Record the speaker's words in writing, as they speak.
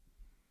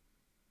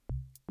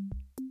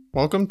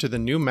Welcome to the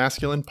New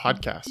Masculine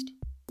Podcast.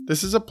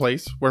 This is a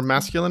place where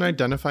masculine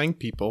identifying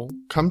people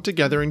come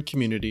together in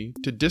community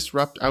to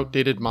disrupt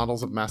outdated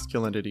models of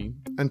masculinity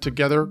and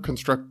together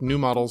construct new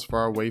models for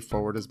our way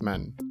forward as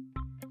men.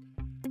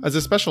 As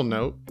a special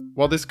note,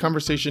 while this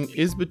conversation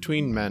is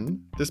between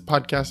men, this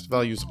podcast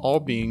values all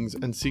beings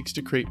and seeks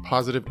to create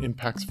positive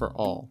impacts for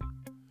all.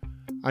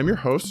 I'm your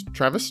host,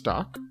 Travis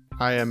Stock.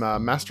 I am a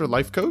master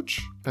life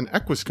coach, an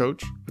equus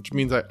coach, which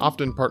means I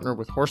often partner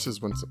with horses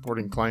when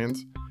supporting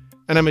clients,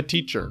 and I'm a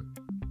teacher.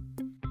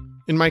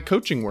 In my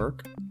coaching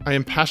work, I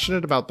am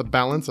passionate about the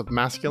balance of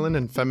masculine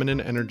and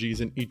feminine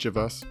energies in each of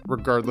us,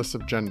 regardless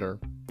of gender.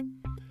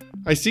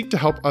 I seek to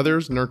help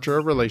others nurture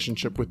a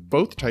relationship with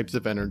both types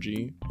of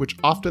energy, which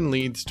often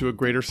leads to a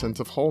greater sense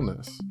of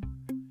wholeness.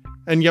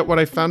 And yet what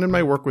I found in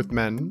my work with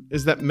men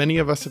is that many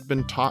of us have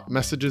been taught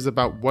messages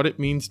about what it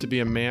means to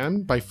be a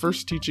man by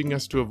first teaching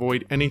us to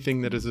avoid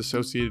anything that is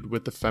associated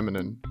with the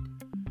feminine.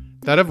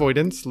 That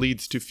avoidance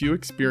leads to few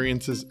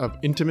experiences of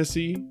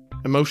intimacy,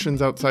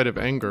 emotions outside of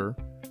anger,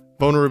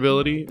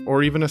 vulnerability,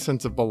 or even a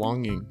sense of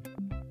belonging.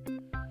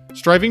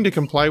 Striving to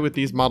comply with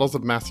these models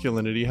of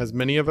masculinity has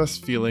many of us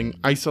feeling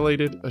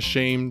isolated,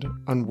 ashamed,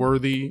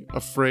 unworthy,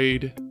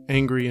 afraid,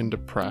 angry, and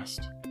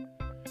depressed.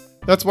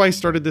 That's why I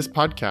started this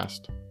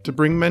podcast, to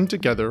bring men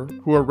together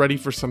who are ready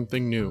for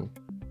something new,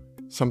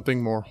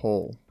 something more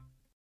whole.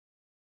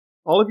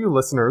 All of you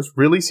listeners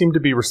really seem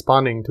to be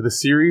responding to the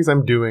series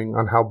I'm doing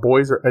on how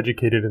boys are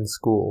educated in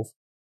schools.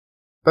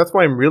 That's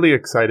why I'm really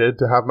excited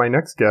to have my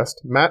next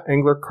guest, Matt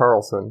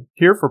Englar-Carlson,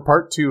 here for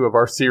part 2 of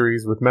our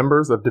series with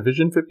members of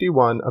Division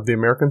 51 of the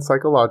American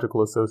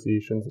Psychological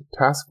Association's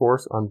Task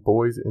Force on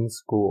Boys in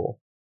School.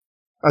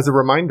 As a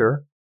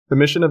reminder, the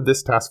mission of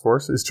this task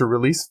force is to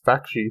release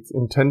fact sheets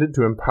intended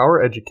to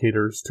empower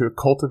educators to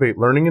cultivate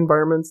learning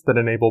environments that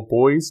enable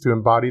boys to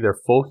embody their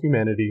full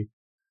humanity,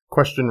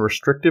 question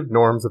restrictive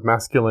norms of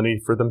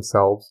masculinity for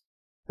themselves,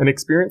 and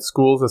experience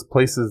schools as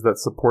places that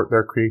support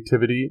their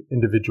creativity,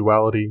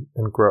 individuality,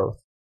 and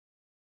growth.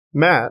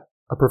 Matt,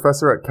 a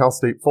professor at Cal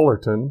State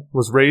Fullerton,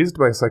 was raised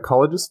by a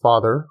psychologist's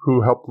father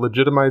who helped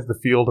legitimize the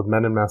field of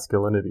men and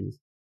masculinities.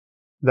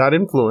 That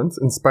influence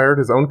inspired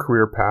his own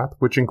career path,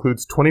 which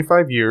includes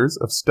 25 years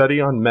of study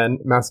on men,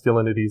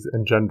 masculinities,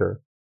 and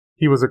gender.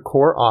 He was a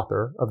core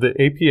author of the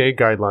APA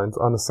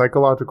guidelines on the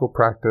psychological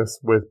practice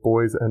with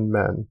boys and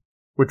men,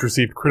 which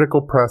received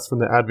critical press from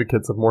the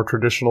advocates of more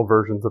traditional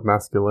versions of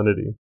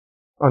masculinity.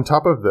 On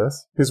top of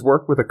this, his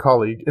work with a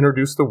colleague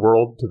introduced the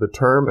world to the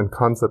term and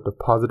concept of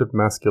positive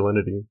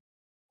masculinity.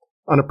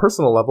 On a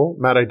personal level,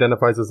 Matt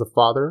identifies as a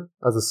father,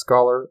 as a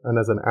scholar, and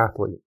as an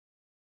athlete.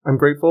 I'm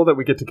grateful that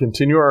we get to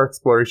continue our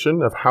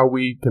exploration of how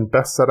we can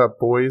best set up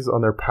boys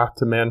on their path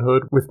to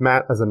manhood with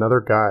Matt as another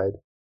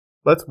guide.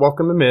 Let's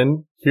welcome him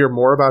in, hear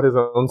more about his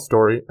own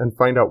story, and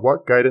find out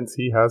what guidance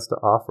he has to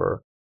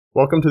offer.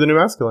 Welcome to the New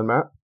Masculine,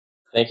 Matt.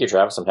 Thank you,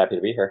 Travis. I'm happy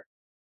to be here.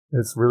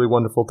 It's really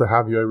wonderful to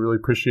have you. I really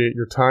appreciate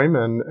your time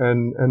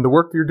and the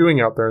work you're doing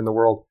out there in the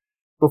world.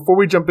 Before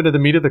we jump into the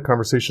meat of the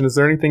conversation, is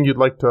there anything you'd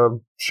like to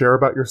share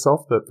about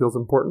yourself that feels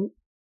important?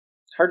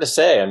 Hard to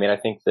say. I mean, I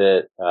think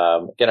that,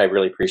 again, I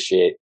really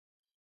appreciate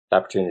the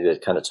opportunity to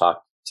kind of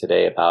talk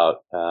today about,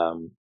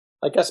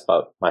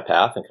 about my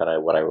path and kind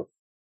of what I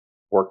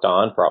worked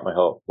on throughout my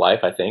whole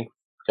life, I think,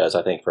 because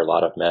I think for a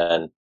lot of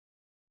men,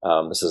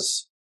 this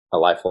is a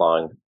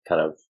lifelong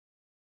kind of,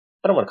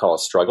 I don't want to call it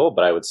a struggle,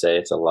 but I would say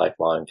it's a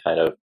lifelong kind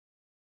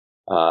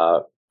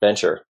of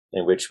venture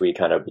in which we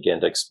kind of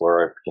begin to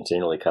explore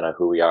continually kind of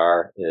who we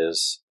are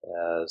as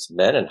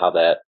men and how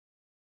that,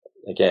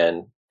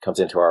 again, comes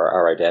into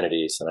our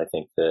identities. And I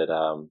think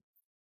that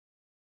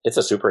it's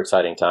a super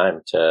exciting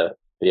time to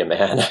be a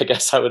man, I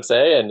guess I would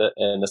say, and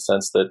in the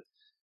sense that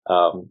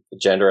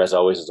gender, as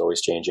always, is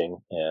always changing.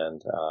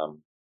 And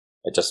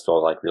it just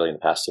feels like really in the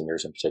past 10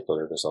 years in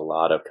particular, there's a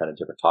lot of kind of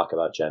different talk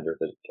about gender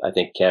that I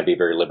think can be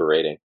very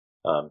liberating.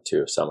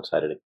 Too. So I'm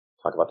excited to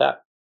talk about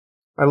that.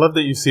 I love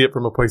that you see it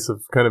from a place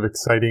of kind of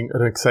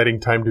an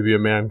exciting time to be a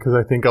man, because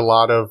I think a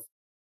lot of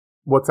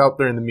what's out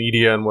there in the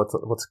media and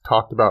what's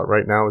talked about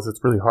right now is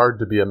it's really hard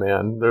to be a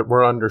man. That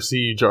we're under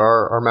siege.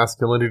 Our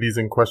masculinity is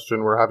in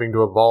question. We're having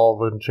to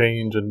evolve and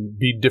change and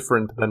be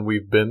different than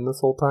we've been this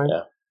whole time.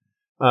 Yeah.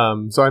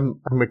 So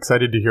I'm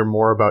excited to hear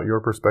more about your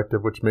perspective,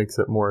 which makes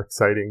it more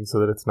exciting so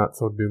that it's not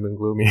so doom and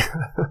gloomy.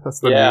 That's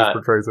the news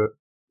portrays it.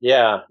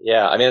 Yeah.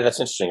 I mean, that's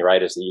interesting,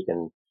 right? Is that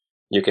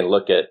you can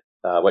look at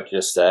what you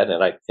just said,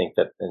 and I think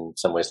that in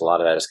some ways a lot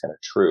of that is kind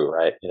of true,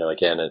 right? You know,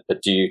 again,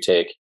 but do you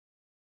take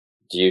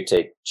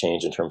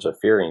change in terms of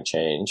fearing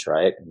change,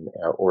 right?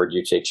 Or do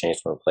you take change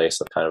from a place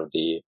of kind of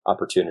the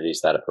opportunities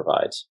that it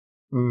provides?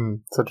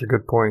 Such a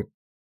good point.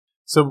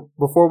 So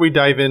before we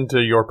dive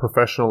into your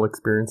professional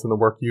experience and the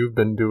work you've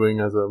been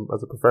doing as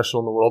a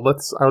professional in the world,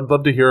 I would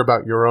love to hear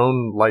about your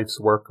own life's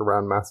work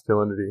around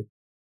masculinity.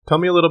 Tell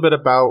me a little bit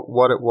about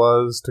what it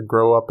was to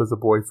grow up as a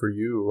boy for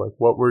you. Like,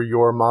 what were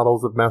your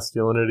models of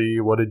masculinity?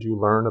 What did you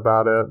learn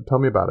about it? Tell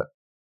me about it.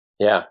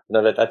 Yeah,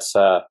 no, that's it's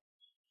one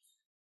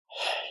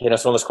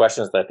of those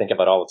questions that I think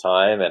about all the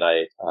time. And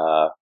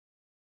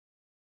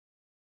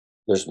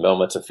there's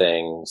moments of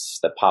things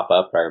that pop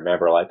up. I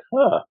remember like,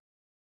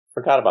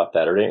 forgot about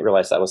that, or didn't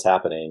realize that was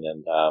happening.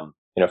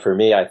 And, for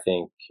me, I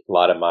think a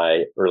lot of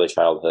my early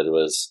childhood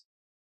was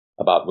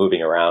about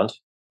moving around.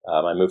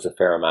 I moved a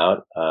fair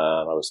amount.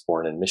 I was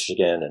born in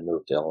Michigan and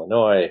moved to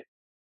Illinois,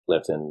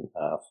 lived in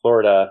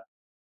Florida,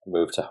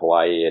 moved to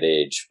Hawaii at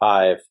age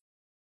 5,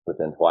 lived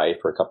in Hawaii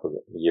for a couple of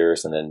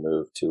years, and then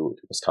moved to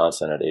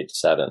Wisconsin at age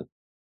 7,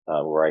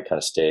 where I kind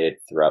of stayed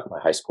throughout my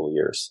high school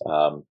years.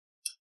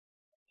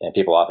 And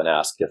people often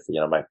ask if,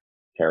 my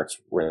parents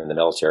were in the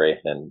military,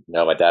 and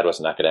no, my dad was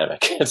an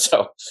academic. And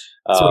so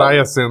that's what I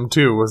assumed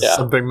too, was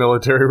something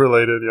military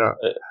related.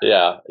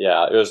 Yeah.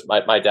 It was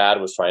my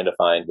dad was trying to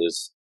find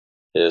his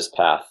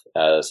path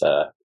as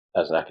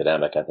an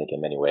academic, I think,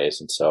 in many ways.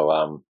 And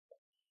so,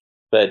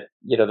 but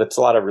that's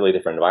a lot of really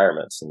different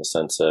environments in the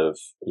sense of,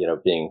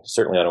 being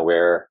certainly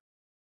unaware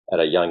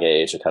at a young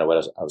age of kind of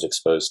what I was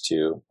exposed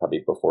to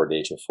probably before the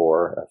age of 4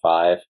 or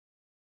 5,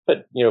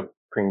 but,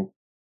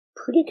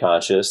 pretty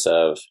conscious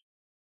of,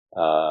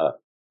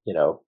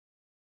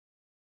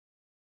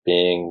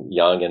 being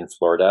young in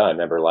Florida. I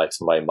remember like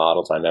some of my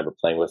models, I remember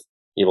playing with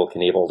Evel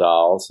Knievel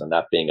dolls and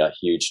that being a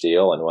huge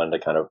deal, and wanted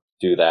to kind of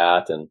do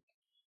that. And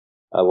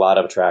a lot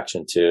of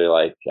attraction to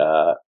like,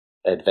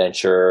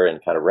 adventure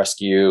and kind of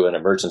rescue and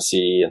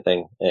emergency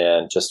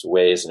and just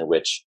ways in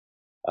which,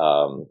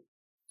 I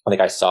think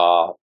I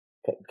saw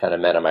kind of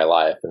men in my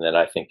life. And then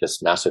I think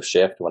this massive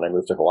shift when I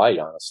moved to Hawaii,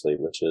 honestly,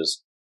 which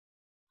is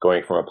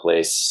going from a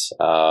place,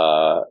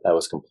 that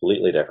was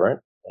completely different,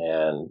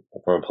 and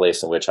from a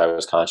place in which I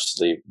was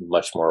consciously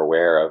much more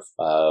aware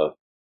of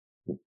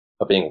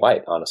being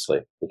white,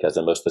 honestly, because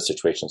in most of the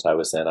situations I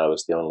was in, I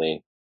was the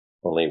only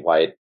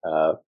white,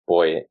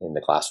 boy in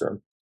the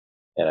classroom.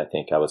 And I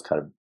think I was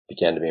kind of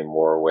began to be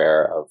more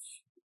aware of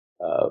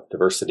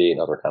diversity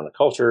and other kind of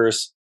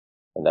cultures,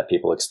 and that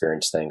people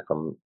experience things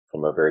from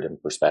a very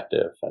different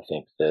perspective. I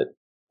think that,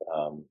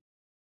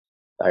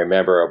 I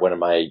remember one of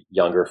my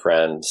younger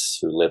friends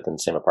who lived in the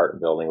same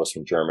apartment building was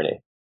from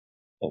Germany,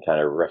 and kind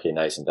of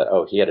recognizing that,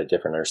 he had a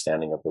different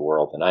understanding of the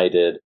world than I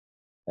did.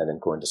 And then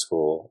going to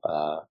school,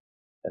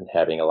 and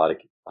having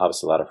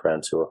obviously a lot of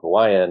friends who are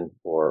Hawaiian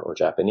or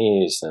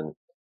Japanese, and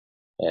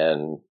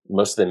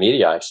most of the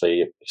media I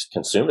actually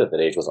consumed at that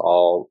age was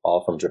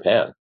all from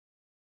Japan.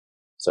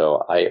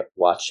 So I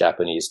watched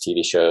Japanese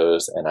TV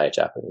shows, and I had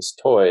Japanese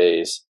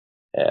toys,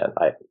 and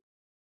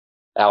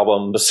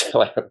albums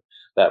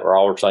that were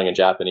all sung in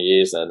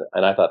Japanese.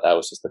 And I thought that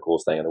was just the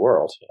coolest thing in the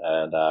world.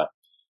 And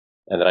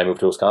then I moved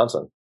to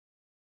Wisconsin,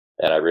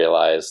 and I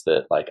realized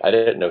that like, I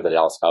didn't know who the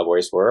Dallas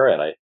Cowboys were,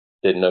 and I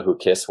didn't know who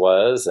KISS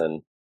was,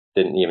 and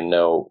didn't even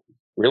know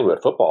really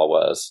what football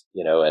was,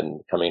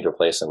 and coming to a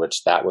place in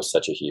which that was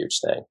such a huge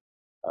thing.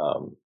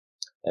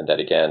 And that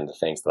again, the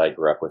things that I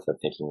grew up with and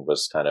thinking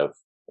was kind of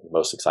the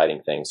most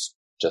exciting things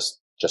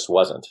just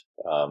wasn't.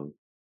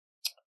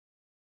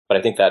 But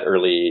I think that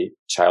early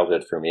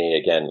childhood for me,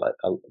 again, like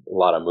a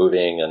lot of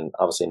moving, and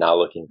obviously now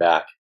looking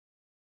back,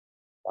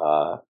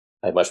 I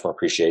had much more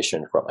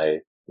appreciation for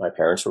what my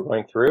parents were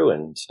going through.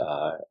 And,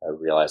 I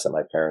realized that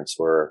my parents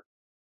were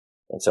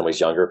in some ways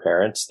younger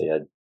parents. They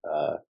had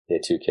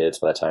 2 kids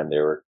by the time they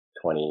were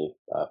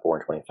 24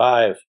 and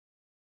 25,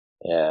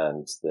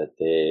 and that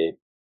they,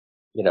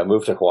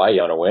 moved to Hawaii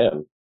on a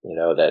whim,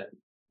 that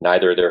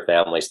neither of their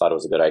families thought it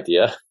was a good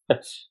idea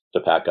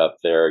to pack up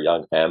their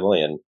young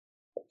family and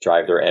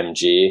drive their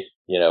MG,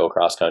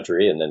 across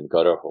country and then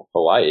go to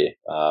Hawaii.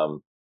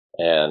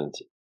 And,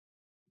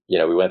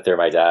 we went there.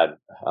 My dad,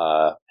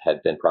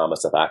 had been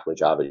promised a faculty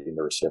job at the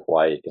University of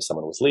Hawaii because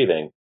someone was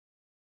leaving.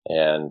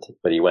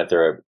 But he went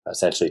there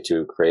essentially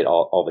to create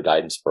all the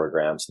guidance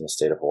programs in the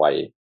state of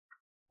Hawaii.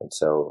 And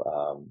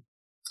so,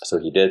 so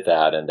he did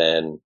that. And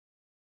then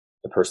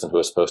the person who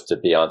was supposed to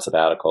be on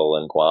sabbatical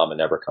in Guam and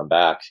never come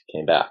back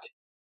came back.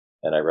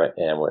 And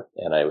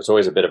it was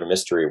always a bit of a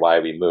mystery why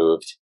we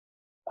moved,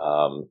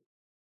 from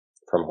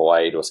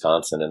Hawaii to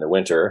Wisconsin in the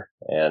winter.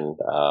 And,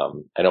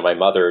 I know my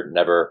mother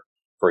never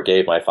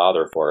forgave my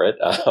father for it.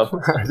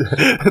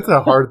 It's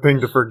a hard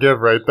thing to forgive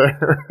right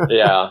there.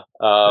 Yeah.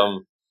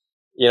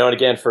 And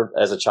again,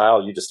 as a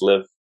child, you just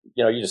live,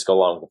 you just go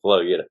along with the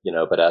flow,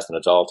 but as an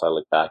adult, I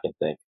look back and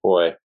think,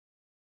 boy,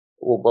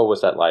 what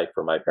was that like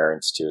for my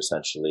parents to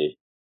essentially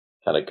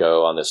kind of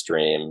go on this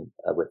dream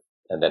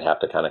and then have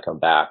to kind of come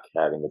back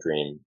having the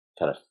dream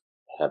kind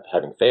of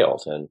having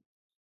failed. And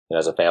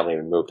as a family,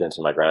 we moved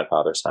into my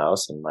grandfather's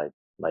house, and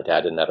my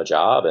dad didn't have a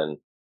job, and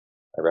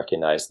I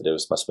recognized that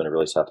must have been a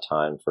really tough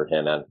time for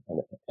him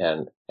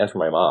and for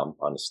my mom,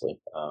 honestly.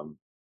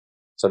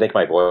 So I think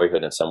my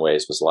boyhood in some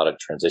ways was a lot of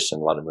transition,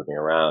 a lot of moving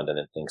around, and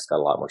then things got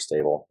a lot more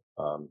stable,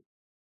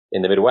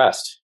 in the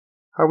Midwest.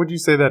 How would you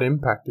say that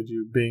impacted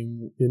you,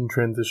 being in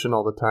transition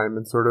all the time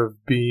and sort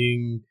of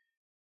being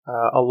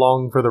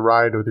along for the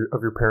ride of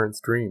your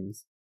parents'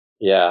 dreams?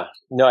 Yeah,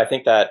 no, I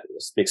think that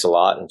speaks a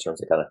lot in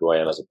terms of kind of who I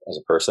am as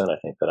a person. I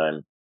think that I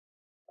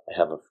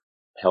have a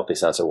healthy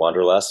sense of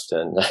wanderlust,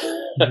 and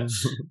and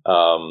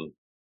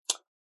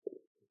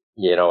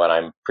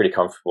I'm pretty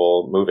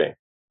comfortable moving.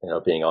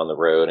 being on the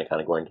road and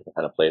kind of going to the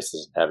kind of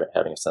places and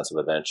having a sense of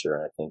adventure.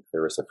 And I think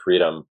there was a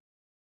freedom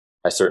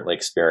I certainly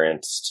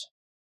experienced,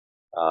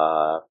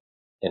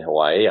 in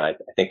Hawaii. I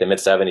think the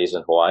mid-70s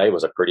in Hawaii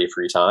was a pretty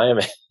free time.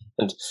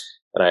 and,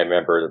 and I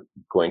remember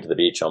going to the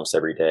beach almost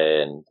every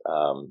day. And,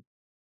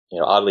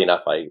 oddly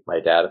enough, my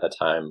dad at the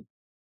time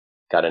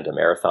got into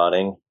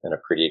marathoning in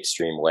a pretty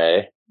extreme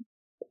way.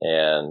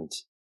 And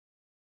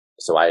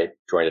so I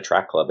joined a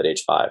track club at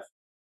age 5,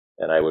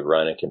 and I would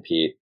run and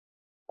compete,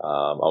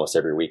 almost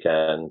every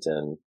weekend.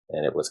 And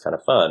it was kind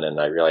of fun. And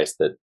I realized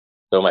that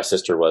though my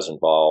sister was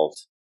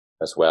involved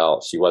as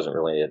well, she wasn't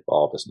really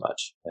involved as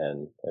much.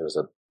 And it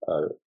was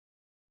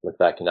look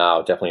back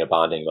now, definitely a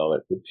bonding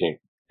moment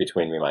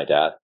between me and my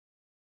dad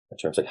in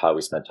terms of how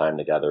we spent time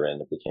together.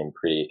 And it became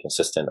pretty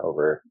consistent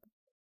over,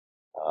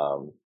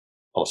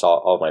 almost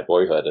all of my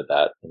boyhood at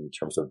that, in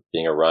terms of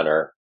being a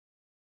runner,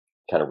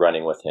 kind of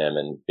running with him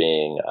and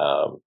being,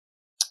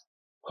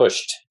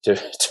 pushed to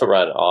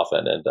run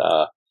often. And,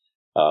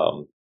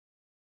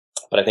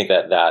 but I think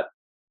that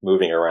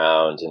moving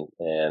around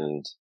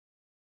and,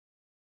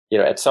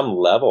 at some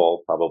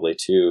level, probably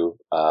too,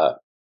 a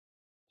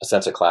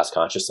sense of class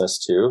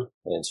consciousness too,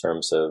 in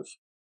terms of,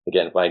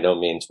 again, by no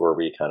means were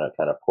we kind of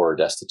poor or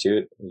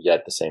destitute, yet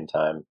at the same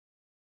time,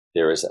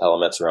 there was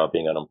elements around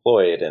being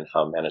unemployed and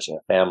how managing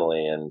a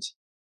family, and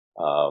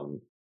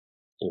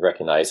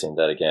recognizing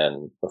that,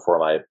 again, before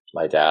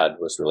my dad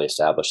was really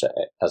established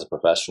as a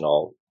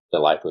professional, the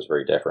life was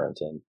very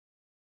different. And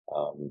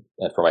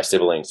for my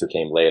siblings who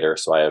came later,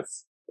 so I have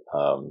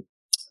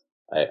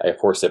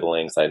 4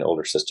 siblings. I had an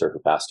older sister who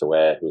passed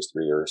away, who was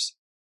 3 years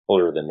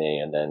older than me,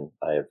 and then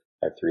I have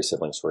 3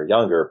 siblings who are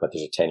younger, but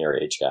there's a 10-year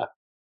age gap.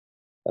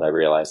 And I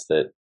realized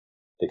that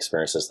the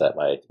experiences that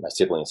my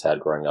siblings had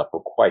growing up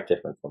were quite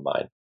different from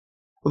mine.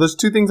 Well, there's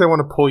 2 things I want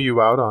to pull you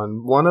out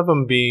on. One of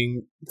them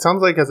being, it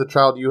sounds like as a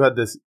child you had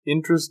this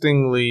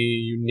interestingly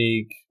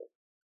unique,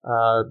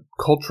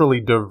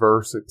 culturally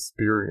diverse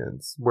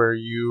experience where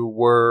you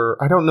were,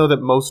 I don't know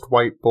that most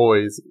white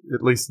boys,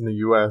 at least in the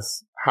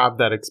U.S., have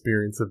that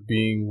experience of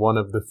being one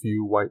of the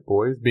few white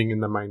boys, being in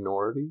the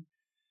minority.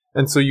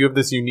 And so you have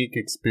this unique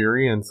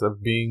experience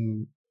of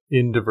being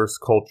in diverse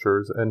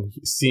cultures and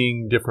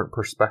seeing different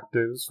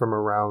perspectives from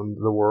around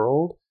the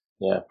world.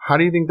 Yeah. How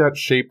do you think that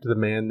shaped the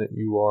man that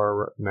you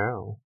are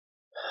now?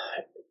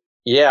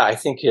 Yeah, I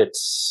think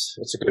it's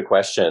a good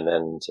question.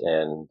 And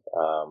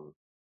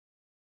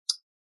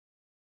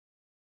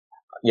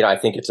I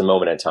think it's a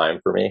moment in time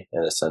for me,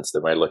 in the sense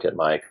that when I look at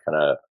my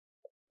kind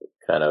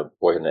of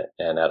boyhood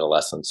and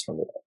adolescence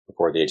from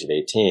before the age of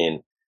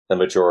 18, the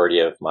majority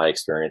of my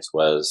experience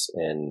was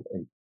in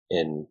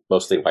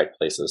mostly white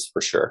places,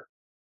 for sure.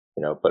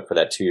 But for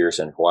that 2 years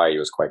in Hawaii, it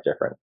was quite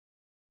different.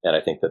 And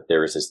I think that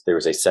there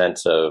was a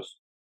sense of,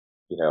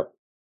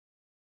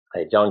 I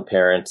had young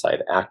parents, I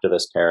had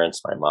activist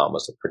parents. My mom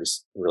was a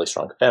really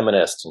strong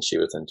feminist, and she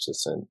was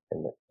interested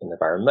in the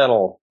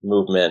environmental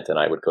movement. And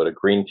I would go to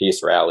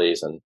Greenpeace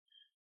rallies and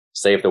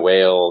Save the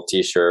Whale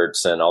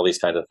t-shirts and all these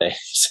kinds of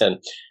things.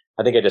 And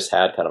I think I just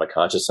had kind of a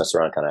consciousness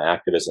around kind of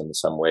activism in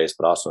some ways,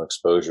 but also an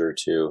exposure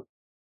to,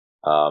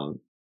 probably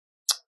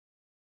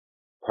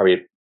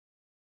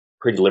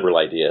pretty liberal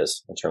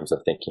ideas in terms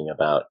of thinking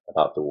about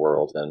the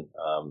world. And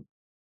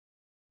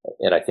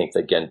I think that,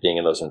 again, being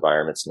in those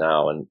environments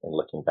now and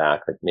looking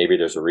back, like maybe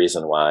there's a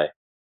reason why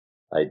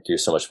I do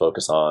so much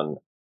focus on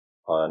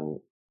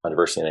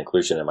diversity and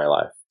inclusion in my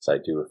life. So I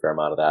do a fair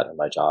amount of that in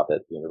my job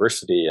at the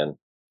university, and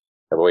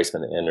I've always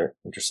been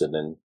interested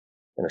in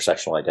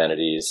intersectional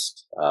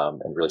identities,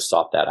 and really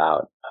sought that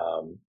out.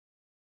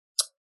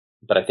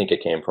 But I think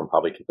it came from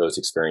probably those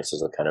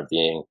experiences of kind of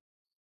being,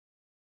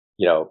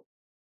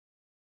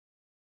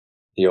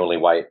 the only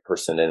white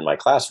person in my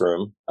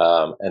classroom,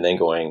 and then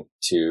going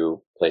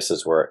to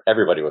places where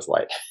everybody was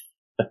white.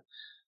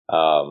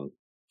 But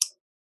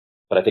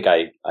I think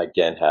I,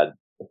 again, had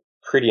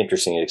pretty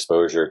interesting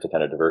exposure to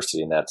kind of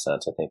diversity in that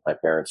sense. I think my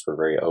parents were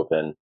very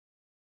open.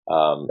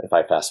 If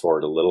I fast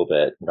forward a little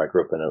bit, I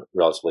grew up in a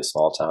relatively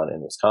small town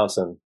in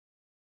Wisconsin,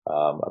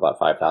 about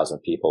 5,000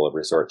 people, a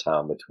resort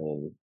town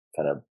between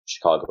kind of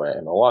Chicago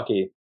and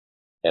Milwaukee.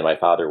 And my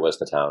father was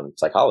the town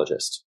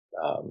psychologist.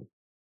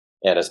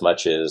 And as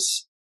much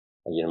as,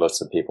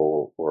 most of the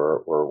people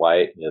were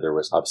white, there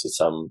was obviously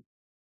some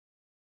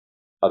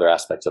other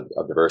aspects of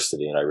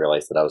diversity. And I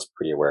realized that I was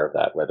pretty aware of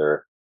that,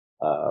 whether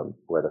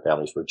the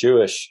families were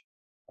Jewish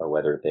or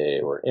whether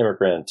they were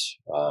immigrant.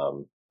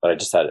 But I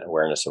just had an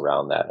awareness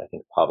around that. And I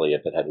think probably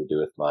if it had to do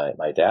with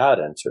my dad,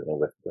 and certainly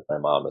with my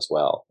mom as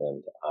well.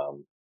 And,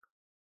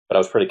 but I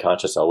was pretty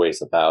conscious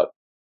always about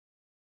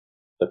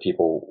the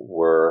people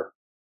were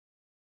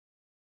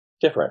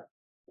different,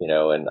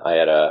 and I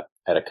had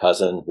a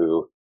cousin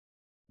who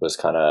was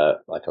kind of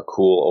like a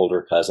cool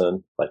older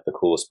cousin, like the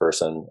coolest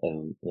person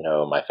in,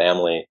 my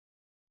family,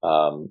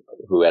 who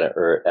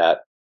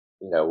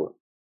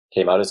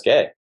came out as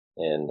gay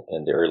in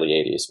the early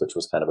 80s, which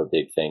was kind of a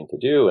big thing to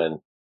do. And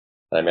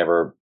I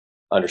remember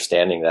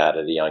understanding that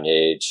at a young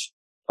age,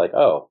 like,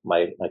 oh,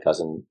 my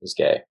cousin is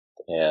gay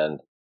and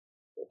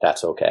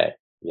that's okay.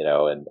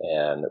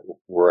 and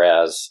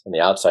whereas in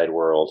the outside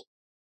world,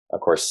 of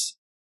course,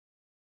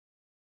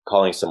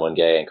 calling someone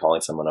gay and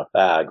calling someone a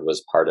fag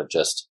was part of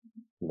just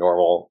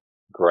normal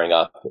growing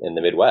up in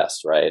the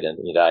Midwest, right?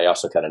 And I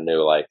also kind of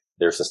knew like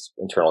there's this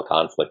internal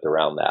conflict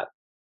around that.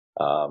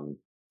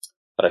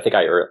 But I think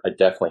I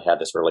definitely had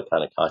this early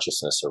kind of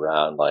consciousness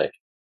around like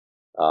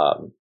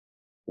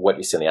what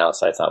you see on the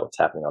outside is not what's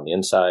happening on the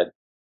inside,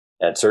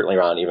 and certainly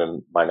around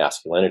even my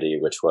masculinity,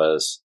 which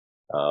was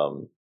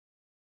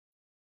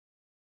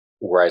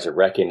whereas I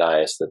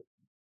recognized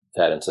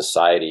that in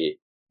society,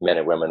 men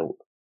and women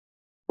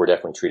were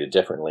definitely treated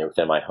differently.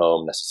 Within my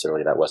home,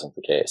 necessarily that wasn't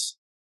the case.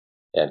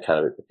 And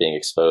kind of being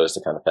exposed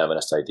to kind of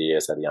feminist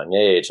ideas at a young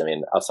age. I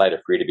mean, outside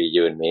of Free to Be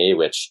You and Me,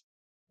 which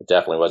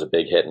definitely was a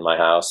big hit in my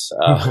house.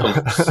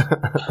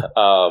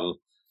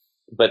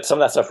 But some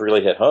of that stuff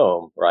really hit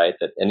home, right?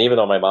 And even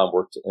though my mom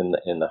worked in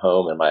the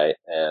home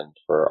and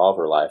for all of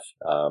her life,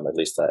 at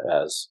least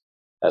as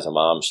a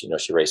mom,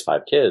 she raised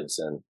 5 kids,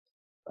 and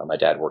my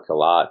dad worked a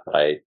lot, but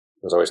I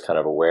was always kind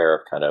of aware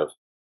of kind of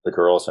the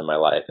girls in my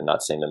life and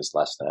not seeing them as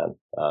less than.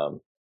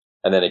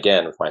 And then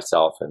again, with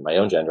myself and my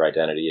own gender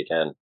identity,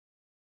 again,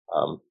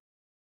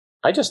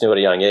 I just knew at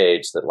a young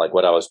age that like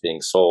what I was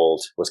being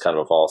sold was kind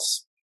of a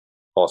false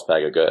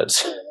bag of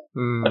goods.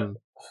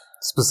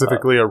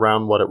 Specifically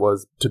around what it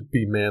was to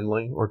be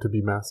manly or to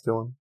be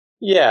masculine.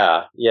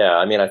 Yeah.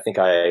 I mean, I think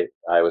I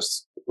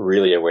was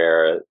really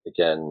aware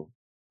again,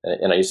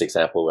 and I use the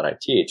example when I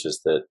teach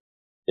is that,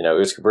 it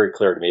was very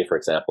clear to me, for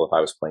example, if I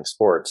was playing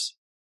sports,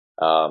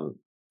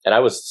 and I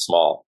was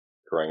small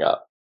growing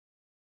up,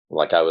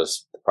 like I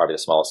was probably the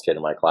smallest kid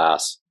in my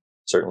class,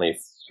 certainly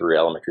through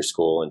elementary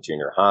school and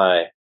junior high.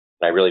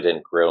 And I really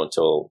didn't grow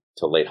until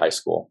late high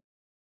school.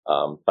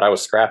 But I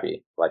was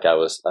scrappy. Like I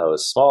was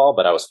small,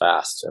 but I was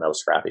fast and I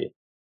was scrappy,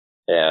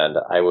 and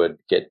I would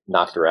get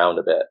knocked around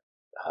a bit.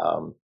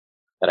 And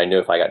I knew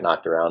if I got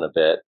knocked around a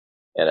bit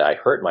and I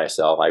hurt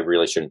myself, I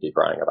really shouldn't be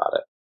crying about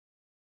it.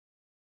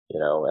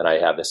 And I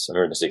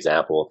remember this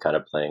example of kind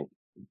of playing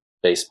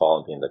baseball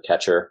and being the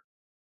catcher.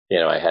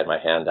 I had my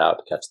hand out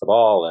to catch the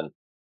ball, and,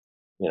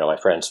 my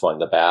friend swung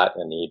the bat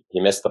and he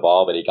missed the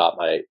ball, but he got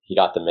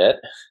the mitt,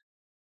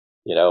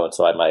 and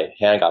so my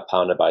hand got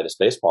pounded by this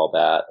baseball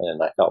bat,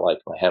 and I felt like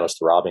my hand was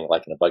throbbing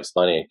like in a Bugs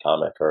Bunny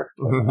comic or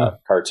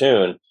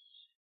cartoon.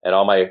 And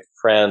all my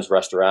friends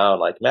rushed around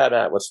like,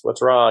 Matt,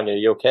 what's wrong? Are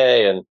you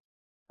okay? And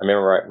I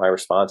remember my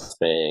response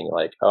being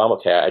like, oh, I'm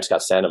okay. I just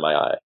got sand in my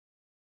eye,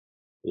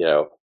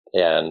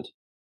 and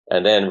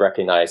then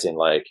recognizing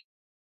like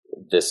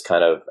this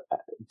kind of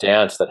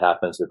dance that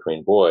happens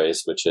between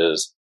boys, which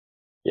is,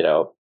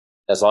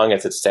 as long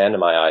as it's sand in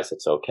my eyes,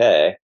 it's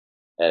okay.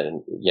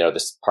 And,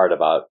 this part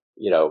about,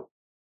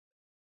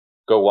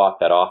 go walk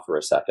that off for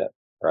a second.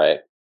 Right.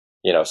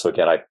 So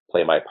again, I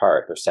play my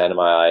part. There's sand in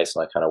my eyes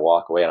and I kind of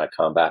walk away and I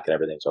come back and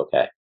everything's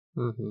okay.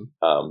 Mm-hmm.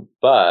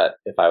 But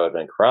if I would have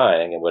been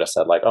crying and would have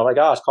said like, oh my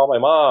gosh, call my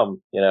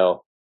mom,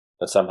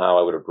 then somehow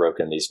I would have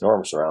broken these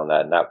norms around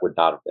that, and that would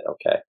not have been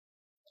okay.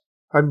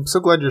 I'm so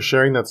glad you're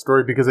sharing that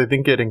story, because I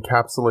think it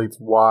encapsulates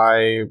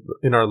why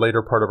in our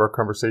later part of our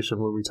conversation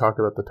when we talk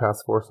about the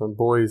task force on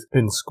boys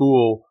in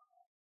school,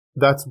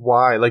 that's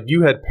why, like,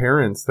 you had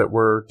parents that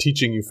were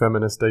teaching you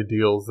feminist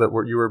ideals,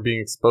 you were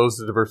being exposed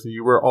to diversity.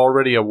 You were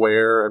already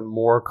aware and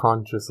more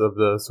conscious of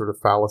the sort of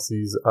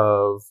fallacies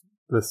of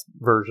this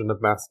version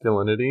of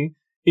masculinity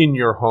in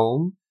your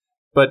home.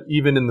 But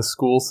even in the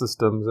school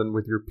systems and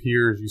with your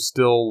peers, you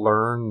still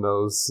learn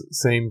those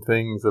same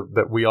things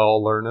that we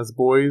all learn as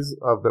boys,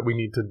 that we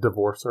need to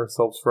divorce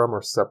ourselves from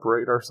or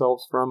separate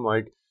ourselves from,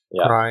 like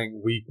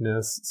crying,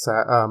 weakness,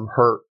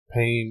 hurt,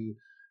 pain,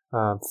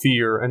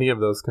 fear, any of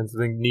those kinds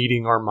of things,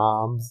 needing our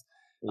moms.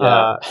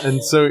 Yeah.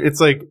 And so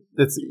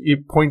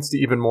it points to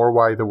even more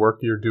why the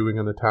work you're doing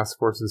on the task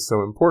force is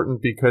so important,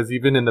 because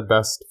even in the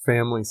best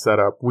family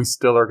setup, we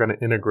still are going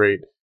to integrate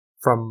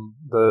from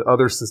the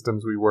other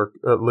systems we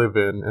live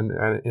in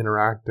and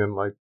interact in,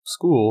 like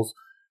schools.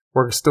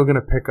 We're still going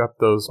to pick up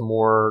those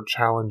more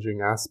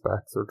challenging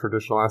aspects or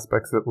traditional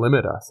aspects that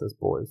limit us as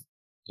boys.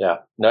 Yeah,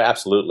 no,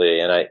 absolutely.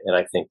 And I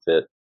think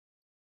that,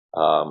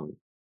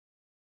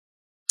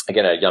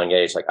 again, at a young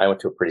age, like I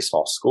went to a pretty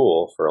small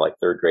school for like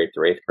 3rd grade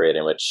through 8th grade,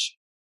 in which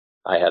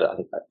I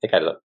think I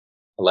had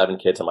 11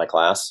 kids in my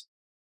class.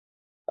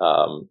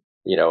 And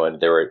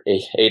there were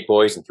 8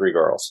 boys and 3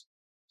 girls.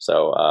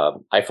 So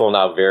I feel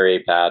now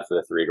very bad for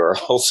the 3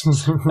 girls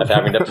of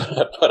having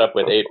to put up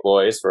with 8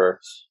 boys for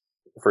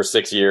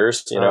 6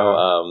 years,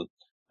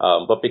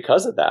 but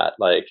because of that,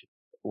 like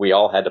we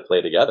all had to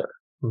play together,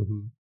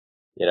 and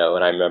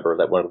I remember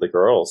that one of the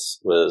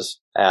girls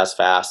was as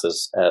fast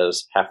as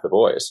half the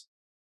boys.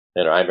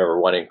 I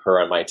remember wanting her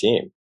on my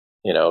team,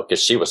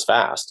 because she was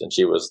fast and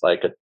she was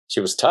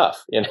she was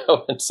tough, and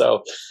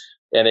so.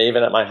 And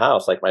even at my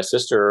house, like my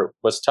sister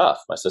was tough.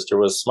 My sister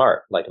was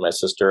smart. Like my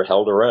sister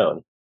held her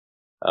own.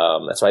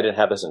 And so I didn't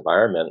have this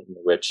environment in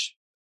which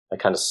I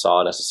kind of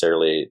saw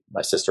necessarily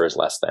my sister as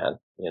less than,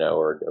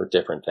 or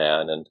different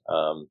than. And,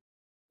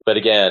 but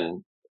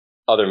again,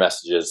 other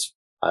messages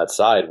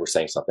outside were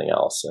saying something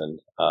else.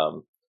 And,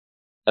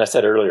 and I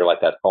said earlier,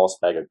 like that false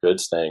bag of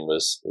goods thing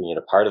was,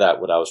 part of that,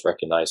 what I was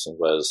recognizing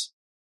was,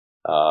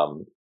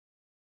 um,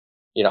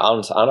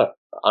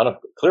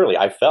 clearly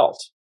I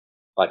felt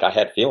like I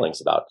had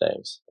feelings about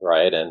things.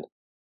 Right. And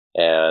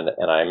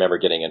I remember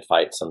getting in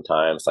fights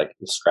sometimes, like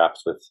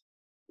scraps with,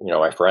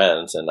 my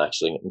friends, and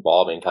actually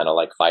involving kind of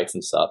like fights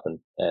and stuff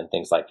and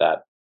things like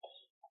that,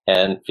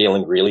 and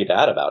feeling really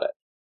bad about it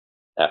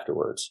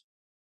afterwards.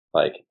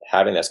 Like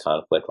having this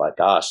conflict, like,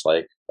 gosh,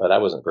 like, oh,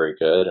 that wasn't very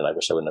good. And I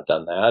wish I wouldn't have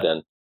done that.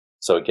 And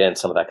so again,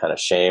 some of that kind of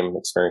shame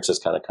experiences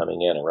kind of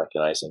coming in and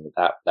recognizing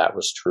that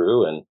was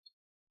true. And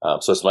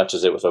so as much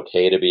as it was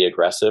okay to be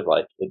aggressive,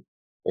 like it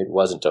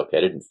wasn't okay.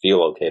 It didn't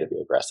feel okay to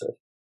be aggressive.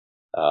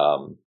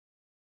 Um,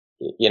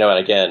 and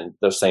again,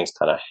 those things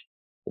kind of,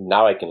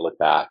 now I can look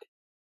back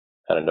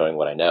kind of knowing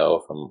what I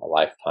know from a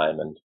lifetime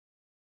and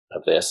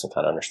of this, and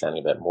kind of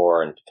understanding a bit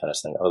more, and kind of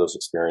saying, oh, those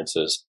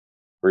experiences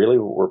really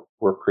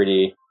were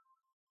pretty,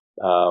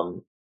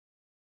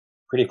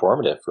 pretty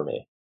formative for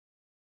me.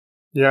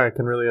 Yeah, I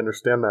can really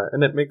understand that.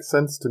 And it makes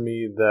sense to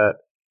me that,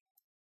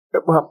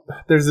 well,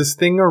 there's this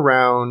thing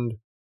around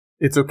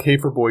it's okay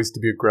for boys to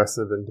be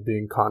aggressive and to be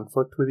in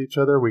conflict with each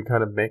other. We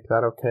kind of make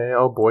that okay.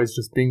 Oh, boys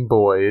just being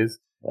boys.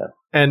 Yeah.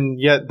 And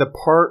yet the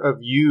part of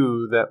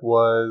you that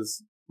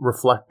was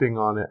reflecting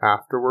on it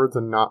afterwards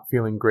and not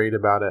feeling great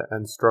about it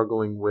and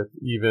struggling with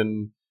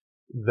even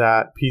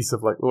that piece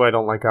of like, oh, I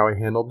don't like how I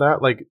handled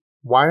that. Like,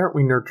 why aren't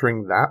we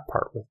nurturing that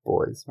part with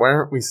boys? Why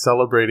aren't we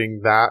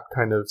celebrating that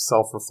kind of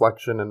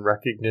self-reflection and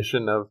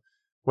recognition of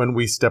when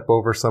we step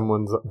over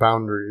someone's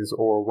boundaries,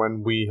 or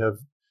when we have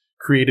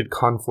created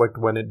conflict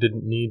when it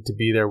didn't need to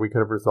be there, we could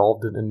have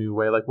resolved it in a new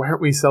way? Like, why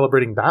aren't we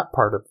celebrating that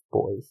part of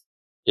boys?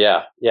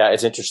 Yeah,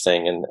 it's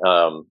interesting. And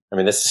I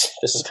mean, this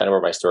is kind of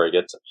where my story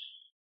gets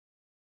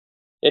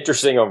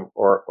interesting,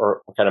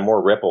 or kind of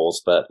more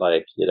ripples. But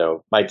like,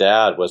 my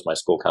dad was my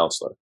school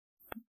counselor,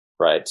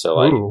 right? So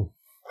like, Ooh.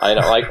 I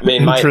know, like, I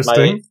mean,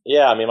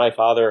 my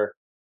father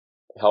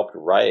helped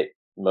write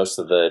most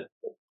of the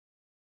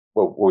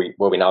what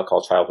we now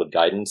call childhood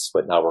guidance,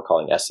 but now we're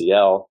calling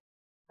SEL,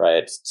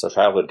 right? So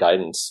childhood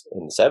guidance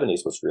in the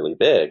 70s was really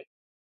big,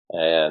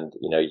 and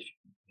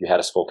you had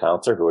a school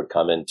counselor who would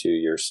come into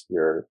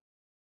your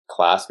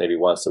class maybe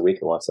once a week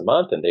or once a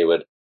month, and they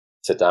would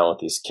sit down with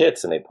these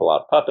kids and they pull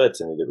out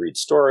puppets and they would read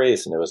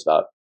stories, and it was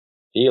about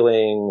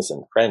feelings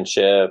and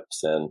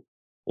friendships and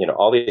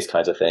all these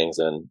kinds of things.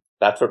 And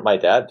that's what my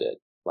dad did.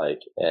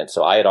 Like, and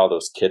so I had all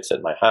those kits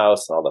at my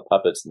house and all the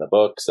puppets and the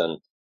books, and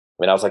I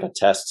mean, I was like a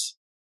test.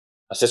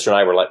 My sister and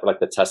I were like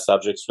the test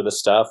subjects for this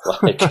stuff.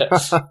 Like,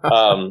 so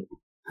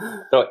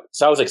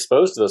I was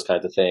exposed to those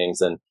kinds of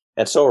things, and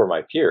so were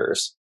my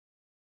peers,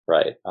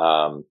 right?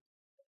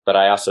 But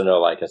I also know,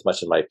 like, as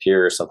much as my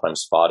peers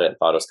sometimes fought it and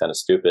thought it was kind of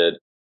stupid,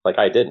 like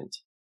I didn't.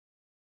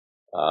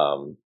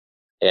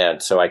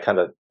 And so I kind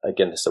of,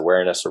 again, this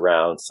awareness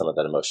around some of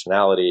that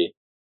emotionality.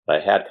 I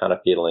had kind of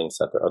feelings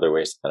that there are other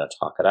ways to kind of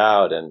talk it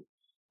out. And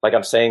like,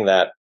 I'm saying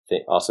that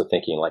also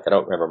thinking, like, I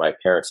don't remember my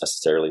parents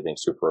necessarily being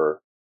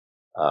super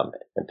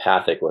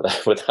empathic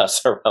with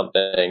us around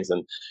things.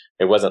 And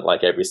it wasn't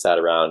like we sat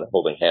around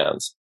holding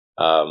hands.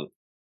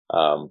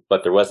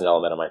 But there was an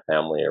element of my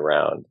family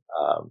around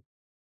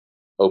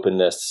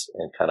openness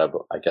and kind of,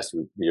 I guess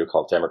we would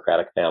call it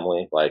democratic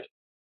family. Like,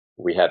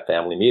 we had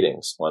family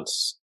meetings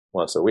once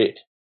a week.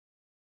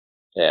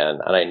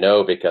 And I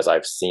know because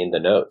I've seen the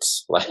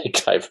notes,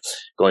 like I've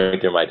going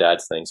through my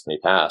dad's things when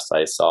he passed,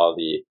 I saw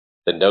the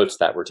notes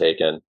that were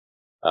taken,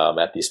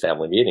 at these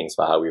family meetings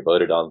about how we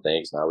voted on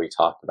things and how we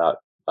talked about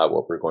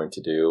what we're going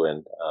to do.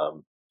 And,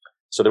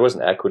 so there was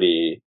an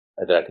equity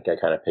that I think I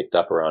kind of picked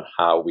up around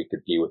how we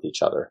could be with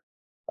each other.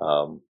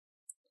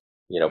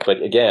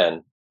 But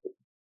again,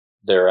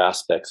 there are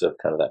aspects of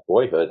kind of that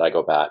boyhood. I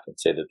go back and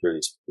say that through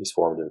these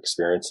formative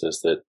experiences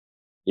that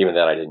even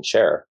then I didn't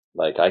share.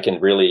 Like, I can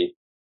really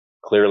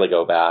clearly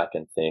go back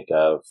and think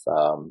of,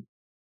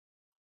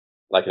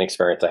 like an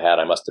experience I had.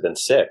 I must have been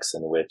 6,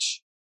 in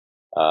which,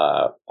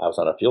 I was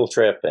on a field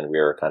trip and we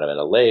were kind of in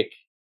a lake.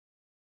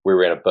 We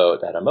were in a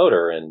boat that had a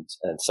motor, and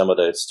some of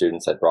the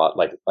students had brought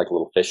like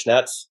little fish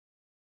nets.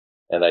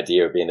 And the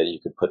idea being that you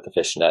could put the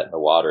fish net in the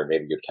water and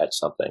maybe you'd catch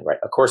something, right?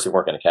 Of course we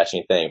weren't going to catch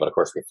anything, but of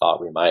course we thought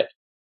we might.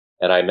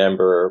 And I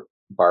remember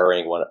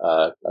borrowing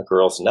a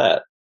girl's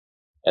net,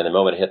 and the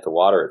moment it hit the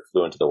water, it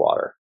flew into the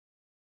water.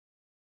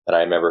 And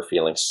I remember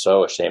feeling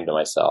so ashamed of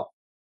myself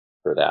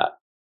for that.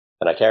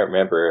 And I can't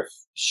remember if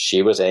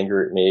she was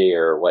angry at me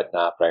or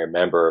whatnot, but I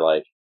remember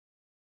like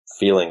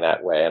feeling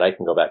that way. And I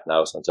can go back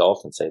now as an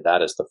adult and say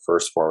that is the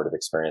first formative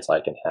experience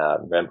I can have.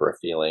 I remember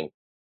feeling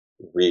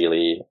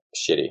really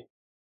shitty,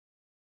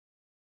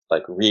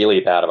 like really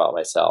bad about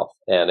myself.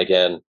 And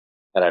again,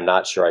 and I'm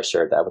not sure I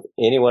shared that with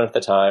anyone at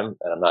the time,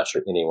 and I'm not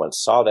sure anyone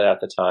saw that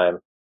at the time,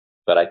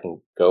 but I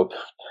can go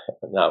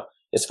now.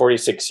 It's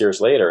 46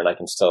 years later, and I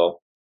can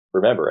still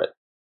remember it.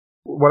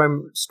 What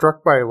I'm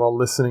struck by while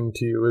listening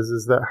to you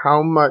is that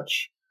how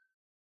much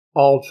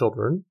all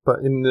children, but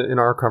in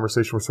our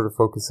conversation, we're sort of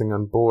focusing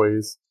on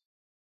boys,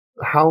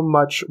 how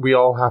much we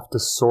all have to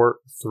sort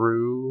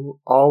through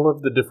all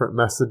of the different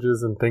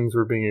messages and things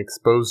we're being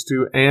exposed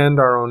to and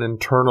our own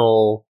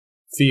internal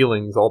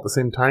feelings all at the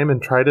same time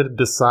and try to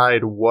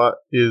decide what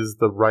is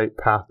the right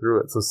path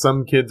through it. So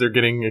some kids are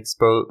getting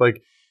exposed,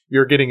 like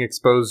you're getting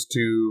exposed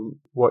to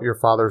what your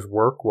father's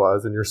work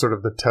was and you're sort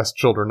of the test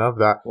children of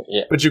that.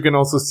 Yeah. But you can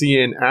also see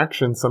in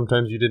action,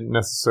 sometimes you didn't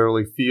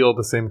necessarily feel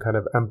the same kind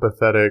of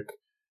empathetic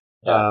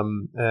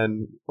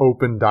and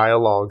open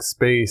dialogue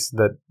space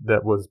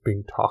that was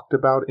being talked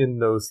about in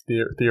those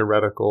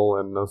theoretical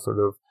and those sort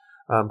of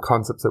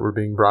concepts that were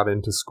being brought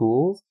into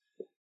schools.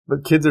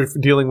 But kids are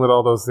dealing with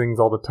all those things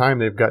all the time.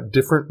 They've got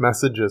different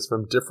messages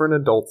from different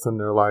adults in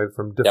their lives,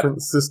 from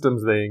different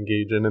systems they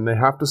engage in, and they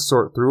have to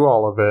sort through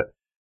all of it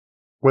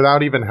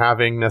without even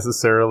having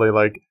necessarily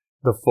like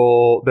their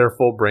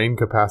full brain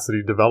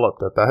capacity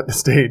developed at that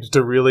stage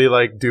to really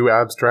like do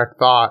abstract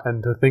thought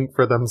and to think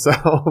for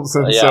themselves.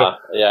 And so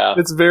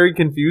it's very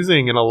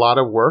confusing and a lot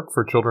of work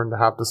for children to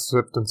have to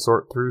sift and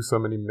sort through so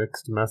many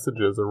mixed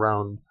messages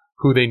around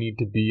who they need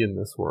to be in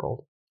this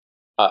world.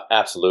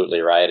 Absolutely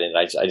right. And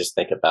I just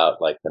think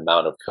about like the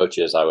amount of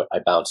coaches I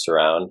bounced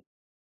around,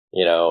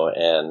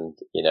 and,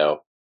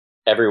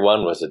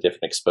 everyone was a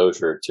different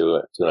exposure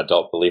to an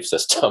adult belief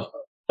system,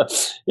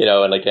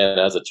 and again,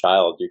 as a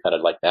child, you kind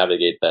of like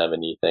navigate them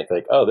and you think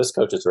like, oh, this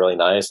coach is really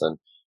nice. And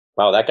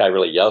wow, that guy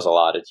really yells a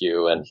lot at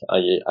you. And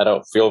I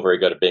don't feel very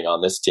good at being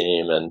on this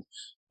team. And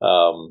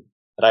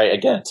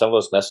again, some of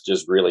those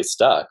messages really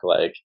stuck.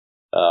 Like,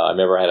 I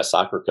remember I had a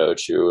soccer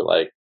coach who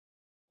like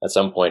at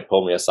some point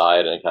pulled me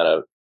aside and kind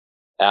of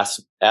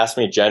asked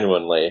me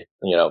genuinely,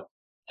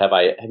 have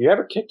you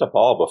ever kicked a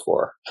ball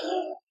before?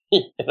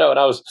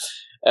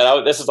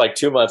 And this is like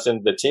 2 months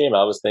into the team.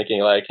 I was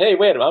thinking like, hey,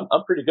 wait,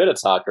 I'm pretty good at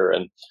soccer.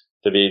 And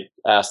to be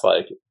asked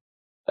like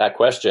that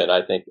question,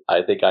 I think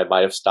I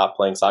might have stopped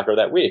playing soccer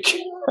that week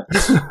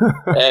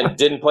and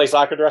didn't play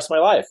soccer the rest of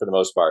my life for the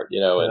most part,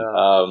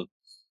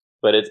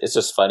 but it's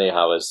just funny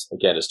how as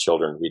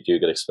children, we do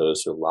get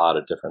exposed to a lot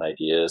of different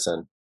ideas.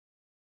 And,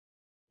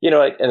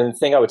 and the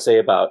thing I would say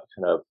about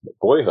kind of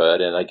boyhood,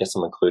 and I guess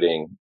I'm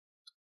including,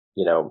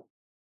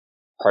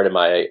 part of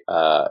my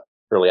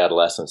early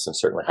adolescence and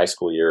certainly high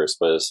school years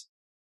was,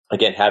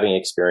 again, having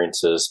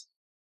experiences,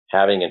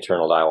 having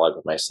internal dialogue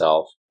with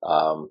myself,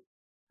 and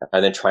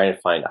then trying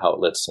to find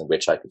outlets in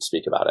which I could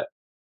speak about it.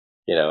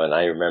 And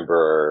I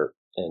remember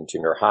in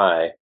junior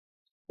high,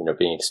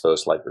 being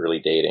exposed to like early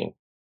dating,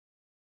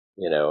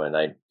 and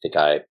I think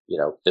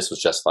this was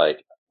just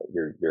like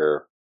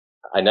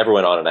I never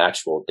went on an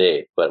actual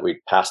date, but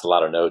we passed a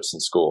lot of notes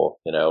in school,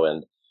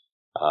 and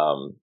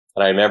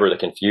I remember the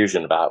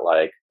confusion about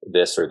like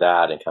this or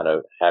that and kind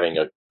of having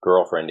a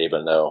girlfriend,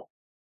 even though,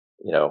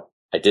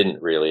 I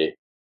didn't really.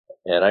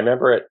 And I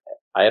remember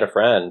I had a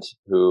friend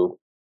who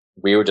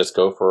we would just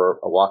go for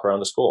a walk around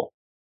the school.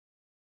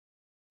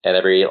 And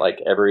every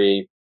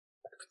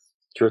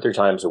 2 or 3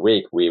 times a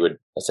week, we would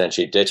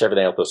essentially ditch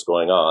everything else that was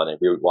going on and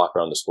we would walk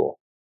around the school.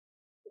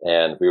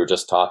 And we would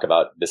just talk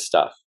about this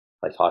stuff.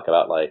 Like talk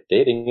about like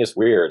dating is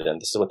weird and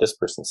this is what this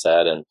person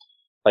said. And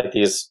like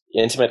these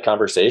intimate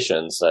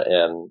conversations.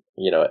 And,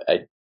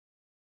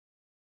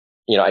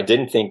 I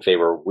didn't think they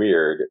were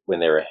weird when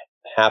they were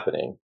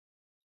happening,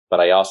 but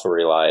I also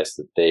realized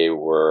that they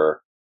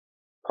were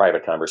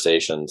private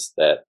conversations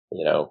that,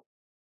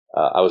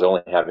 I was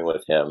only having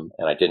with him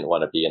and I didn't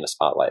want to be in the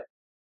spotlight.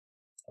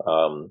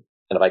 And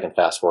if I can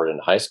fast forward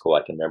into high school,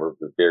 I can remember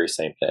the very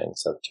same thing.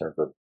 So in terms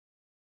of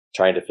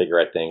trying to figure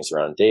out things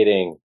around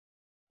dating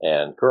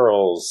and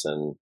girls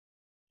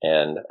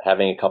and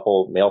having a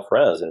couple male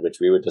friends in which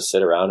we would just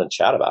sit around and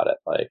chat about it,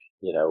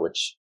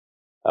 which,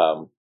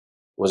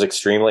 was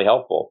extremely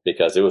helpful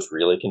because it was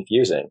really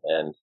confusing.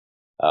 And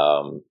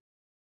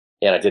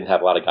I didn't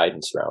have a lot of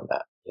guidance around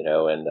that,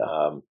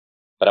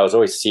 but I was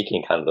always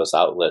seeking kind of those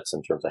outlets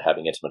in terms of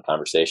having intimate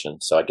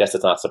conversations. So I guess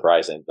it's not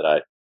surprising that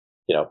I,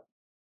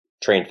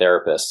 train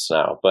therapists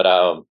now, but,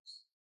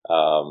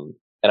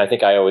 and I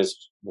think I always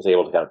was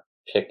able to kind of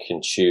pick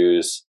and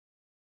choose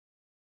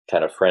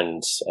kind of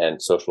friends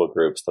and social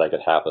groups that I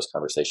could have those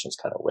conversations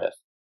kind of with.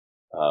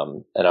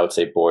 And I would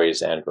say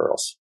boys and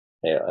girls,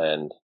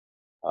 and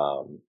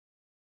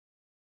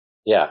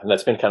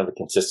that's been kind of a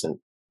consistent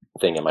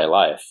thing in my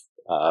life,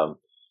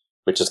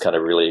 which is kind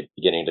of really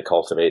beginning to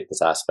cultivate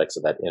these aspects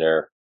of that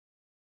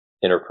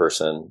inner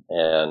person.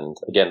 And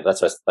again,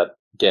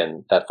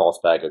 that false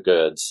bag of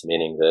goods,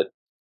 meaning that,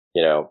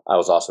 I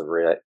was also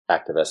very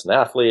active as an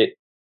athlete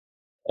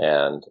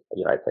and,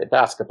 I played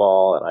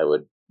basketball and I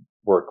would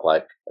work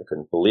like I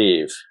couldn't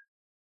believe,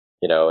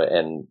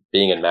 and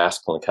being in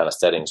masculine kind of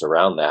settings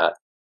around that.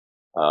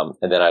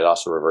 And then I'd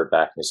also revert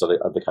back to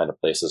the kind of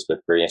places with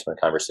very intimate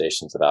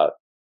conversations about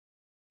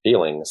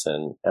feelings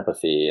and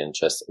empathy and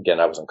just, again,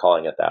 I wasn't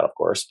calling it that, of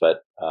course,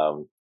 but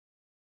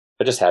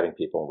just having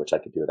people in which I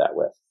could do that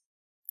with.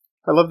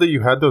 I love that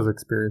you had those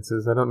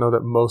experiences. I don't know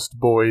that most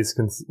boys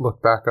can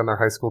look back on their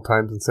high school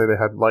times and say they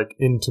had like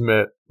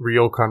intimate,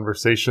 real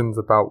conversations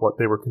about what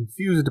they were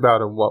confused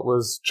about and what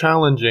was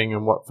challenging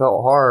and what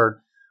felt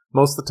hard.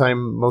 most of the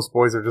time, most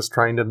boys are just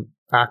trying to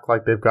act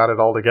like they've got it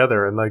all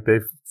together and like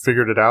they've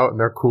figured it out and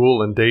they're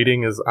cool, and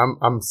dating is,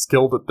 I'm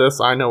skilled at this,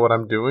 I know what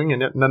I'm doing,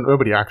 and yet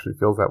nobody actually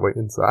feels that way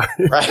inside.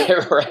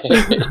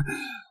 Right.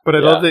 But I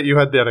love that you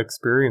had that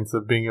experience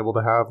of being able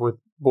to have with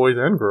boys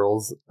and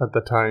girls at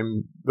the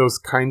time those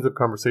kinds of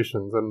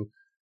conversations. And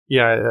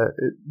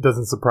it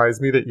doesn't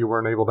surprise me that you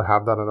weren't able to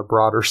have that on a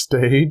broader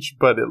stage,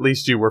 but at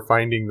least you were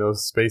finding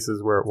those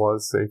spaces where it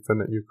was safe and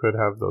that you could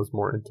have those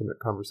more intimate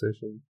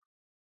conversations.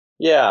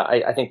 Yeah,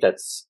 I think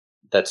that's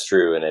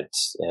true, and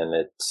it's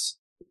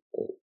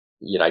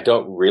I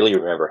don't really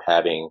remember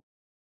having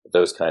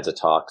those kinds of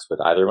talks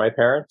with either of my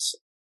parents.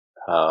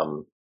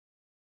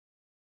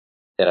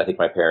 And I think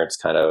my parents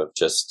kind of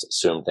just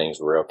assumed things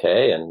were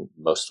okay, and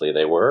mostly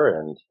they were.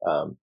 And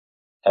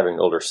having an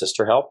older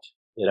sister helped,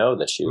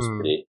 that she was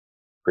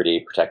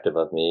pretty protective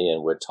of me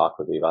and would talk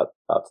with me about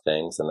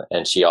things.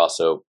 And she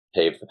also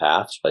paved the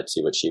path. I'd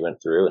see what she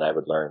went through, and I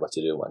would learn what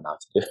to do and what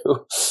not to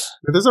do.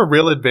 There's a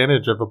real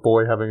advantage of a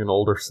boy having an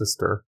older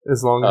sister.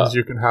 As long as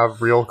you can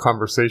have real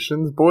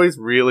conversations, boys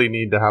really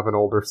need to have an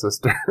older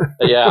sister.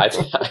 Yeah, I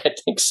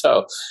think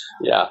so.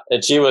 Yeah.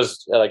 And she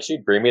was like,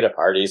 she'd bring me to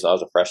parties when I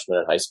was a freshman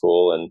in high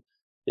school, and,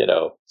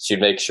 she'd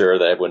make sure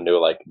that everyone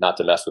knew, like, not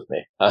to mess with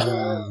me.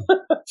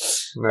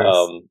 Nice.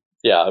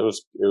 Yeah, it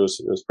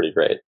was pretty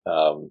great.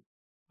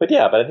 But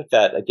I think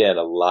that, again,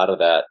 a lot of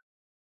that,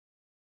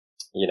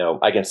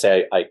 I can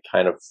say I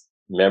kind of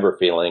remember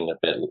feeling a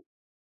bit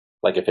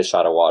like a fish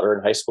out of water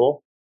in high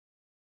school.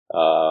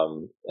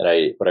 And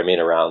what I mean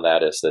around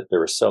that is that there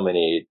were so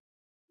many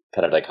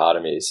kind of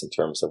dichotomies in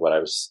terms of what I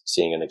was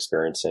seeing and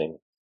experiencing.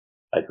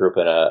 I grew up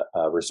in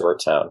a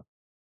resort town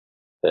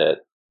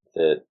that,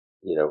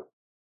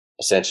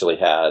 essentially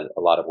had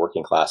a lot of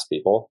working class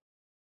people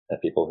and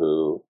people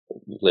who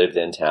lived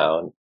in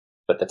town,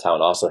 but the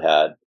town also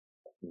had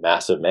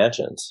massive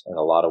mansions and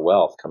a lot of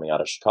wealth coming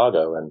out of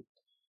Chicago.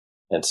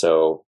 And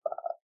so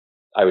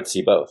I would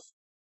see both.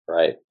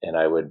 Right. And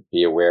I would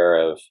be aware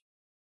of,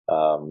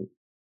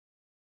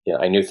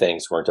 I knew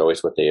things weren't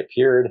always what they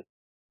appeared.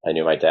 I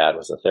knew my dad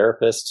was a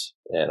therapist,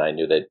 and I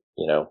knew that,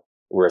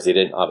 whereas he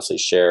didn't obviously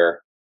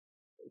share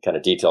kind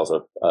of details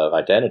of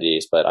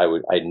identities, but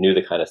I knew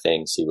the kind of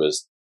things he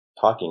was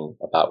talking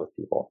about with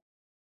people.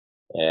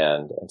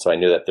 And so I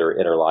knew that there were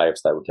inner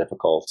lives that were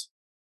difficult.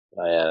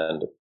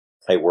 And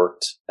I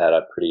worked at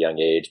a pretty young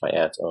age. My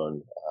aunt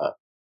owned,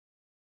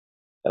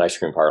 an ice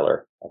cream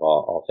parlor of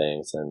all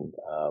things. And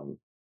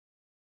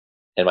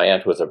my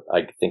aunt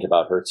I think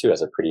about her too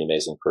as a pretty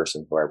amazing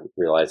person, who I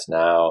realize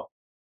now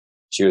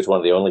she was one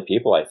of the only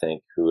people, I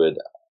think, who would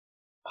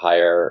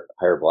hire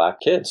Black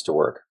kids to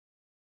work.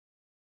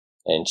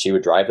 And she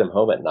would drive them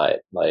home at night,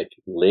 like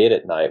late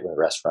at night when the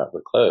restaurant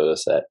would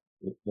close at,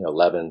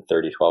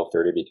 11:30,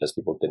 12:30, because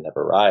people didn't have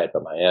a ride.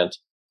 But my aunt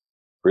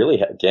really,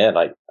 again,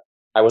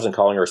 I wasn't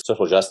calling her a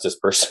social justice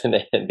person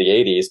in the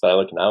 80s, but I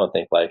look now and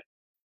think, like,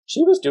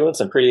 she was doing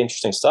some pretty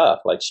interesting stuff.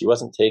 Like, she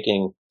wasn't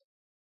taking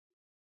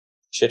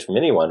shit from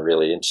anyone,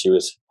 really. And she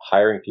was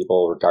hiring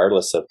people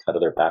regardless of kind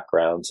of their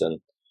backgrounds. And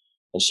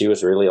she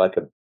was really like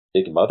a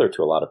big mother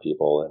to a lot of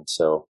people. And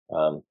so,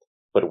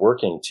 but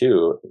working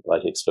too,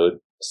 like,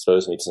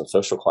 exposed me to some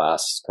social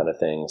class kind of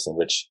things, in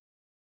which,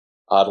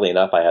 oddly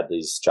enough, I had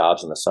these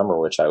jobs in the summer,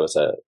 which I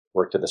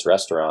worked at this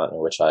restaurant in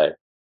which I,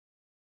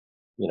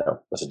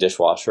 was a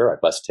dishwasher. I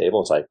bussed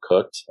tables, I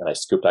cooked, and I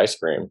scooped ice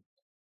cream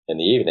in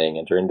the evening.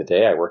 And during the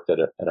day, I worked at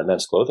a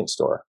men's clothing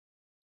store,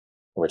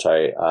 in which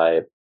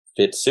I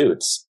fit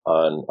suits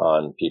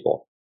on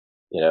people,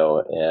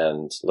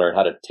 and learned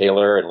how to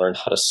tailor and learned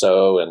how to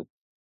sew,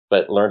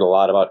 but learned a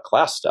lot about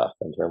class stuff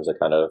in terms of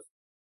kind of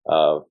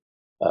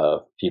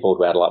people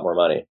who had a lot more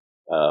money.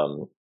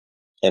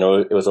 And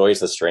it was always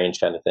the strange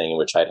kind of thing in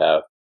which I'd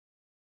have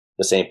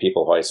the same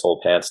people who I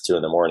sold pants to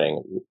in the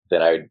morning,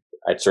 then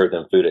I'd serve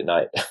them food at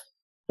night.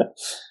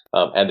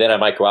 And then I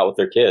might go out with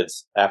their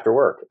kids after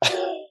work.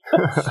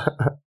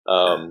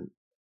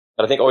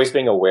 But I think always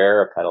being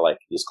aware of kind of like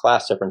these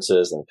class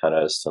differences and kind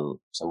of some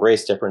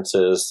race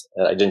differences.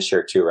 And I didn't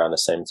share too, around the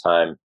same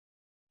time,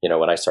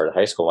 when I started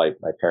high school,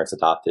 my parents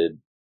adopted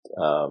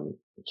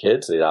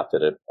kids. They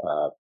adopted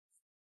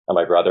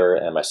my brother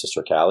and my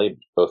sister Callie,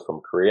 both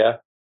from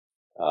Korea.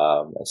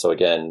 And so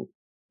again,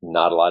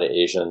 not a lot of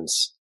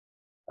Asians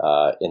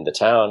in the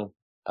town.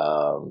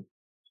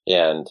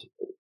 And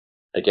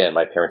again,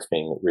 my parents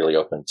being really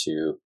open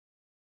to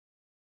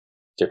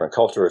different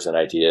cultures and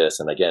ideas,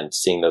 and again,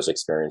 seeing those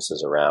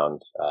experiences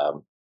around,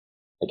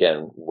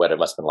 again, what it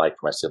must have been like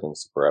for my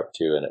siblings to grow up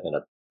too in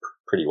a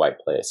pretty white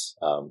place.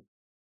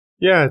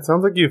 Yeah, it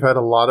sounds like you've had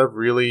a lot of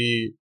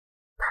really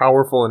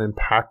powerful and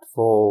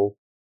impactful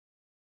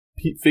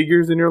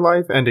figures in your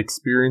life and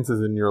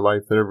experiences in your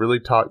life that have really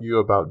taught you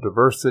about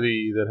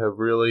diversity, that have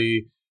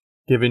really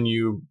given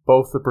you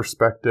both the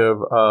perspective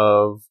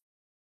of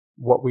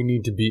what we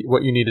need to be,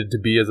 what you needed to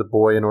be as a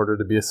boy in order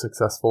to be as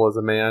successful as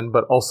a man,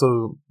 but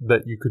also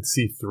that you could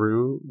see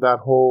through that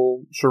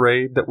whole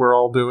charade that we're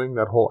all doing,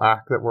 that whole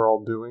act that we're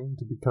all doing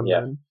to become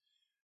men.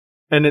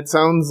 And it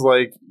sounds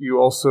like you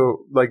also,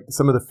 like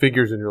some of the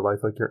figures in your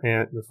life, like your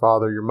aunt, your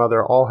father, your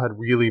mother, all had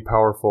really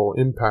powerful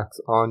impacts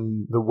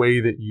on the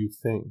way that you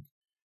think.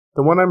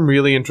 The one I'm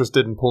really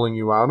interested in pulling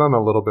you out on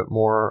a little bit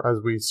more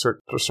as we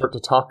start to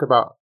talk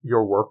about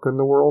your work in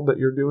the world that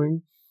you're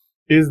doing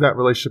is that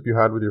relationship you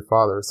had with your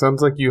father. It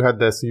sounds like you had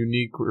this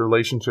unique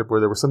relationship where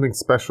there was something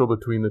special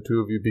between the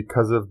two of you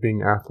because of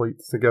being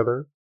athletes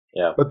together.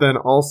 Yeah. But then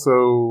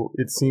also,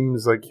 it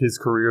seems like his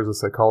career as a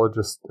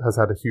psychologist has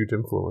had a huge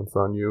influence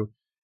on you.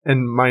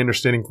 And my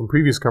understanding from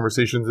previous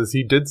conversations is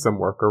he did some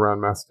work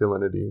around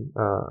masculinity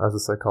as a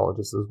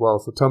psychologist as well.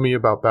 So tell me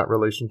about that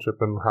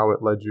relationship and how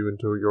it led you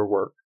into your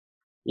work.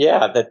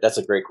 Yeah, that's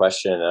a great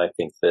question. And I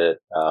think that,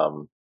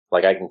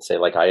 like I can say,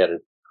 like I had a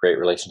great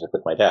relationship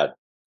with my dad,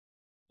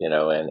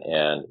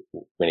 and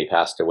when he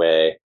passed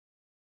away,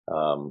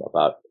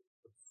 about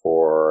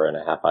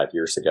 4.5, 5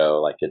 years ago,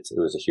 like it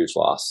was a huge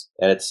loss,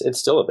 and it's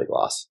still a big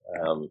loss,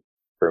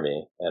 for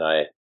me. And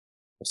I'm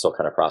still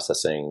kind of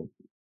processing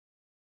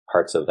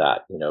parts of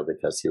that,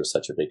 because he was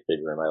such a big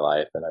figure in my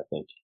life. And I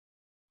think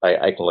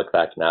I can look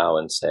back now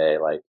and say,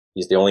 like,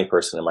 he's the only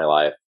person in my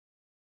life,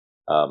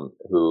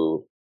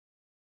 who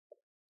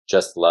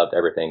just loved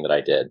everything that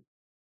I did.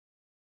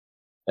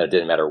 And it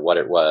didn't matter what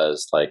it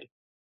was. Like,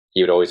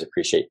 he would always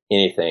appreciate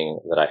anything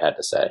that I had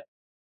to say,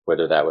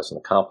 whether that was an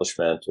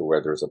accomplishment or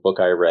whether it was a book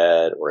I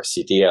read or a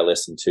CD I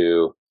listened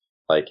to.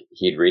 Like,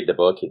 he'd read the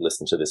book, he'd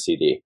listen to the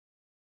CD,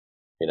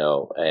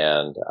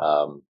 and,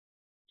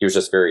 he was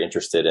just very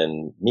interested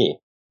in me,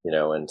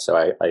 and so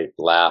I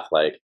laugh,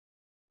 like,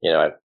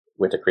 I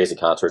went to crazy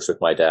concerts with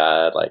my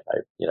dad. Like, I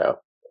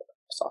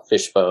saw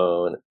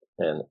Fishbone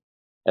and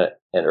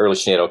early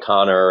Sinead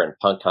O'Connor and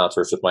punk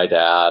concerts with my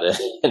dad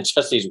and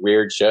just these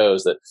weird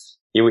shows that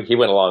he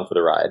went along for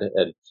the ride.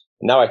 And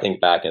now I think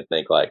back and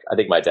think, like, I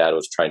think my dad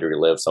was trying to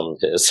relive some of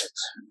his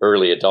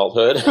early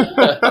adulthood,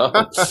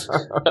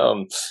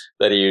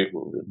 that he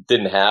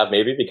didn't have,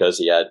 maybe because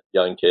he had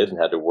young kids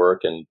and had to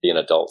work and be an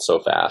adult so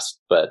fast.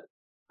 But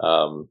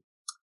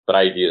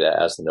I view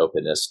that as an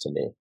openness to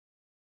me.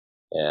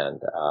 And,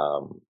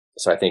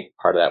 so I think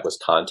part of that was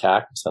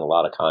contact. I spent a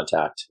lot of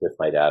contact with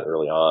my dad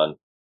early on.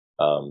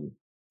 And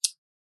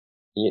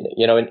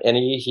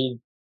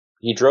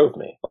he drove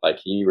me. Like,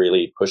 he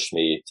really pushed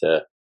me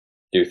to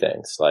do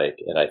things, like,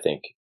 and I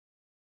think,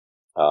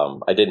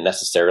 I didn't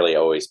necessarily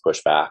always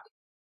push back.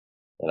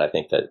 And I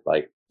think that,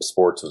 like,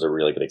 sports was a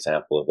really good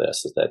example of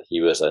this, is that he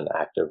was an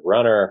active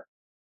runner.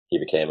 He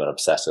became an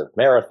obsessive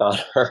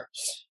marathoner.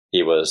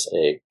 He was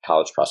a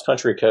college cross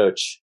country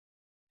coach,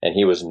 and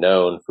he was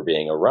known for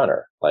being a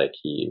runner. Like,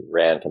 he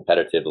ran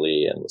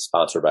competitively and was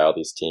sponsored by all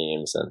these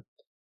teams. And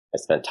I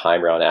spent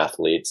time around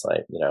athletes.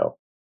 Like,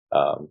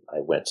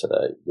 I went to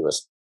the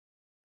U.S.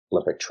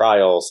 Olympic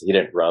trials. He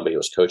didn't run, but he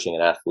was coaching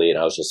an athlete, and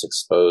I was just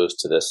exposed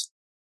to this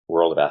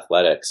world of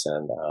athletics.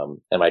 And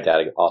my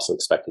dad also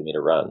expected me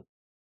to run.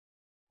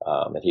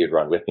 And he would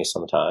run with me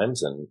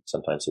sometimes, and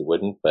sometimes he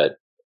wouldn't, but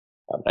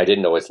I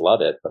didn't always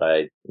love it. But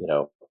I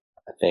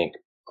think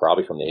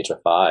probably from the age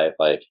of 5,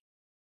 like,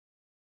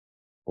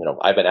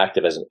 I've been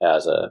active as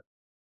a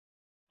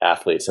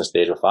athlete since the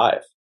age of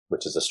 5,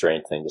 which is a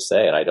strange thing to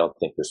say. And I don't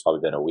think there's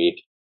probably been a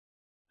week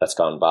that's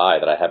gone by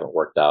that I haven't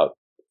worked out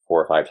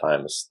 4 or 5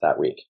 times that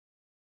week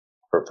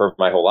for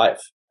my whole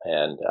life.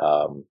 And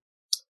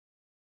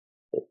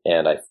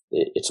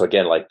so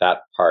again, like,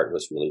 that part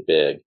was really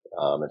big,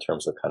 in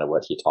terms of kind of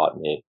what he taught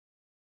me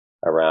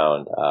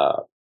around,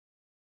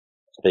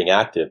 being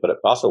active, but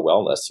also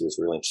wellness. He was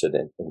really interested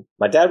in.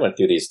 My dad went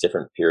through these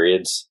different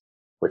periods,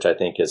 which I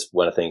think is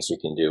one of the things you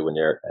can do when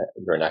you're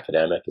an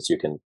academic, is you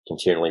can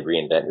continually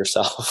reinvent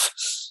yourself.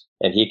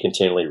 And he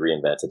continually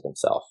reinvented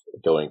himself,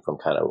 going from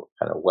kind of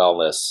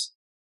wellness,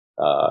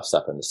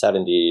 stuff in the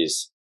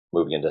 70s,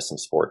 moving into some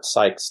sports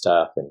psych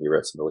stuff. And he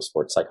wrote some really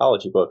sports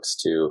psychology books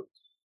to,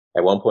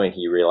 at one point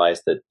he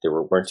realized that there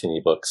weren't too many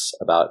books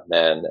about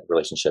men,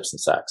 relationships, and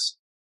sex.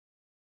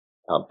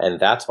 And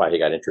that's why he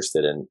got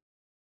interested in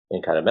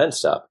kind of men's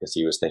stuff, because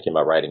he was thinking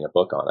about writing a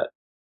book on it.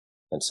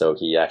 And so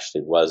he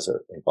actually was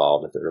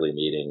involved at the early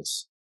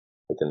meetings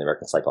within the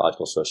American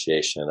Psychological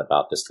Association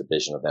about this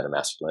division of men and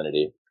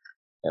masculinity.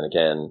 And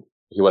again,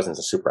 he wasn't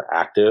a super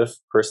active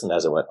person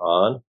as it went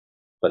on.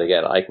 But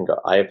again, I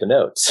have the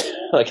notes.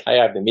 Like, I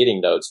have the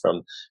meeting notes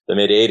from the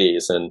mid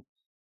 80s, and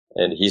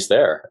he's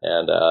there,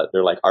 and,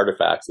 they're like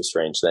artifacts of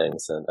strange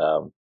things. And,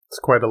 it's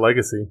quite a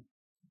legacy.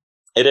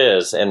 It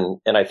is. And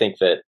I think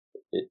that,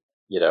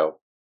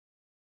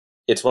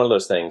 it's one of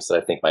those things that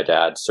I think my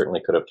dad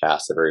certainly could have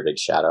cast a very big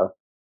shadow.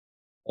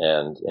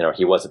 And,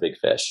 he was a big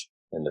fish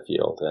in the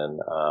field. And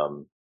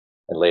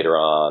later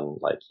on,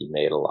 like, he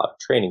made a lot of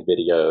training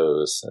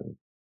videos. And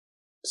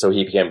so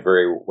he became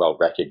very well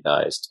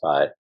recognized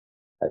by,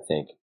 I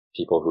think,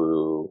 people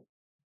who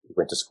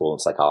went to school in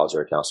psychology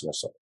or counseling or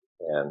something.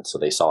 And so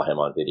they saw him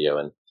on video.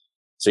 And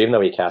so even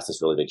though he cast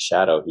this really big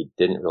shadow, he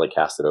didn't really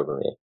cast it over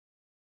me.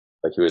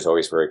 Like, he was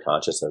always very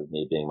conscious of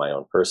me being my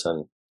own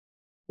person.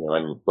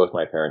 Both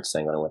my parents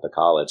saying when I went to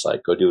college,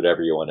 like, go do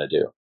whatever you want to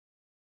do.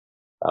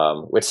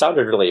 Which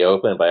sounded really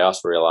open, but I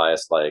also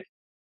realized, like,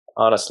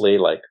 honestly,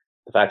 like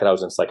the fact that I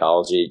was in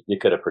psychology, you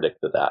could have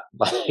predicted that.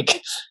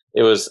 Like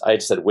I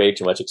just had way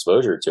too much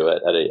exposure to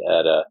it at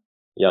a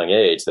young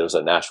age. That it was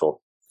a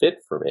natural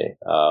fit for me.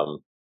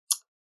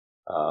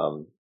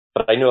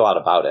 But I knew a lot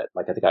about it.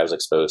 Like I think I was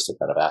exposed to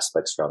kind of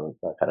aspects from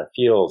that kind of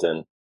field.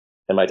 And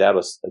my dad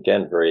was,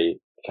 again, very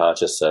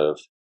conscious of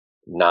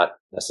not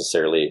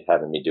necessarily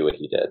having me do what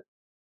he did.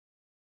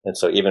 And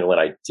so even when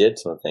I did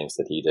some things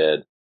that he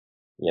did,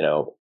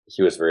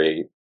 he was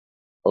very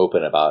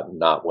open about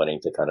not wanting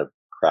to kind of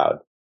crowd.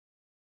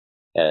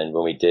 And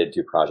when we did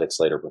do projects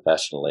later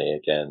professionally,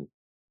 again,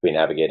 we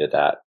navigated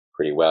that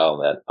pretty well,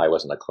 and that I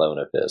wasn't a clone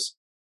of his.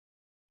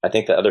 I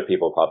think that other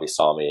people probably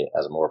saw me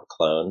as more of a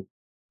clone,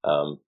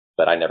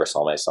 but I never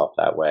saw myself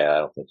that way. I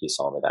don't think he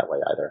saw me that way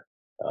either.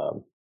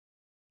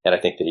 And I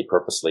think that he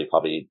purposely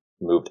probably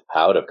moved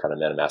out of kind of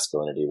men and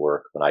masculinity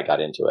work when I got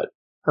into it.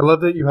 I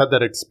love that you had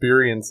that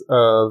experience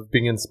of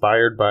being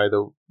inspired by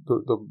the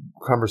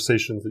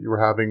conversations that you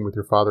were having with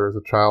your father as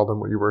a child and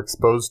what you were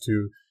exposed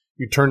to.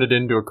 You turned it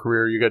into a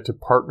career. You get to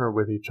partner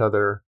with each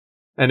other.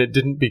 And it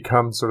didn't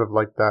become sort of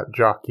like that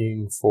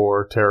jockeying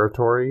for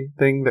territory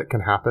thing that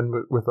can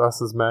happen with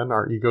us as men.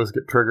 Our egos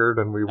get triggered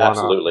and we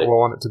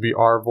want it to be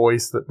our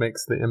voice that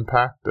makes the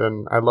impact.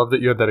 And I love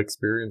that you had that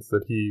experience,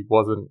 that he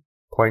wasn't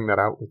playing that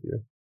out with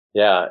you.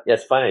 Yeah,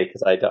 it's funny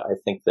because I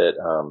think that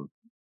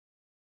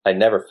I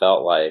never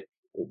felt like,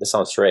 this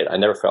sounds straight, I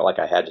never felt like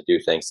I had to do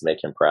things to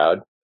make him proud.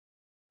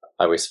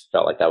 I always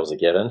felt like that was a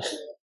given.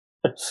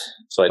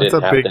 So I didn't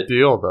have to. That's a big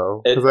deal,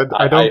 though, because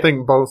I don't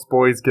think most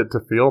boys get to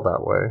feel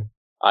that way.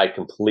 I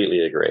completely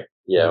agree.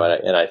 Yeah,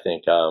 and I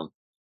think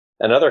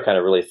another kind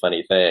of really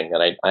funny thing,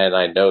 and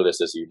I know this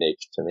is unique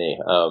to me.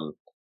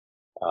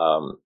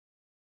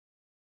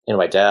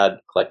 My dad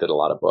collected a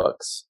lot of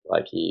books.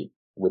 Like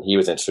when he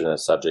was interested in a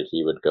subject,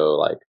 he would go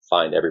like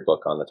find every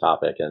book on the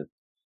topic. And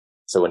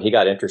so when he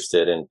got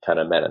interested in kind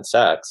of men and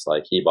sex,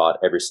 like he bought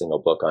every single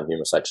book on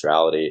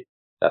homosexuality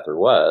that there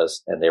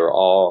was, and they were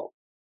all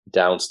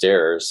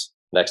downstairs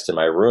next to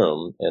my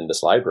room in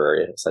this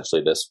library,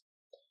 essentially this.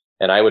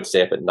 And I would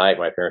stay up at night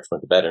when my parents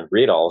went to bed and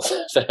read all of them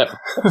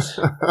because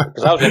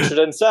I was interested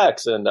in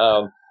sex. And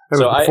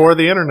so before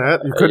the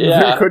internet, you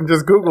couldn't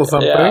just Google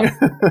something. Yeah.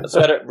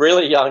 So at a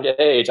really young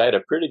age, I had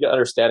a pretty good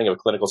understanding of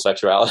clinical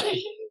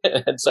sexuality,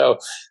 and so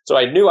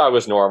I knew I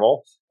was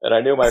normal, and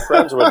I knew my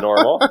friends were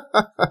normal,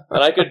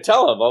 and I could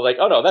tell them, I was like,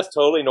 "Oh no, that's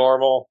totally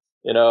normal."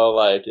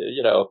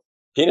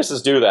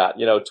 Penises do that.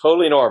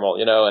 Totally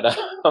normal. And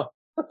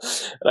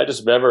and I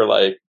just remember,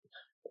 like,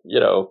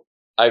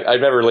 I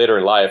remember later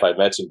in life, I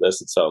mentioned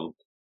this at some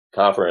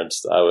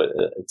conference. I was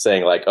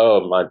saying like,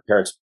 "Oh, my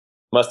parents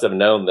must have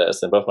known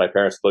this," and both my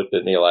parents looked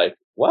at me like,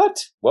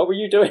 "What? What were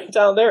you doing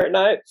down there at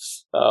night?"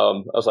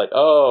 I was like,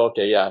 "Oh,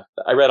 okay, yeah.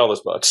 I read all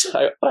those books.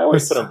 I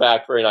always put them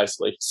back very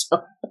nicely."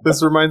 So.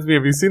 This reminds me.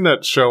 Have you seen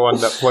that show on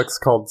Netflix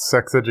called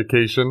Sex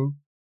Education?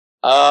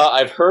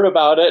 I've heard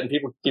about it, and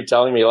people keep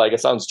telling me like it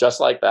sounds just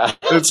like that.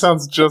 It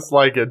sounds just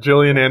like it.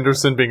 Gillian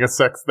Anderson being a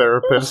sex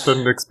therapist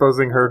and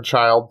exposing her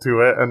child to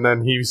it, and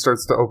then he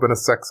starts to open a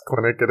sex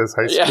clinic at his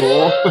high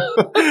school.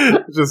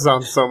 It just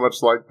sounds so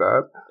much like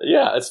that.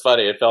 Yeah, it's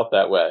funny. It felt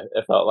that way.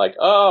 It felt like,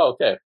 oh,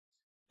 okay,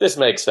 this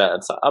makes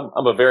sense.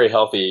 I'm a very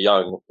healthy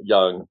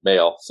young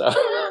male, so.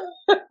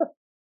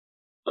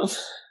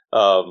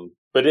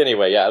 But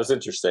anyway, yeah, it was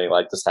interesting.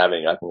 Like just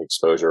having, I think,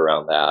 exposure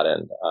around that,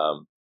 and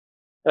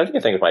I think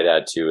the thing with my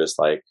dad too is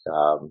like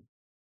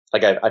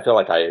I feel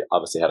like I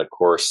obviously had a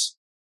course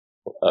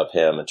of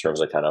him in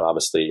terms of kind of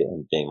obviously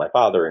being my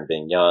father and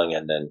being young,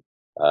 and then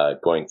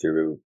going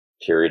through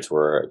periods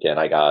where again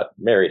I got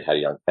married, had a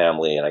young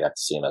family, and I got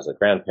to see him as a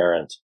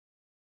grandparent.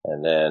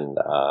 And then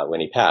when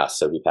he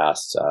passed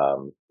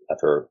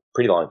after a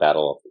pretty long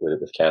battle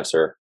with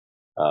cancer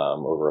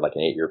over like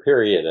an 8-year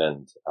period,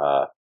 and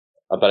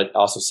but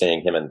also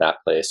seeing him in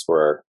that place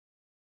where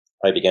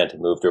I began to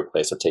move to a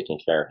place of taking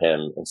care of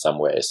him in some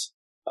ways.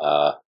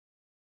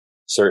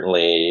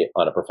 Certainly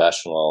on a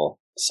professional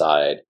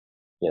side,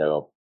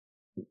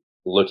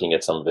 looking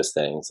at some of his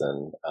things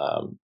and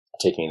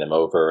taking them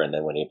over. And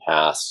then when he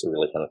passed,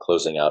 really kind of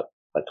closing out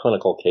like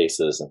clinical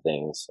cases and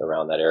things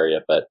around that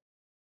area. But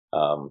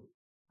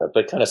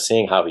kind of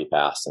seeing how he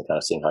passed and kind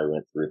of seeing how he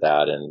went through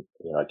that. And,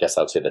 I guess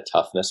I would say the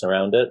toughness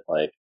around it,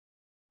 like,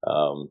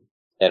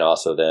 and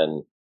also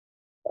then,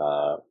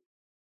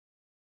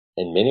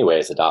 in many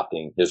ways,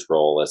 adopting his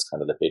role as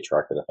kind of the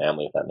patriarch of the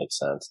family, if that makes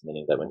sense,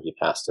 meaning that when he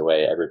passed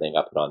away, everything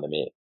got put on to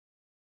me.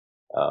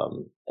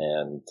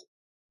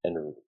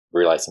 And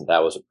realizing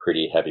that was a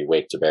pretty heavy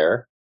weight to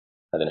bear,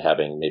 and then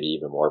having maybe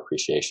even more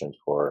appreciation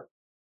for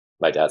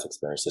my dad's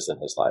experiences in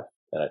his life.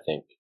 And I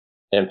think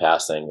him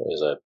passing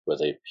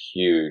was a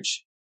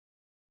huge,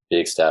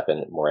 big step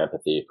in more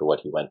empathy for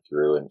what he went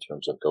through in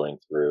terms of going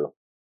through.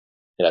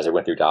 And as I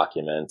went through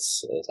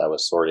documents, as I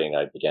was sorting,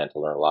 I began to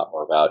learn a lot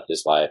more about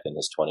his life in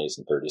his 20s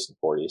and 30s and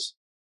 40s,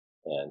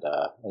 and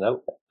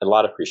a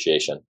lot of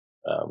appreciation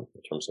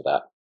in terms of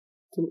that.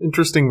 It's an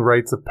interesting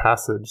rites of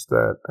passage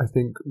that I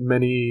think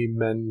many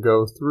men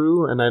go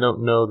through, and I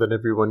don't know that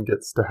everyone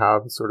gets to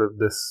have sort of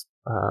this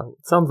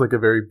sounds like a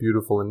very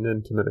beautiful and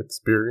intimate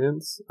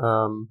experience.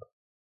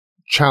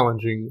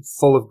 Challenging,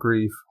 full of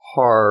grief,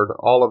 hard,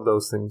 all of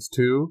those things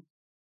too.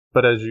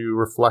 But as you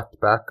reflect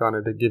back on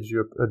it, it gives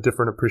you a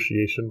different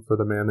appreciation for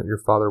the man that your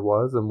father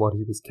was and what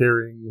he was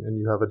carrying, and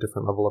you have a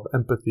different level of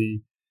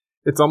empathy.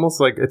 It's almost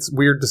like, it's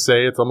weird to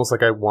say, it's almost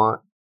like I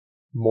want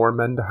more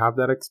men to have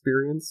that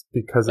experience,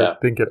 because I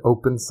think it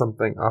opens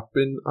something up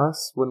in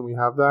us when we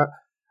have that.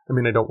 I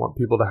mean, I don't want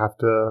people to have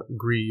to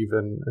grieve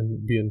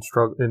and be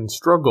in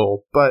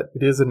struggle, but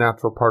it is a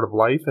natural part of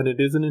life, and it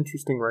is an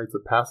interesting rites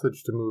of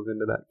passage to move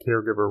into that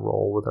caregiver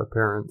role with our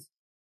parents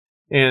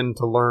and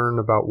to learn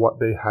about what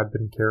they had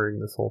been carrying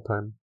this whole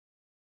time.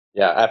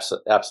 Yeah,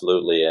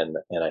 absolutely. And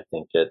I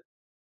think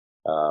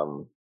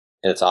and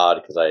it's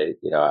odd because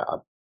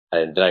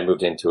then I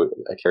moved into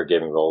a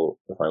caregiving role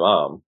with my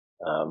mom,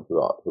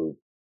 who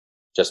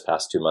just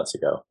passed 2 months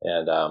ago.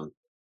 And,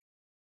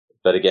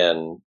 but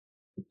again,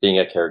 being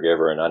a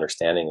caregiver and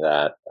understanding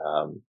that,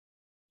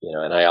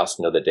 and I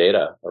also know the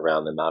data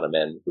around the amount of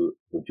men who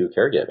do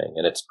caregiving,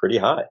 and it's pretty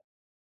high.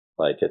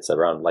 Like it's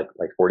around like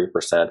 40%,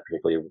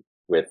 particularly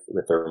with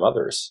their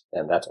mothers.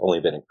 And that's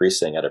only been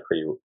increasing at a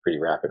pretty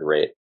rapid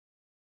rate,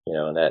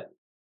 and that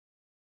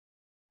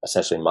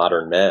essentially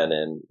modern men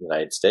in the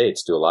United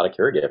States do a lot of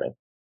caregiving.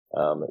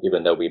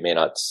 Even though we may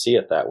not see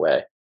it that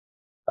way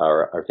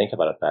or think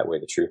about it that way,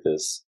 the truth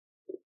is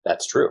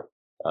that's true.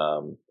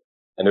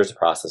 And there's a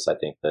process, I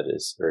think, that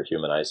is very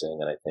humanizing.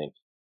 And I think,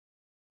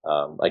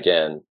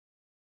 again,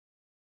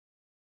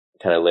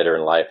 kind of later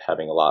in life,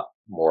 having a lot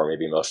more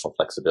maybe emotional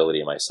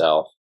flexibility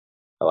myself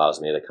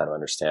allows me to kind of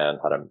understand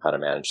how to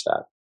manage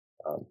that.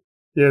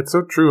 Yeah, it's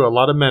so true. A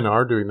lot of men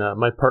are doing that.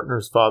 My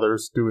partner's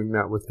father's doing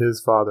that with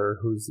his father,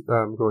 who's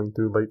going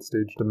through late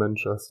stage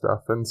dementia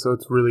stuff. And so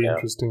it's really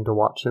interesting to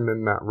watch him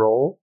in that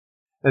role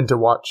and to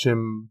watch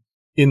him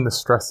in the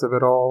stress of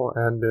it all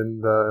and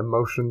in the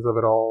emotions of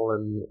it all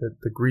and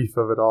the grief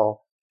of it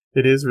all.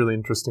 It is really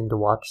interesting to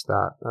watch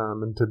that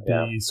and to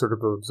be sort of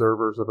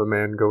observers of a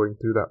man going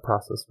through that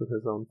process with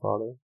his own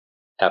father.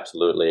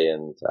 Absolutely.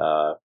 And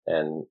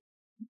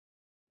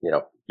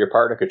your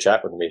partner could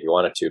chat with me if you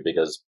wanted to,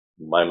 because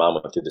my mom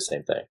went through the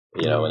same thing,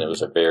 and it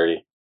was a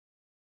very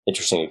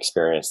interesting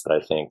experience that I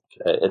think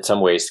in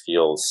some ways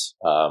feels,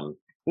 and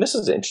this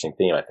is an interesting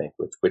theme, I think,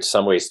 which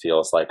some ways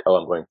feels like, oh,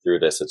 I'm going through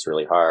this, it's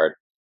really hard.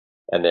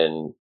 And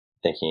then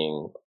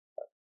thinking,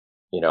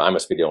 I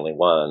must be the only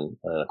one.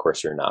 And of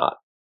course you're not,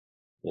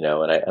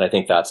 and I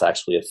think that's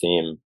actually a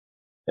theme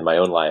in my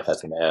own life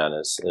as a man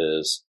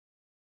is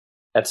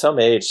at some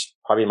age,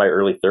 probably in my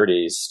early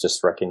 30s,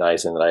 just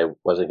recognizing that I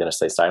wasn't going to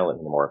stay silent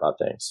anymore about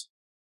things.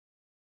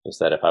 Is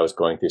that if I was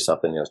going through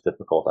something that was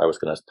difficult, I was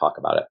going to talk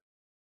about it,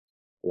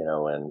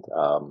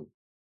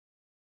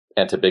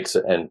 and to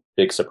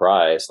big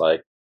surprise,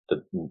 like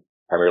the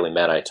primarily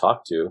men I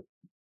talked to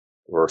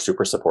were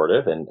super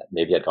supportive and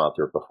maybe had gone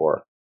through it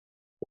before.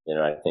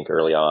 I think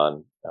early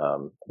on,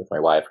 with my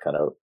wife kind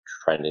of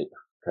trying to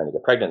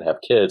get pregnant and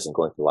have kids and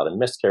going through a lot of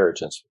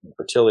miscarriage and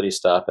infertility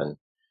stuff. And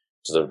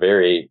it was a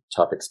very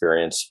tough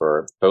experience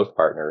for both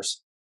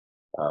partners.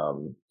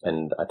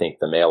 And I think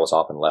the male was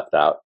often left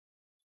out,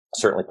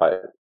 certainly by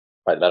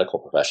the medical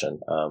profession.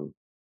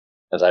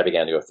 As I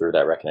began to go through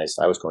that, recognized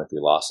I was going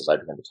through losses, I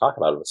began to talk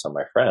about it with some of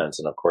my friends.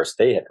 And of course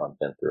they had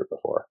been through it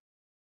before,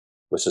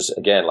 which is,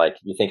 again, like,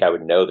 you think I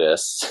would know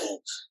this,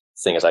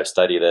 seeing as I've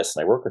studied this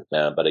and I work with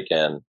men. But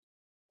again,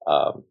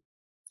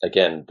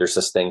 there's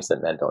just things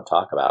that men don't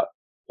talk about,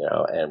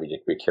 and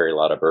we carry a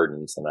lot of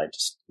burdens. And I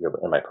just,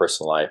 in my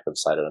personal life, I've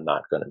decided I'm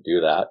not going to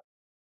do that,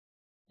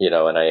 and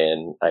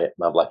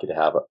I'm lucky to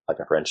have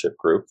a friendship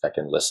group that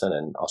can listen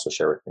and also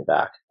share with me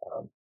back.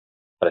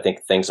 But I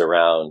think things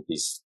around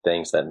these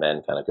things that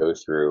men kind of go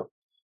through,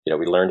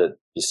 we learn to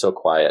be so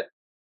quiet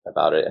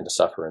about it and to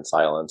suffer in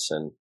silence,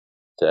 and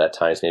to at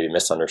times maybe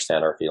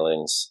misunderstand our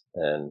feelings.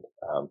 And,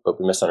 but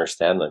we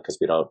misunderstand them because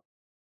we don't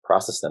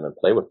process them and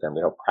play with them.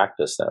 We don't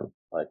practice them.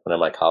 Like one of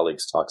my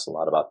colleagues talks a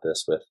lot about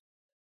this with,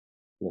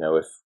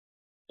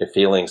 if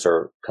feelings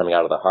are coming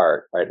out of the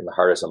heart, right? And the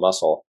heart is a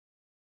muscle,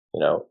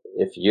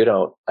 if you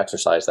don't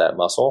exercise that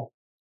muscle,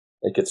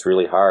 it gets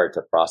really hard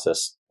to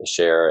process,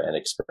 share, and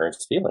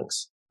experience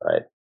feelings,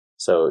 right?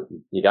 So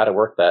you got to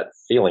work that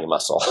feeling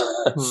muscle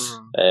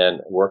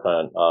and work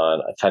on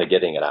kind of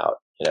getting it out,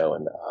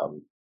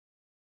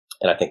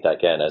 and I think that,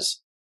 again, as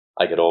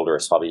I get older,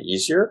 it's probably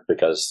easier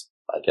because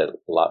I get a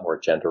lot more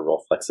gender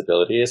role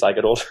flexibility as I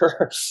get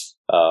older.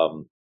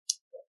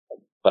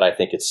 But I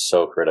think it's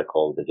so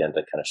critical, again, to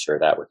kind of share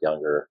that with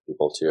younger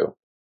people too.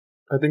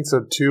 I think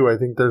so too. I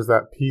think there's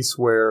that piece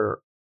where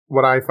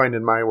what I find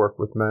in my work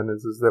with men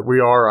is that we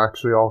are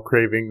actually all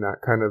craving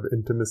that kind of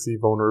intimacy,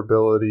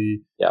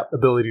 vulnerability,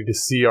 ability to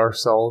see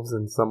ourselves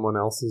in someone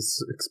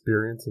else's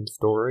experience and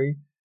story.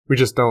 We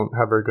just don't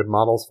have very good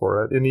models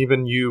for it. And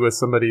even you, as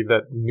somebody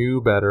that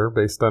knew better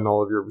based on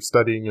all of your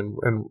studying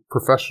and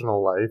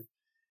professional life,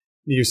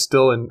 you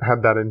still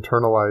had that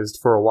internalized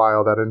for a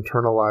while, that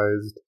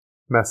internalized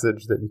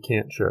message that you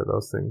can't share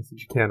those things, that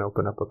you can't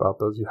open up about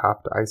those, you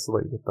have to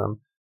isolate with them.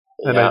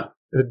 And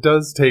it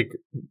does take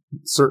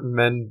certain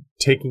men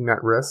taking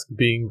that risk,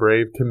 being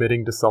brave,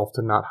 committing to self,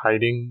 to not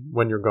hiding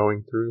when you're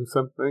going through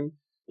something,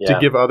 to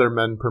give other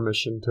men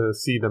permission to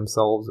see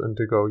themselves and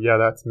to go, yeah,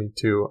 that's me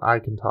too. I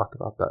can talk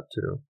about that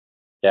too.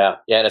 Yeah.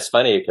 Yeah. And it's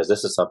funny because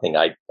this is something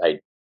I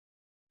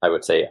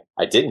would say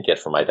I didn't get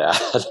from my dad.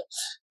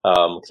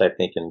 Cause I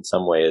think in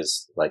some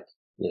ways, like,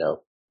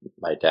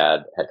 my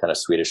dad had kind of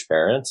Swedish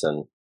parents,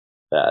 and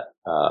that,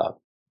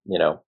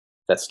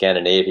 that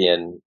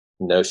Scandinavian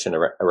notion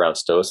around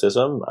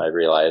stoicism. I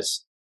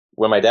realized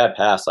when my dad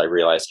passed, I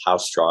realized how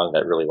strong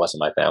that really was in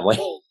my family.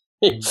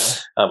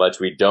 How much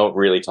we don't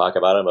really talk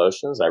about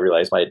emotions. I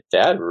realized my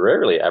dad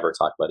rarely ever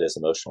talked about his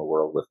emotional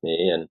world with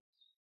me. And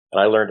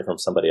I learned it from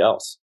somebody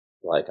else.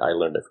 Like I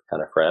learned it from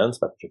kind of friends,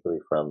 but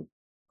particularly from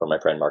my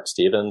friend Mark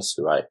Stevens,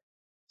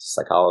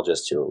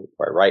 psychologist who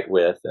I write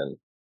with. And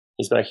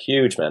he's been a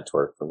huge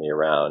mentor for me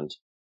around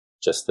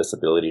just this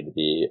ability to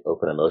be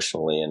open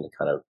emotionally and to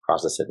kind of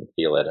process it and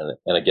feel it.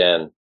 And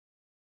again,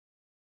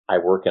 I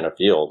work in a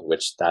field,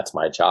 which that's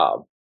my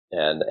job.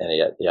 And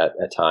yet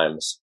at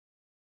times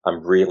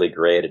I'm really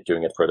great at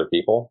doing it for other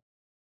people.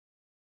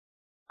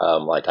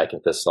 Like I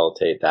can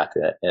facilitate that to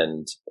the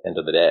end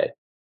of the day.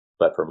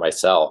 But for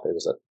myself, it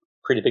was a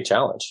pretty big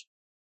challenge.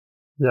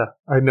 Yeah,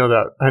 I know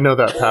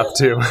that path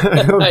too.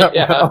 I know that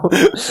well.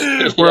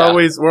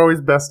 We're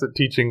always best at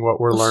teaching what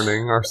we're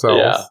learning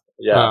ourselves.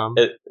 Yeah.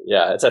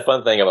 It's a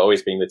fun thing of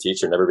always being the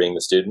teacher, never being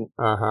the student.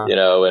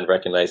 And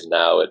recognizing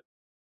now at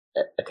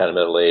kind of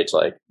middle age,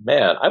 like,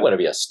 man, I want to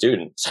be a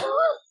student.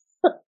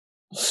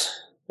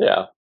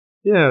 Yeah.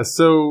 Yeah.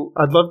 So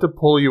I'd love to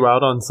pull you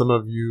out on some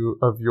of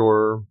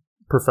your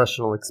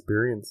professional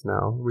experience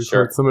now. We've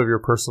heard some of your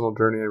personal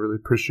journey. I really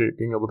appreciate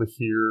being able to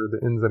hear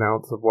the ins and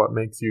outs of what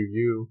makes you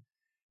you.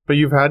 But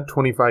you've had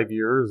 25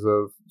 years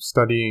of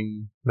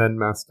studying men,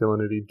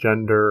 masculinity,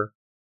 gender,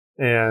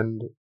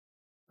 and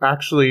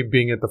actually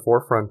being at the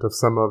forefront of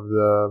some of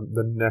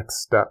the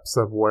next steps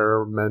of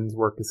where men's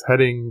work is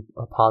heading,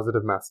 a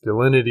positive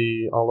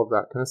masculinity, all of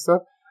that kind of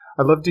stuff.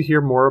 I'd love to hear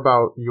more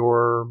about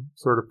your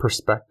sort of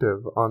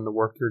perspective on the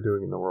work you're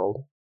doing in the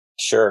world.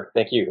 Sure.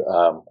 Thank you.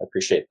 I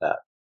appreciate that.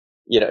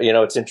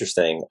 It's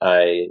interesting.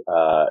 I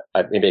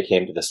maybe I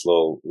came to this a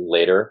little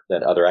later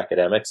than other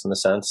academics in the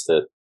sense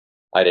that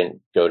I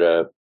didn't go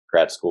to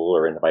grad school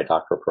or into my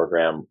doctoral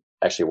program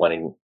actually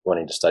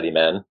wanting to study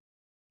men.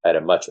 I had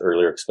a much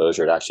earlier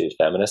exposure to actually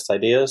feminist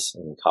ideas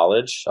in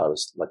college. I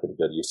was lucky to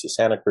go to UC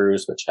Santa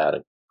Cruz, which had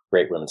a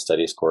great women's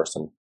studies course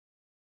in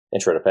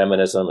Intro to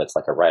Feminism. It's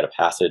like a rite of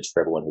passage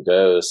for everyone who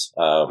goes.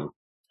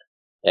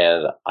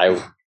 And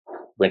I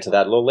went to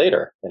that a little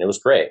later, and it was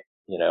great,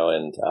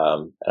 and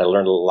I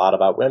learned a lot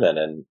about women,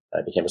 and I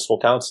became a school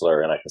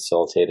counselor, and I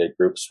facilitated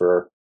groups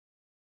for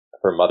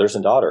mothers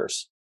and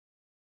daughters,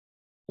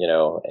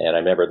 and I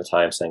remember at the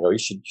time saying, oh, you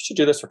should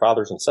do this for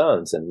fathers and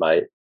sons. And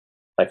my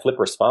flip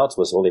response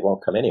was, well, they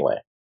won't come anyway.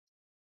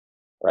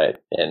 Right.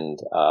 And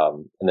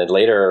then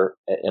later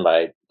in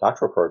my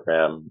doctoral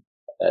program,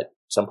 at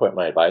some point,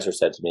 my advisor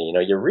said to me,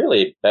 you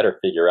really better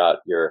figure out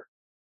your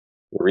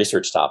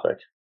research topic.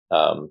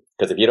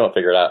 Because if you don't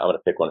figure it out, I'm going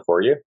to pick one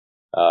for you.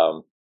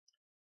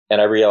 And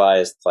I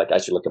realized I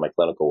should look at my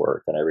clinical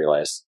work. And I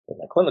realized in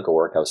my clinical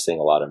work, I was seeing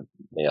a lot of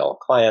male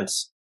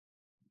clients.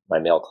 My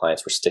male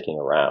clients were sticking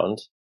around.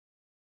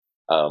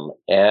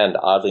 And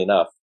oddly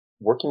enough,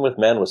 working with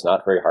men was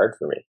not very hard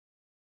for me.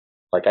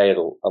 I had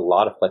a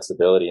lot of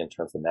flexibility in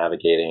terms of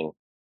navigating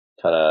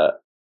kind of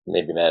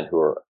maybe men who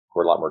are a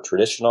lot more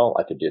traditional.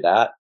 I could do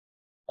that.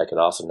 I could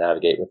also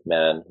navigate with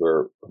men who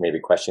are maybe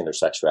questioning their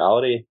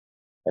sexuality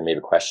and maybe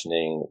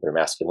questioning their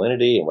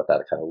masculinity and what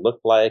that kind of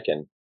looked like.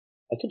 And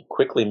I could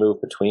quickly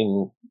move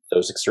between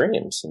those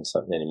extremes in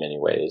many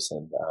ways.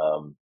 And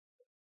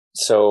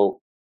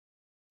so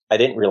I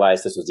didn't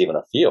realize this was even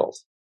a field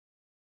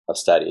of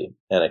study.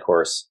 And of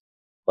course,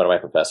 one of my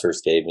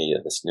professors gave me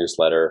this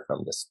newsletter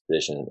from this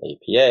division in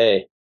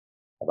APA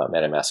about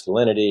men and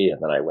masculinity.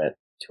 And then I went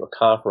to a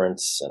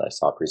conference and I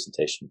saw a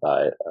presentation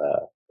by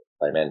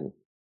a man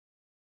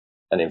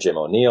named Jim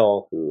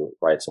O'Neill, who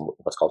writes in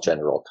what's called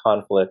Gender Role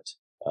Conflict,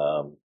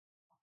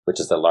 which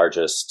is the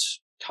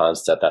largest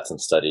concept that's been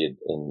studied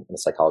in the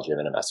psychology of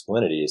men and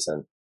masculinities.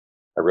 And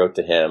I wrote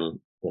to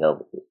him, kind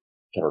of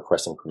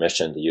requesting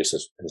permission to use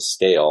his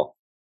scale.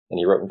 And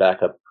he wrote me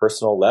back a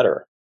personal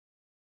letter,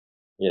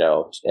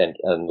 and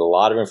a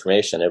lot of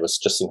information. It was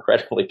just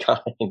incredibly kind.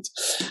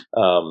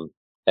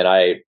 And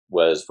I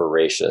was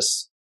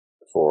voracious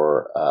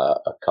for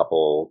a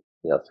couple,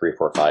 3,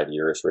 4, 5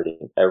 years,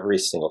 reading every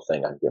single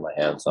thing I could get my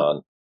hands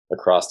on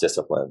across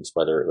disciplines,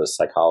 whether it was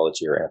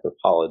psychology or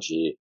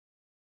anthropology,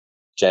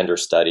 gender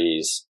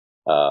studies,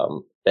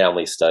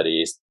 family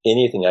studies,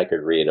 anything I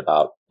could read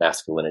about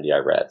masculinity, I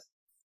read.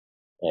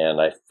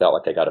 And I felt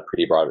like I got a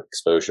pretty broad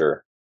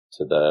exposure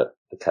to the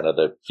kind of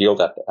the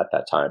field at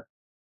that time.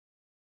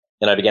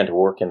 And I began to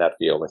work in that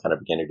field and kind of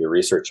began to do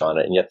research on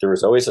it. And yet there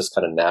was always this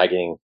kind of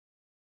nagging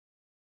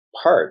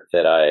part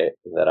that I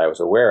was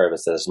aware of,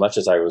 is that as much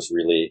as I was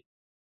really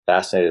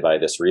fascinated by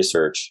this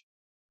research,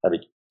 I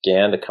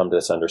began to come to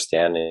this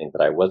understanding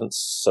that I wasn't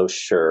so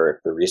sure if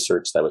the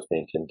research that was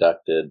being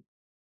conducted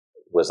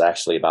was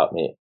actually about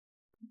me,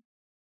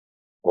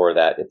 or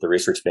that if the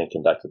research being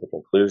conducted, the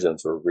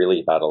conclusions were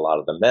really about a lot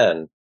of the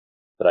men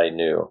that I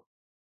knew,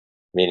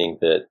 meaning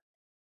that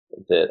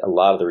a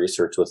lot of the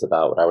research was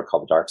about what I would call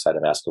the dark side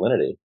of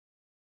masculinity,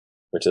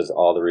 which is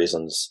all the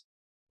reasons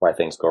why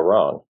things go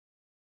wrong.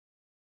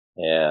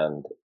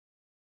 And,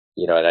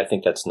 and I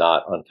think that's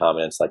not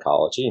uncommon in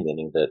psychology,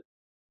 meaning that,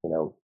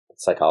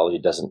 psychology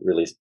doesn't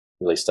really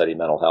study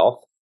mental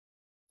health,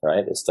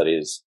 right? It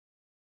studies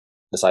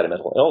the side of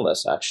mental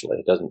illness, actually.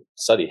 It doesn't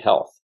study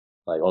health.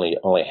 Like only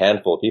a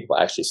handful of people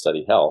actually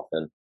study health.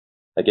 And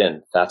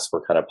again, that's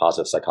where kind of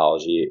positive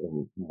psychology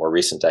in more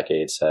recent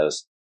decades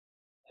has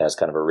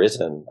kind of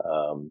arisen,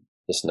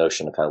 this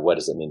notion of kind of what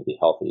does it mean to be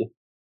healthy?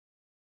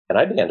 And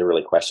I began to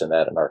really question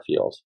that in our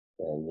field,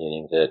 and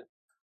meaning that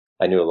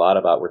I knew a lot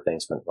about where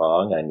things went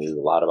wrong. I knew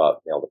a lot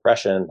about male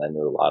depression. I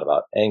knew a lot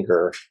about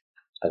anger.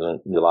 I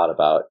knew a lot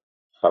about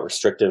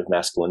restrictive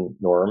masculine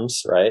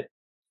norms, right?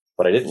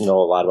 But I didn't know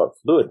a lot about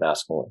fluid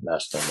masculine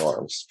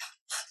norms.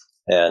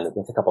 And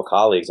with a couple of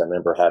colleagues, I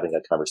remember having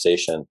a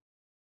conversation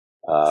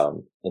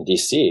in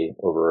DC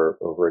over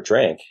a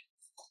drink,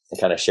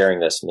 and kind of sharing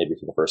this maybe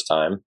for the first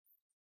time,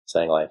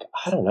 saying like,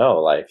 I don't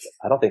know, like,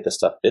 I don't think this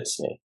stuff fits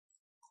me.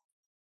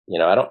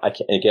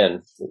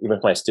 Again, even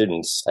with my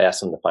students, I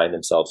asked them to find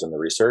themselves in the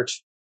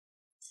research.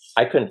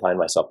 I couldn't find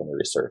myself in the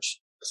research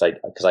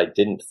because I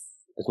didn't,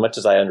 as much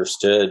as I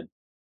understood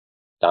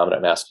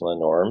dominant masculine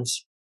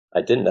norms,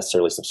 I didn't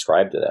necessarily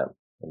subscribe to them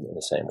in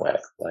the same way.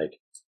 Like,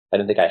 I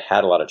didn't think I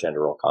had a lot of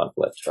gender role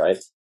conflict, right?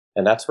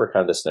 And that's where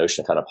kind of this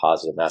notion of kind of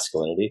positive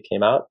masculinity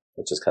came out,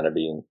 which is kind of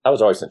I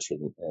was always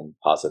interested in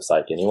positive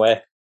psych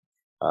anyway.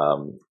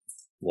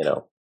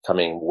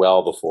 Coming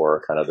well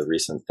before kind of the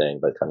recent thing,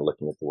 but kind of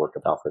looking at the work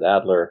of Alfred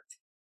Adler,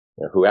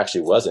 who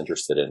actually was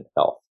interested in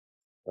health,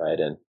 right?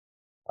 And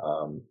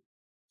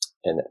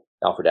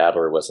Alfred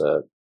Adler was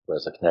a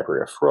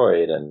contemporary of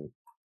Freud, and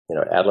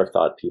Adler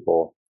thought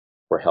people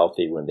were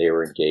healthy when they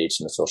were engaged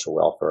in the social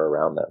welfare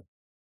around them.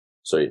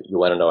 So you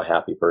want to know a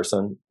happy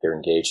person? They're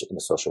engaged in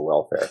the social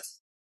welfare.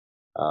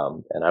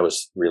 And I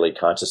was really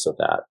conscious of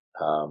that,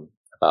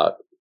 about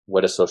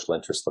what does social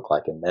interest look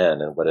like in men,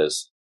 and what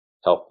does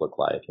health look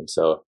like? And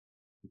so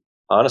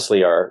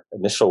honestly, our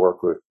initial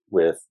work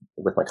with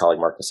my colleague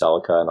Mark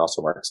Naselica and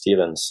also Mark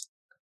Stevens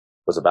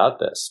was about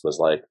this, was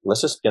like,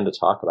 let's just begin to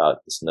talk about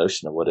this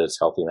notion of what is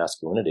healthy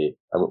masculinity.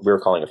 I mean, we were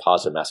calling it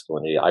positive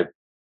masculinity. I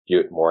view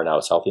it more now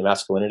as healthy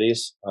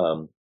masculinities.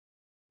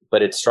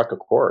 But it struck a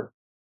chord,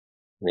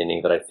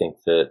 meaning that I think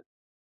that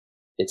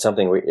it's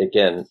something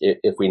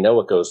if we know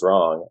what goes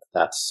wrong,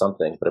 that's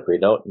something. But if we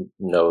don't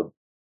know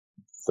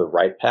the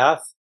right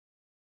path,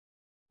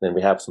 then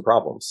we have some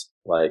problems.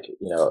 Like,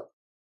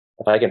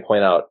 if I can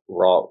point out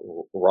where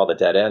all the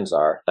dead ends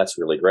are, that's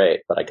really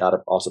great. But I got to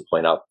also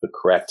point out the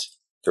correct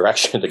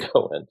direction to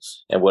go in,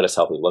 and what does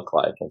healthy look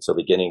like. And so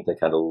beginning to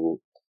kind of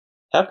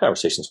have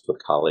conversations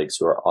with colleagues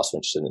who are also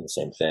interested in the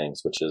same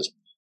things, which is,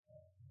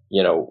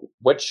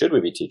 what should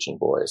we be teaching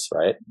boys,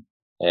 right?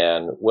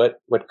 And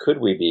what could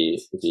we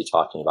be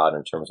talking about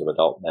in terms of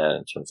adult men,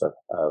 in terms of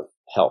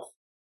health?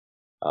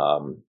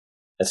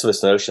 And so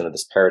this notion of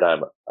this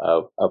paradigm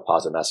of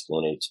positive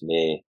masculinity, to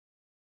me,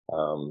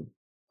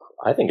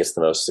 I think it's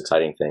the most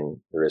exciting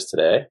thing there is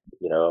today,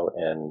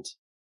 and,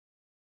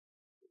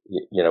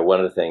 one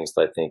of the things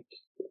that I think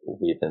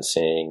we've been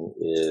seeing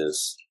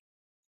is,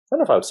 I don't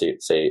know if I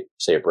would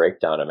say a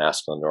breakdown of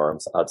masculine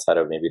norms outside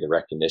of maybe the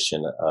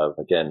recognition of,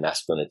 again,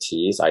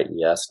 masculinities,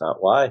 i.e. S,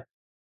 not Y.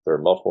 There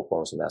are multiple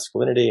forms of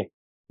masculinity.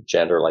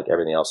 Gender, like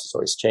everything else, is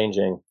always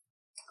changing.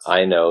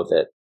 I know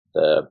that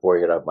the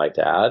boyhood of my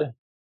dad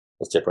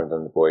is different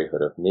than the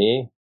boyhood of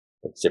me.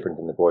 It's different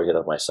than the boyhood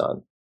of my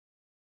son.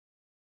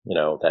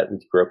 That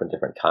we grew up in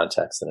different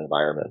contexts and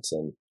environments,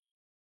 and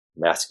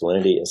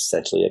masculinity is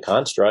essentially a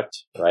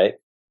construct, right?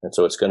 And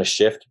so it's going to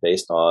shift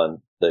based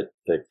on the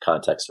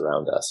context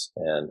around us.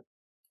 And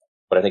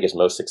what I think is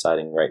most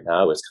exciting right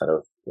now is kind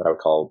of what I would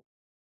call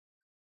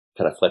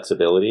kind of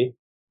flexibility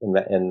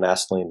in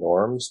masculine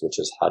norms, which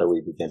is how do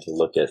we begin to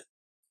look at,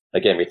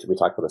 again, we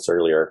talked about this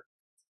earlier.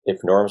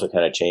 If norms are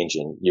kind of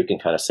changing, you can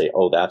kind of say,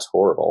 oh, that's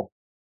horrible,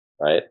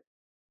 right?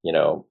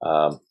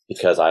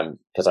 Because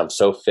I'm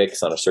so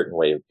fixed on a certain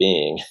way of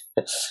being,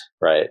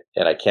 right?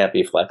 And I can't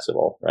be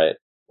flexible, right?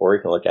 Or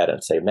you can look at it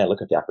and say, man,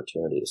 look at the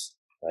opportunities,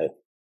 right?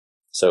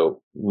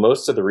 So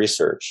most of the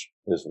research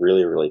is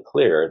really, really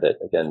clear that,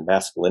 again,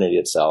 masculinity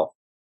itself,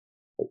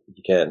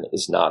 again,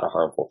 is not a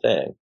harmful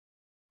thing.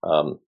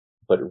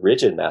 But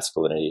rigid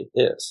masculinity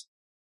is,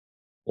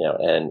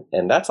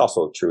 and that's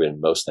also true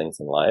in most things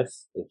in life.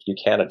 If you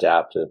can't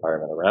adapt to the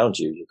environment around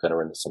you, you're going to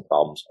run into some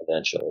problems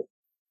eventually,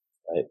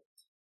 right?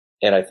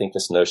 And I think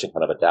this notion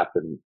kind of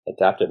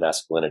adaptive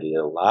masculinity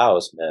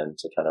allows men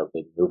to kind of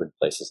maybe move in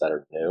places that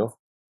are new.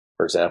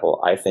 For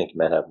example, I think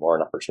men have more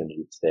an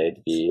opportunity today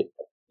to be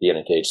an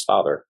engaged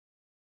father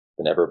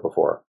than ever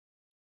before,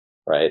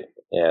 right?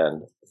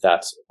 And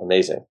that's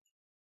amazing.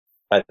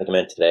 I think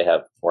men today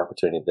have more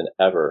opportunity than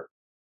ever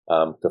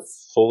to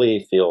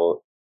fully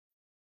feel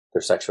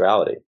their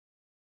sexuality,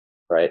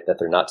 right? That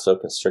they're not so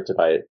constricted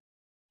by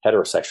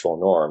heterosexual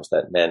norms,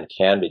 that men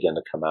can begin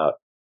to come out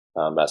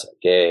as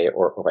gay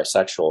or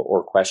bisexual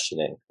or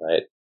questioning,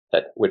 right?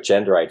 That with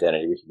gender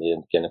identity, we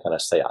can begin to kind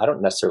of say, I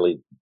don't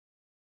necessarily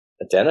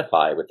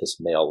identify with this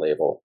male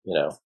label,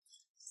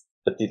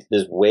 but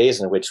there's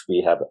ways in which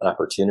we have an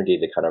opportunity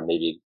to kind of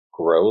maybe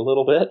grow a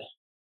little bit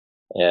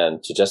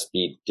and to just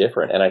be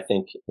different. And I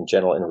think in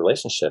general, in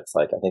relationships,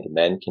 like I think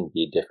men can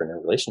be different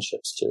in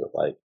relationships too.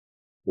 Like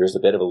there's a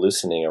bit of a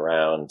loosening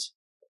around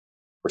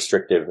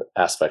restrictive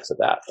aspects of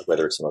that,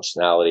 whether it's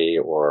emotionality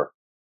or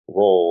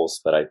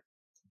roles. But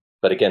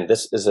again,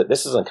 this is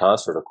in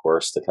concert, of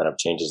course, to kind of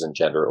changes in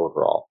gender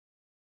overall.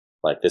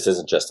 Like this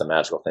isn't just a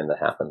magical thing that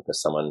happened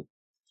because someone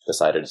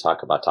decided to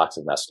talk about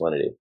toxic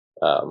masculinity.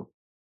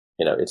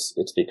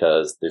 It's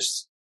because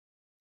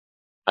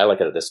I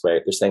look at it this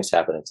way. There's things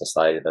happening in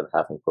society that have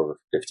happened for over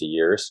 50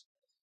 years.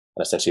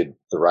 And essentially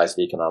the rise of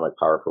economic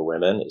power for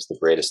women is the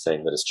greatest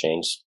thing that has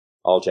changed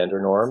all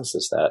gender norms,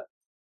 is that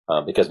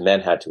because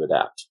men had to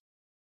adapt,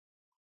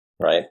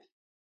 right?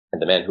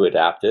 And the men who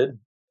adapted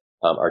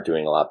are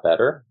doing a lot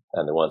better.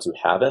 And the ones who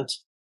haven't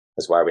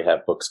is why we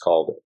have books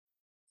called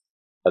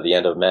The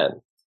End of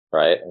Men,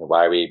 right? And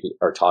why we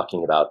are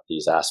talking about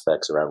these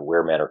aspects around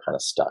where men are kind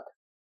of stuck.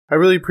 I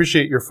really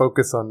appreciate your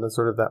focus on the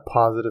sort of that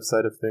positive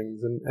side of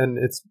things. And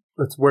it's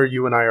where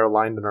you and I are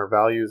aligned in our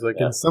values. Like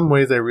in some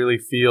ways, I really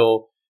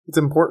feel it's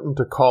important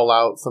to call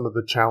out some of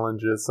the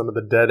challenges, some of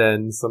the dead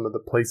ends, some of the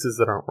places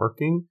that aren't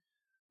working.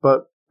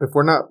 But if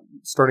we're not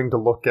starting to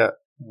look at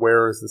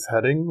where is this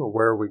heading, or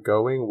where are we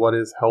going, what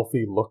does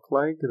healthy look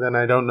like, then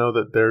I don't know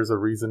that there's a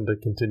reason to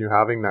continue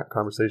having that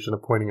conversation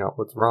of pointing out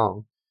what's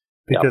wrong,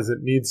 because it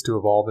needs to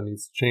evolve and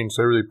needs to change.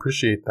 So I really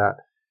appreciate that.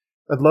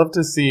 I'd love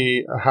to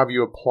have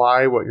you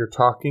apply what you're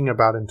talking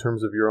about in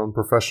terms of your own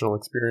professional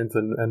experience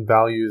and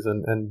values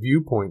and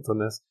viewpoints on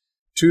this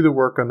to the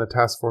work on the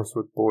task force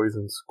with boys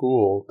in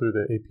school through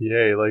the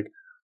APA. Like,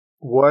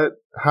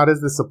 how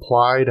does this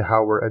apply to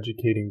how we're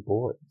educating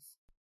boys?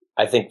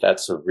 I think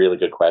that's a really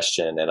good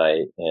question. And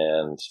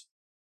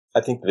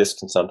I think this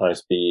can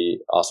sometimes be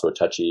also a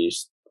touchy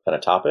kind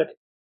of topic.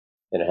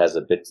 And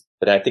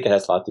but I think it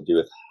has a lot to do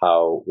with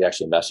how we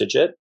actually message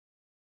it.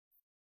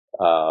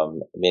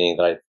 Meaning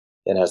that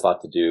it has a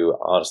lot to do,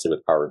 honestly,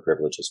 with power and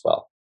privilege as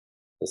well.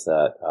 Is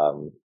that,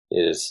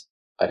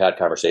 I've had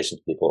conversations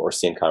with people or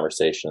seen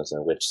conversations in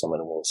which someone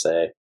will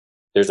say,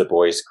 there's a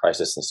boys'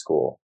 crisis in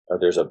school, or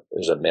there's a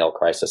male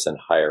crisis in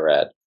higher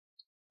ed.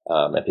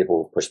 And people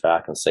will push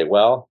back and say,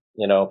 well,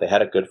 they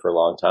had it good for a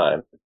long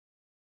time,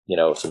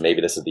 so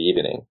maybe this is the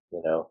evening,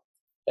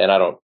 and I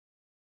don't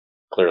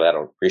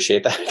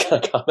appreciate that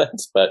kind of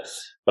comments, but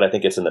I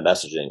think it's in the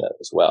messaging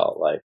as well.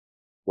 Like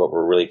what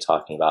we're really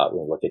talking about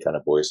when we look at kind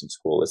of boys in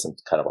school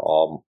isn't kind of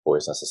all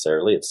boys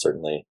necessarily. It's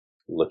certainly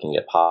looking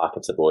at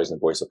pockets of boys and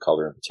boys of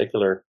color in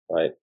particular,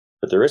 right?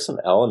 But there is some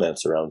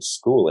elements around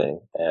schooling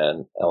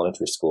and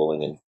elementary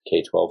schooling and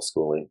K-12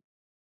 schooling,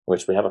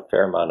 which we have a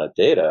fair amount of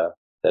data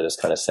that is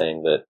kind of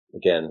saying that,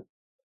 again,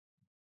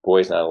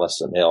 boys and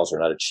adolescent males are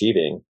not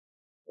achieving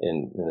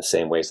in the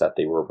same ways that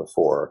they were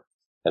before.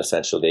 And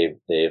essentially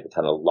they've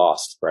kind of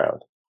lost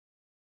ground,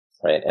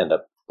 right? And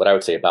what I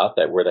would say about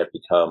that, where that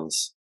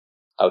becomes,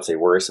 I would say,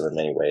 worrisome in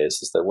many ways,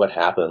 is that what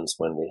happens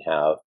when we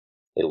have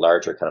a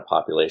larger kind of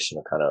population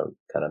of kind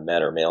of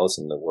men or males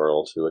in the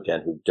world who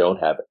don't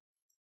have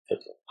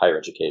higher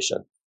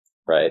education,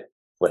 right?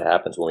 What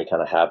happens when we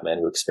kind of have men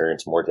who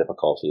experience more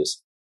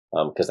difficulties?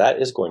 Because that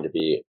is going to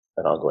be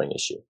an ongoing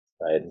issue,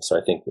 right? And so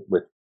I think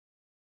with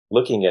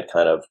looking at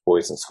kind of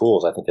boys in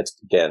schools, I think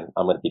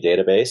I'm going to be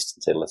data-based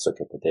and say, let's look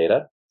at the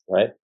data,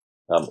 right?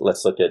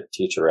 Let's look at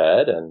teacher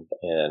ed and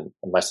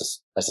I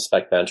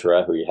suspect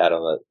Ventura, who you had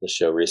on the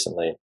show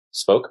recently,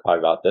 spoke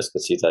about this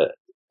because he's a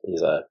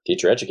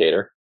teacher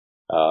educator.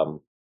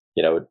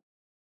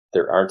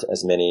 There aren't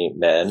as many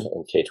men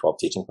in K-12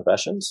 teaching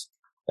professions,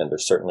 and there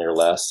certainly are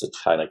less at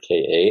kind of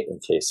K-8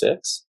 and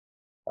K-6.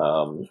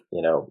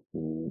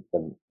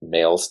 The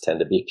males tend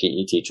to be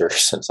PE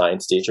teachers and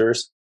science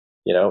teachers,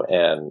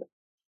 and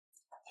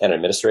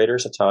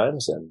administrators at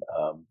times. And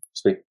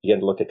so we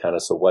begin to look at kind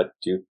of, so what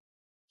do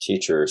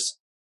teachers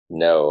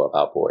know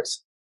about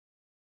boys?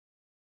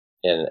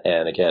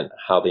 And again,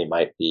 how they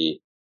might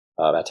be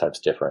at times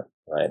different,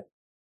 right?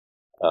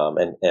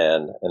 And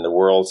the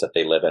worlds that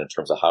they live in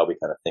terms of how we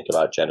kind of think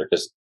about gender.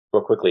 Because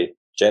real quickly,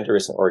 gender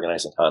is an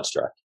organizing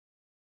construct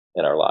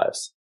in our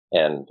lives.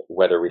 And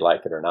whether we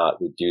like it or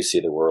not, we do see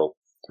the world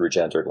through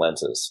gendered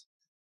lenses.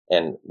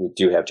 And we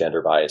do have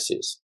gender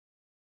biases,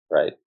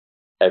 right?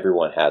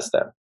 Everyone has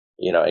them.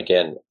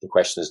 Again, the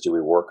question is, do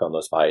we work on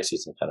those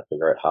biases and kind of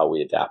figure out how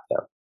we adapt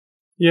them?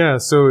 Yeah.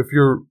 So if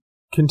you're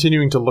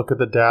continuing to look at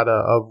the data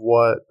of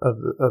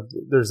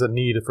there's a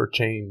need for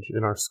change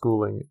in our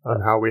schooling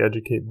on how we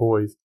educate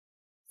boys.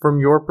 From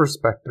your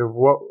perspective,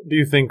 what do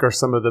you think are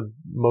some of the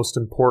most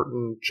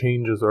important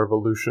changes or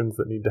evolutions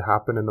that need to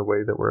happen in the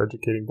way that we're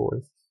educating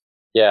boys?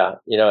 Yeah,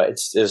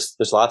 there's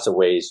lots of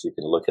ways you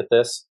can look at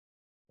this,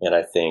 and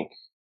I think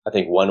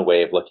one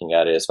way of looking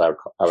at it is what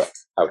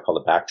I would call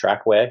the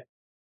backtrack way,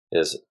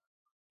 is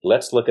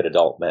let's look at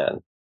adult men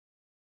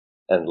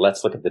and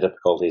let's look at the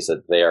difficulties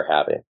that they are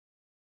having.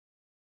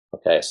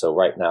 Okay, so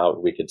right now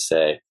we could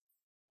say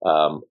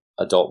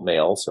adult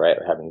males, right,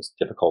 are having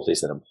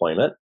difficulties in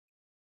employment,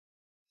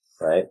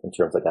 right, in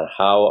terms of kind of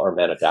how are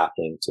men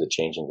adapting to the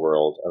changing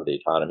world of the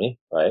economy,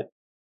 right?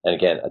 And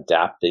again,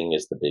 adapting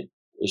is the big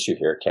issue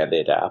here. Can they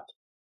adapt?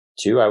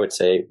 Two, I would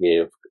say we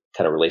have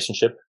kind of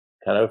relationship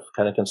kind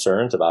of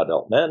concerns about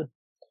adult men,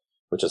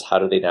 which is how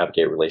do they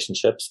navigate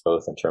relationships,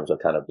 both in terms of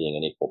kind of being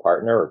an equal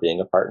partner or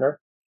being a partner,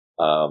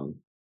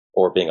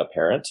 or being a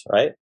parent,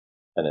 right?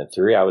 And then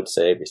three, I would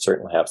say we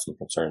certainly have some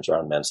concerns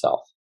around men's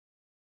health,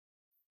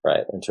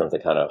 right? In terms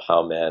of kind of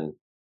how men,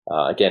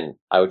 again,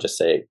 I would just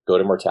say go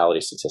to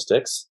mortality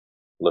statistics,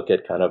 look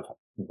at kind of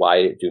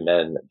why do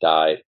men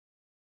die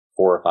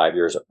 4 or 5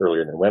 years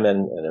earlier than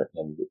women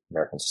in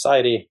American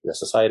society, US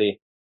society.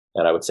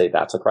 And I would say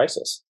that's a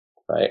crisis,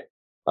 right?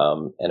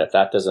 And if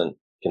that doesn't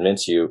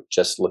convince you,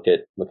 just look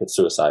at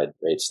suicide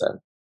rates then,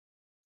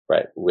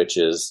 right? Which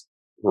is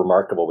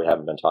remarkable. We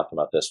haven't been talking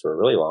about this for a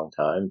really long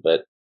time,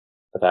 but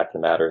the fact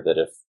of the matter that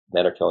if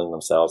men are killing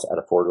themselves at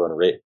a 4-to-1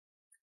 rate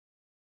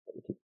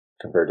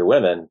compared to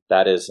women,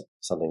 that is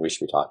something we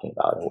should be talking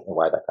about and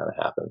why that kind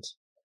of happens.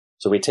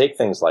 So we take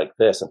things like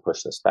this and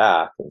push this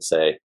back and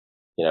say,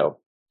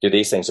 do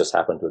these things just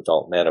happen to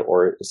adult men,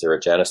 or is there a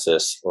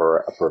genesis or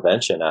a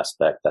prevention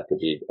aspect that could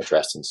be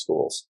addressed in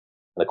schools?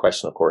 And the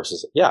question, of course,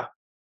 is,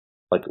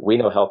 like we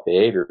know health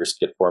behaviors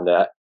get formed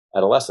at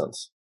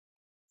adolescence.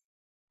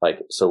 Like,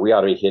 so we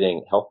ought to be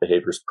hitting health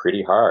behaviors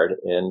pretty hard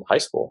in high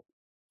school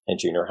and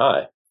junior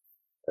high.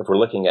 If we're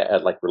looking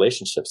at like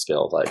relationship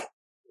skills, like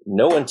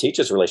no one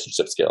teaches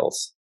relationship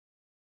skills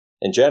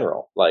in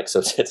general. Like, so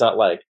it's not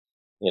like,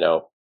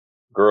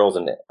 girls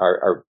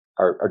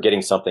are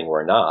getting something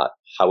we're not.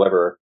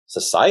 However,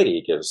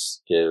 society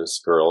gives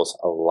girls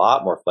a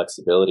lot more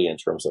flexibility in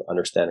terms of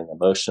understanding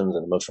emotions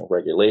and emotional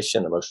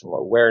regulation, emotional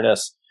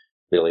awareness,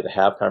 ability to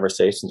have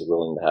conversations,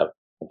 willing to have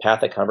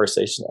empathic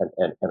conversations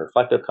and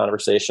reflective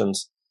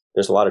conversations.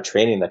 There's a lot of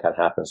training that kind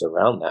of happens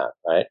around that,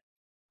 right?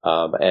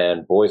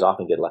 And boys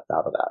often get left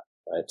out of that,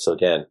 right? So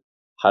again,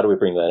 how do we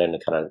bring that in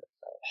and kind of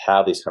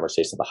have these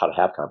conversations about how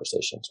to have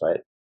conversations,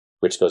 right?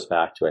 Which goes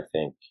back to, I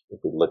think, if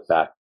we look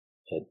back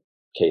at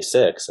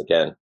K6,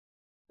 again,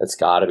 it's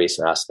got to be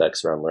some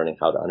aspects around learning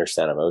how to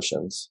understand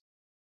emotions,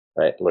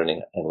 right?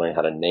 Learning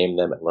how to name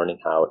them and learning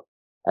how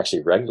to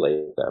actually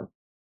regulate them.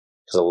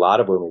 Because a lot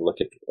of when we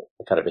look at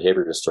the kind of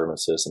behavior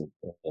disturbances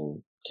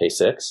in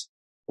K6,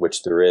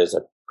 which there is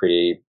a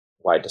pretty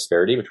wide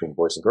disparity between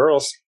boys and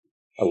girls,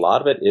 a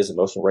lot of it is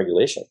emotional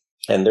regulation.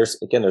 And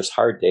there's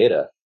hard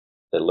data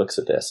that looks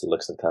at this. It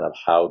looks at kind of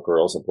how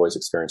girls and boys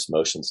experience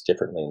emotions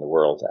differently in the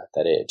world at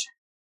that age.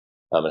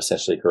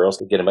 Essentially,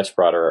 girls get a much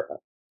broader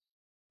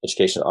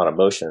education on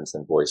emotions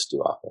than boys do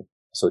often.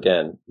 So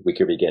again, we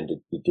could begin to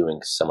be doing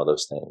some of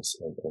those things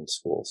in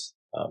schools.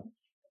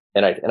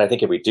 And I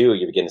think if we do,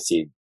 you begin to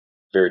see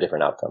very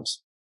different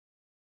outcomes.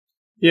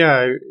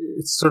 Yeah,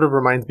 it sort of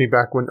reminds me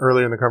back when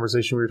earlier in the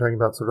conversation we were talking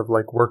about sort of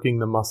like working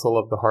the muscle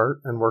of the heart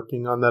and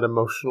working on that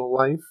emotional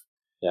life.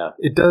 Yeah.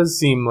 It does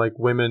seem like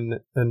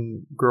women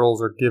and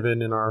girls are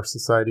given in our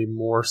society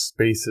more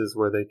spaces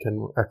where they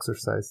can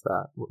exercise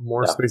that,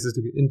 more spaces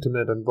to be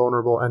intimate and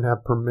vulnerable and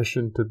have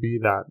permission to be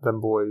that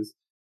than boys.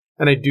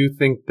 And I do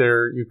think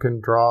you can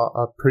draw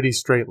a pretty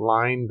straight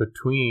line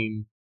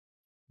between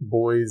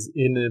boys'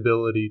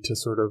 inability to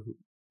sort of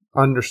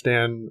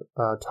understand,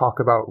 talk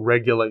about,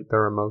 regulate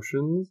their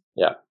emotions,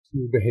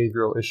 to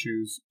behavioral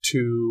issues,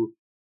 to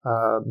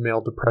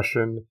male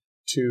depression,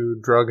 to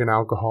drug and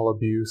alcohol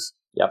abuse,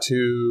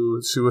 to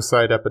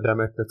suicide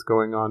epidemic that's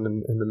going on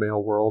in the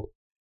male world.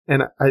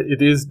 And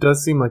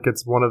does seem like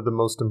it's one of the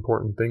most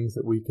important things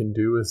that we can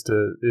do is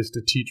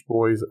to teach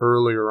boys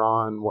earlier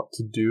on what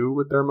to do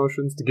with their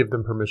emotions, to give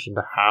them permission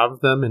to have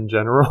them in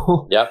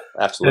general. Yeah,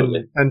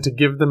 absolutely. and to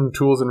give them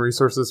tools and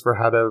resources for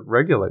how to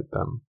regulate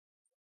them.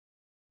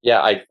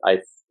 Yeah,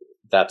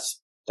 that's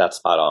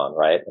spot on,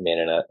 right? I mean,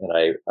 and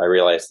I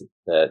realize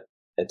that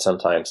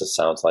sometimes it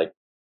sounds like,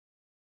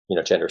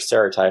 gender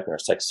stereotyping or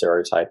sex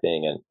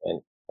stereotyping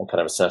and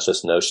kind of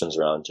essentialist notions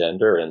around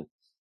gender, and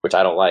which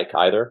I don't like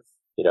either,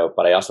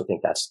 but I also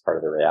think that's part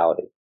of the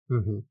reality,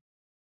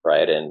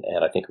 right? And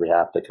I think we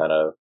have to kind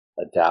of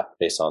adapt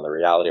based on the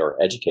reality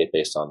or educate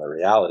based on the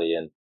reality.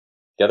 And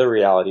the other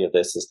reality of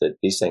this is that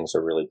these things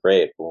are really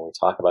great, but when we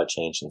talk about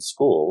change in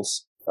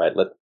schools, right,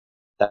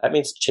 that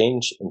means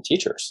change in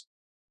teachers.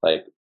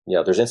 Like,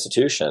 there's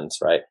institutions,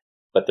 right?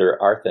 But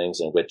there are things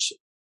in which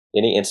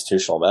any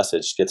institutional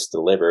message gets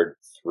delivered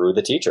through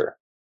the teacher,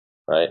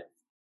 right?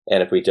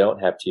 And if we don't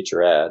have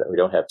teacher ed, or we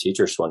don't have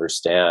teachers to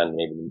understand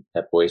maybe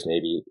that boys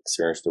maybe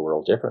experience the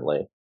world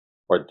differently,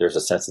 or there's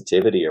a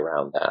sensitivity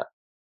around that,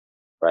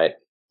 right?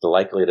 The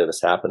likelihood of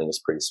this happening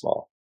is pretty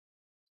small.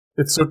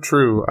 It's so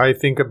true. I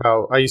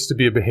used to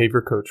be a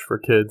behavior coach for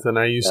kids, and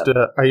I used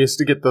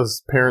to get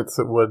those parents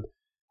that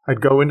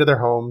I'd go into their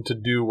home to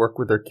do work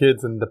with their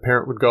kids, and the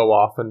parent would go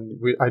off, and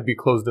I'd be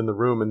closed in the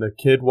room, and the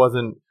kid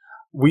wasn't.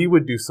 We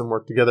would do some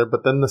work together,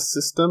 but then the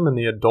system and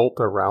the adult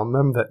around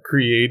them that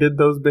created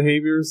those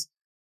behaviors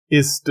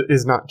is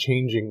not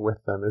changing with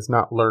them, is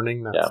not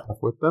learning that stuff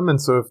with them.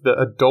 And so if the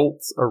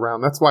adults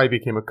around, that's why I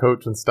became a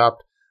coach and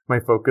stopped my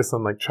focus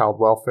on like child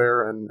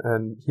welfare and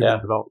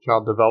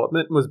child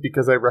development, was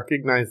because I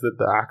recognized that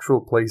the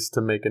actual place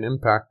to make an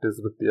impact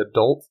is with the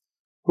adults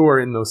who are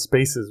in those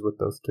spaces with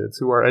those kids,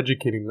 who are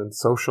educating them,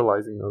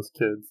 socializing those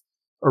kids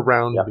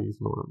around these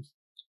norms.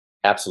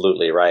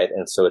 Absolutely right.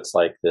 And so it's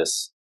like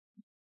this,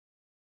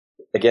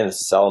 again,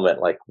 this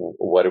element, like,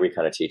 what are we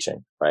kind of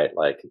teaching, right?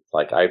 Like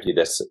I view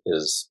this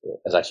as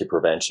actually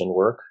prevention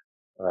work,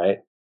 right?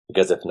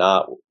 Because if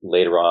not,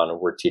 later on,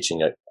 we're teaching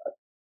it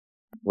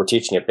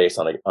based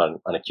on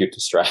acute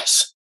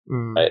distress,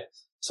 right?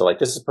 So like,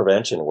 this is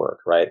prevention work,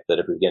 right? That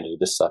if we begin to do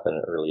this stuff at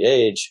an early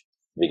age,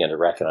 we begin to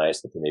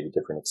recognize that there may be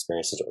different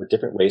experiences or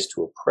different ways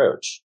to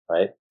approach,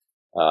 right?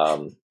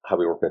 How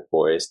we work with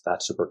boys,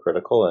 that's super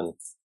critical. And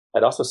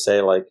I'd also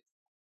say, like,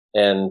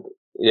 and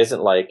it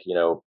isn't like,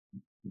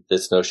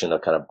 this notion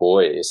of kind of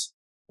boys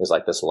is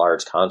like this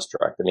large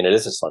construct. I mean, it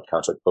is this large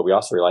construct, but we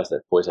also realize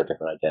that boys have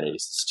different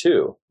identities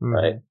too,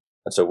 right?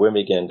 And so when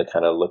we begin to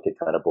kind of look at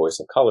kind of boys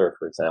of color,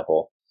 for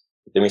example,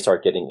 then we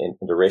start getting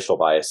into racial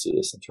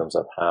biases in terms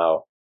of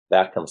how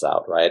that comes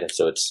out, right? And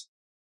so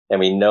and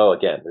we know,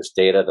 again, there's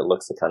data that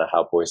looks at kind of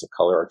how boys of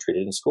color are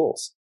treated in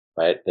schools,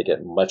 right? They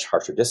get much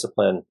harsher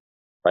discipline,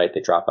 right? They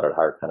drop out at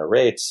higher kind of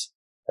rates.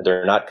 And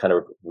they're not kind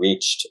of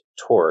reached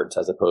towards,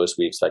 as opposed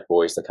to we expect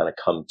boys to kind of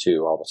come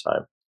to all the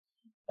time.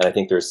 And I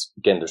think there's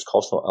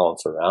cultural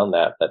elements around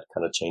that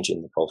kind of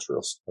changing the culture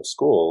of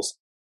schools,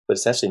 but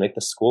essentially make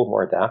the school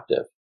more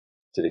adaptive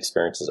to the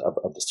experiences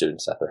of the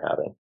students that they're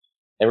having.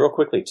 And real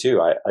quickly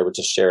too, I would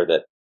just share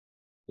that,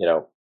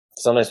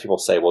 sometimes people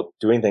say, well,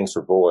 doing things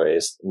for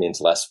boys means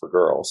less for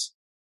girls.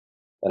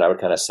 And I would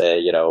kind of say,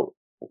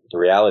 the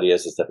reality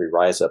is that we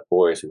rise up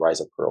boys, we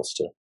rise up girls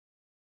too.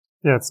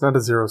 Yeah, it's not a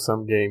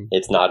zero-sum game.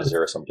 It's not a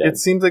zero-sum game. It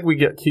seems like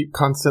we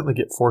constantly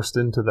get forced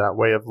into that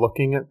way of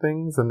looking at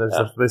things, and there's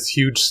this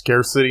huge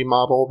scarcity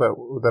model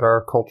that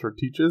our culture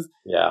teaches.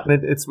 Yeah.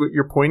 And it's what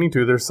you're pointing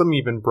to. There's some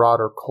even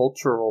broader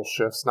cultural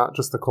shifts, not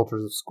just the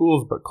cultures of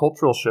schools, but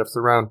cultural shifts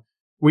around.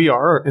 We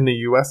are, in the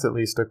U.S. at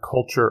least, a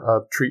culture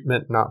of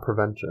treatment, not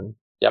prevention.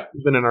 Yep.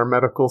 Even in our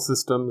medical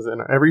systems,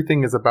 and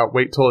everything is about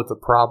wait till it's a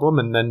problem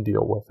and then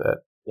deal with it,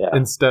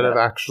 instead of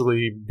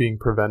actually being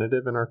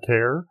preventative in our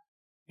care.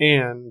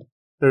 And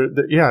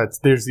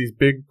there's these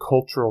big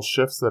cultural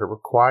shifts that are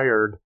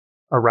required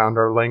around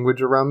our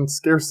language, around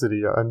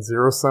scarcity and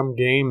zero-sum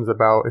games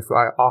about if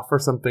I offer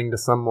something to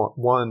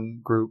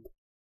one group,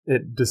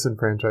 it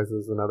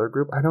disenfranchises another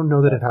group. I don't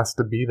know that it has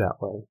to be that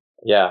way.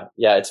 Yeah.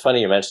 It's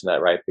funny you mentioned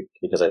that, right?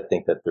 Because I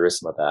think that there is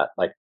some of that.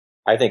 Like,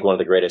 I think one of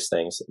the greatest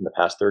things in the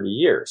past 30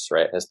 years,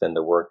 right, has been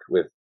the work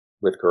with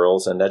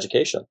girls and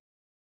education,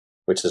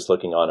 which is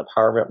looking on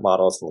empowerment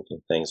models and looking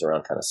at things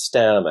around kind of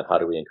STEM and how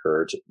do we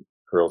encourage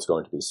girls go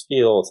into these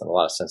fields, and a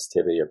lot of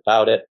sensitivity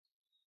about it.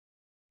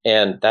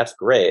 And that's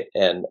great.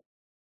 And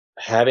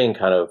having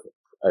kind of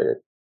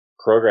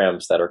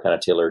programs that are kind of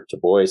tailored to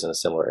boys in a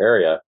similar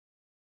area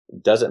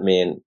doesn't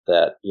mean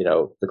that,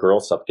 the girl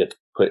stuff gets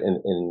put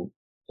in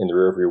the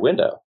rearview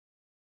window.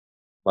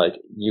 Like,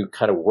 you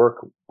kind of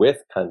work with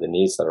kind of the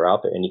needs that are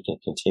out there, and you can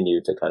continue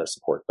to kind of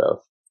support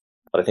both.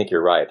 But I think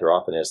you're right. There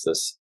often is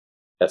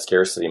that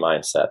scarcity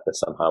mindset that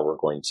somehow we're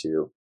going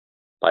to,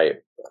 by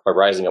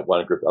rising up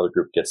one group, the other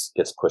group gets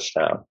pushed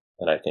down.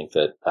 And I think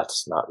that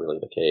that's not really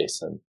the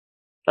case. And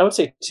I would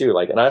say too,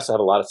 and I also have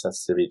a lot of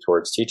sensitivity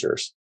towards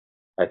teachers.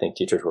 I think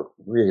teachers work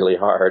really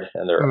hard,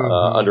 and they're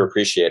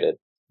underappreciated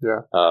in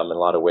a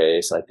lot of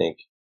ways. I think,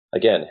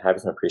 again,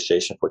 having some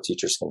appreciation for what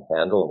teachers can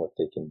handle and what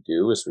they can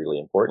do is really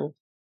important.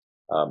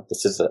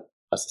 This is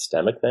a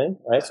systemic thing,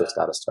 right? So it's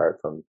got to start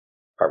from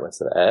departments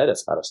of ed.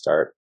 It's got to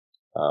start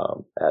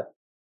at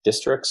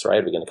districts,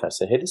 right? We're going to kind of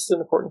say, hey, this is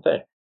an important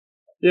thing.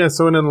 Yeah,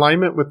 so in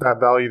alignment with that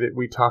value that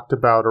we talked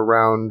about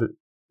around,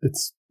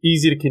 it's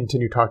easy to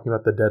continue talking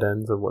about the dead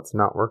ends of what's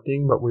not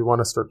working, but we want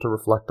to start to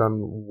reflect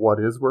on what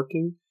is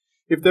working.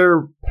 If there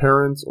are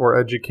parents or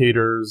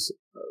educators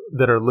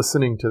that are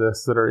listening to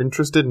this that are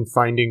interested in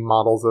finding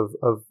models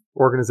of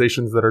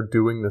organizations that are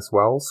doing this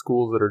well,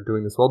 schools that are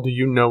doing this well, do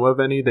you know of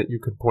any that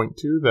you could point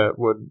to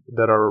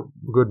that are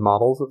good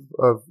models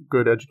of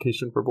good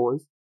education for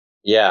boys?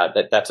 Yeah,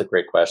 that's a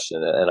great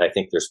question. And I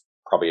think there's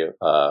probably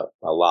a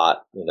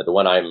lot. The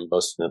one I'm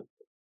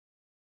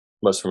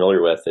most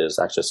familiar with is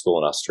actually a school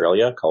in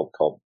Australia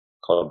called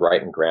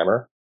Brighton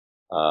Grammar.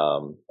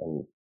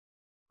 And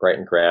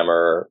Brighton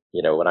Grammar,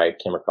 when I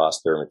came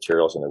across their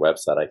materials on their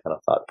website, I kind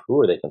of thought, who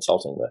are they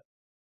consulting with?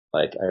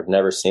 Like, I've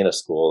never seen a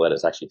school that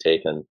has actually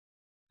taken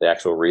the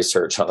actual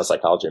research on the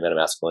psychology of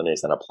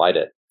metamasculinities and applied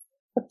it.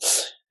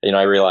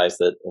 I realized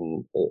that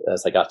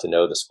as I got to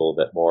know the school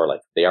a bit more,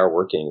 like, they are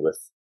working with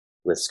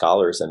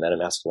scholars in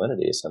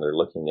metamasculinities, and they're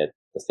looking at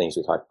the things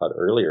we talked about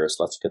earlier.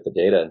 So let's look at the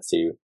data and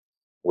see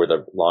where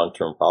the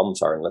long-term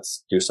problems are, and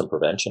let's do some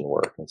prevention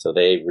work. And so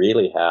they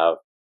really have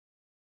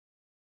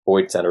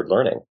boy-centered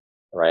learning,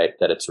 right?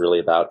 That it's really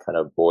about kind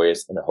of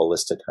boys in a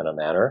holistic kind of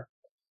manner,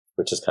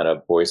 which is kind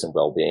of boys and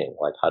well-being.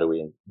 Like, how do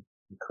we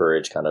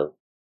encourage kind of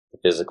the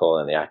physical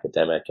and the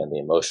academic and the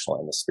emotional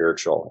and the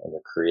spiritual and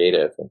the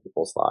creative in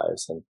people's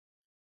lives? And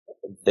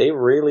they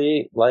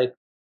really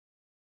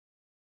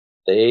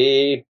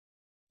they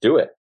do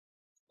it.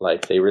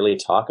 Like, they really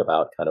talk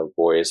about kind of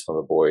boys from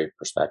a boy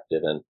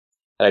perspective. And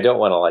I don't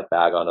want to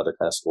bag on other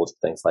kind of schools and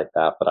things like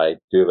that, but I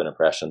do have an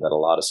impression that a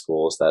lot of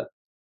schools that,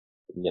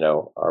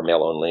 are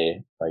male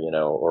only,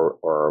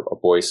 or a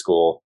boys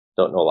school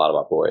don't know a lot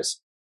about boys.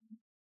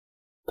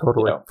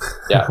 Totally.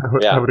 Yeah.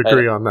 I would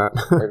agree on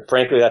that.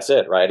 Frankly, that's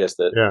it, right? Is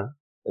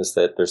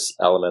that there's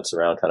elements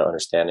around kind of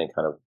understanding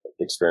kind of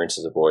the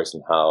experiences of boys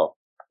and how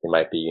they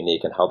might be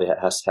unique and how they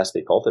has to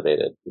be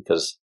cultivated,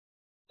 because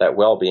that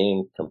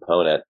well-being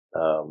component,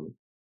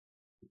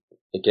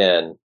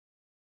 again,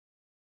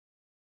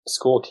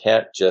 school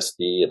can't just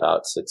be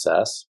about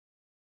success,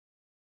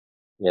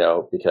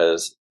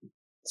 because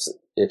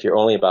if you're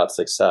only about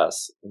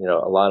success,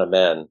 a lot of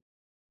men,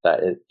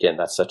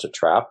 that's such a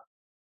trap,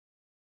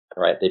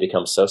 right? They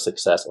become so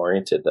success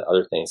oriented that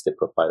other things get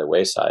put by the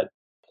wayside.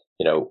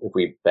 If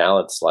we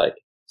balance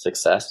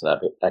success and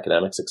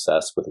academic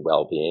success with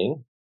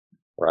well-being,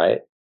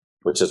 right?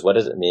 Which is, what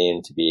does it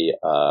mean to be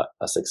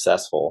a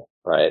successful,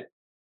 right,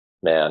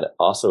 man?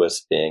 Also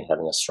is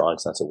having a strong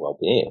sense of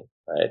well-being,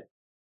 right?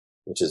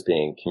 Which is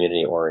being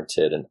community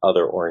oriented and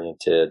other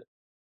oriented,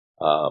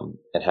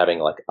 and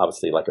having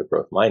obviously a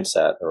growth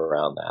mindset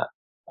around that.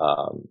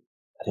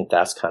 I think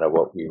that's kind of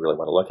what we really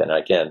want to look at. And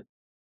again,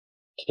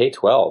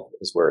 K-12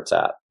 is where it's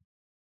at.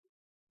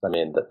 I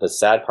mean, the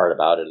sad part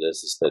about it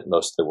is that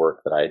most of the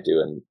work that I do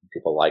and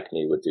people like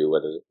me would do,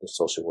 whether they're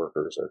social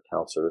workers or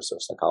counselors or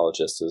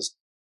psychologists, is,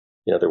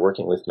 they're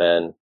working with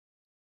men,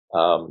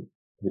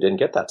 who didn't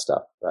get that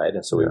stuff, right?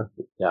 And so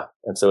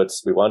and so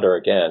we wonder,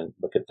 again,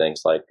 look at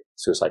things like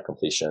suicide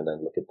completion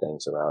and look at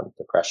things around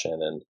depression,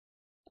 and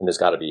there's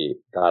gotta be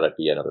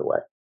another way.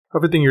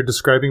 Everything you're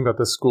describing about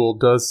the school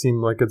does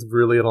seem like it's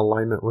really in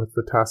alignment with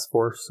the task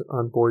force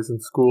on boys in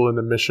school and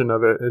the mission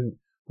of it. And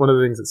one of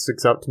the things that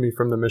sticks out to me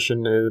from the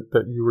mission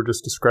that you were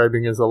just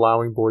describing is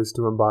allowing boys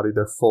to embody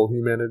their full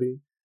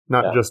humanity,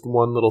 not just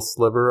one little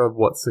sliver of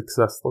what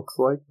success looks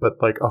like, but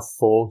a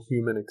full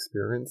human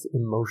experience,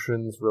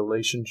 emotions,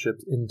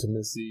 relationships,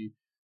 intimacy,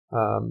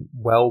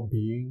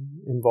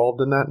 well-being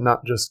involved in that,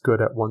 not just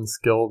good at one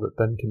skill that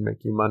then can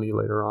make you money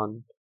later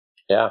on.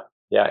 Yeah.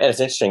 Yeah. And it's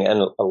interesting. And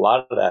a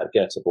lot of that,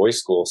 again, it's a boys'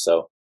 school.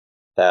 So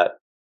that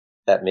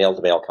male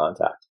to male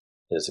contact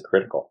is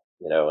critical,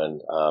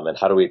 and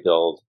how do we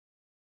build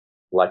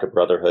a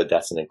brotherhood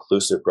that's an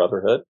inclusive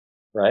brotherhood,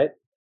 right?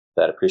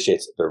 That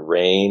appreciates the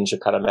range of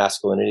kind of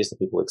masculinities that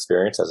people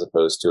experience, as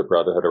opposed to a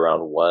brotherhood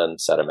around one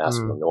set of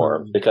masculine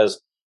norms. Because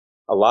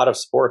a lot of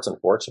sports,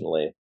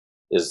 unfortunately,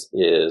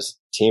 is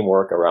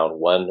teamwork around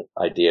one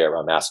idea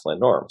around masculine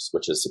norms,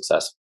 which is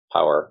success,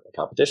 power, and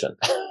competition.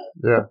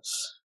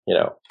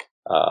 Yeah.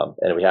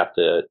 And we have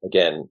to,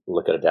 again,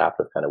 look at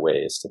adaptive kind of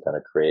ways to kind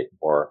of create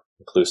more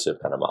inclusive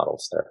kind of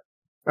models there.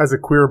 As a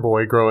queer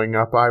boy growing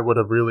up, I would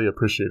have really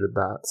appreciated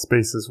that.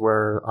 Spaces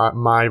where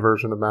my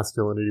version of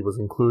masculinity was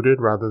included,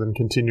 rather than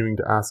continuing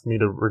to ask me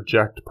to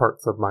reject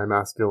parts of my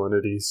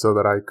masculinity so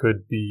that I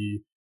could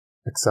be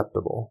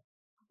acceptable.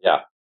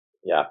 Yeah.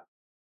 Yeah.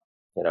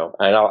 And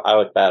I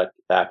look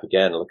back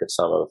again and look at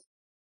some of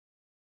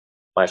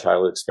my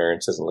childhood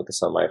experiences and look at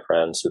some of my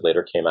friends who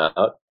later came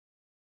out.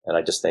 And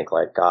I just think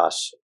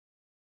gosh,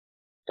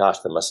 that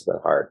must have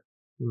been hard.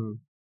 Mm.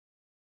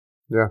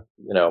 Yeah.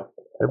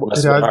 It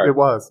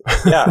was.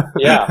 Yeah.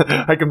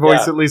 Yeah. I can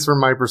voice, at least from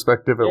my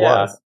perspective, it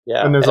was.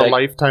 Yeah. And there's a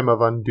lifetime of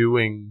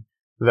undoing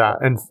that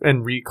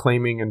and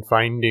reclaiming and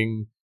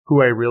finding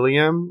who I really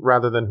am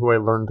rather than who I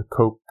learned to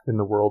cope in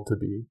the world to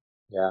be.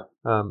 Yeah.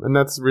 And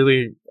that's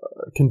really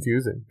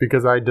confusing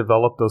because I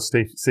developed those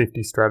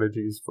safety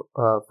strategies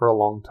for a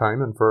long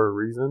time and for a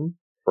reason.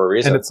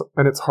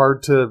 And it's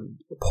hard to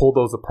pull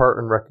those apart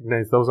and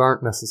recognize those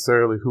aren't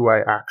necessarily who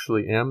I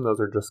actually am. Those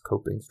are just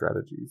coping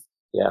strategies.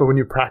 Yeah. But when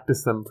you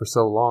practice them for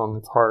so long,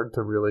 it's hard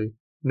to really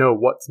know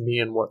what's me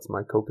and what's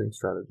my coping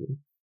strategy.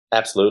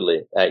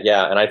 Absolutely.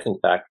 Yeah. And I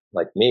think back,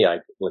 me, I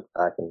look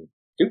back and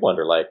do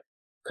wonder,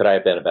 could I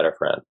have been a better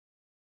friend?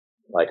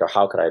 Or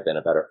how could I have been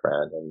a better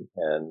friend?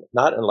 And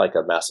not in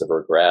a massive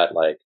regret,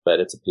 but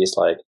it's a piece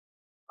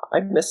I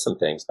missed some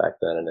things back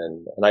then.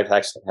 And I've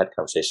actually had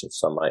conversations with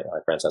some of my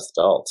friends as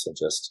adults and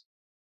just,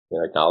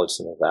 acknowledge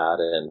some of that.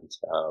 And,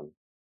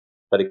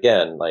 but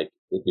again,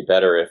 it'd be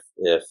better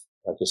if,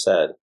 like you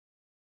said,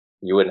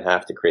 you wouldn't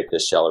have to create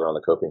this shell around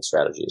the coping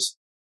strategies.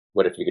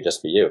 What if you could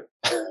just be you?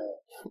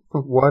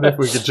 What if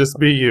we could just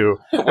be you?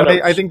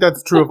 I think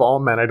that's true of all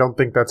men. I don't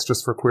think that's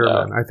just for queer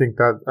men. I think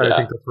that's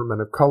for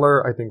men of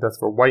color. I think that's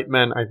for white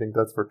men. I think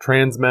that's for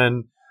trans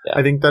men. Yeah.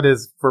 I think that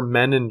is for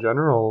men in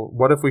general.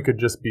 What if we could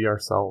just be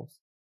ourselves?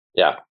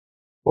 Yeah.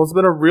 Well, it's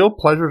been a real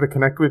pleasure to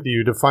connect with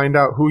you, to find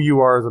out who you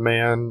are as a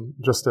man,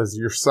 just as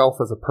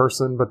yourself as a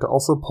person, but to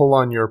also pull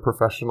on your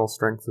professional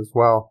strengths as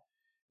well.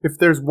 If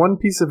there's one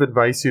piece of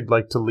advice you'd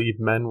like to leave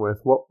men with,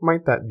 what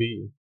might that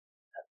be?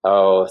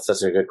 Oh,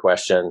 such a good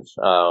question.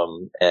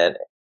 And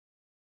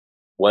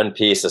one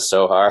piece is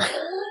so hard.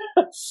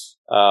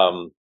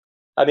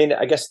 I mean,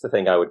 I guess the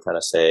thing I would kind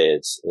of say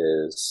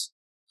is,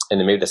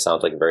 and maybe this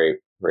sounds like a very,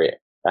 very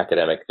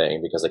academic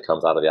thing because it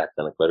comes out of the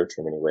academic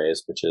literature in many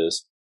ways, which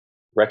is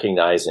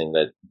recognizing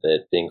that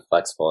being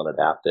flexible and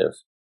adaptive,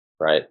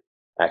 right,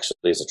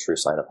 actually is a true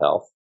sign of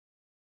health,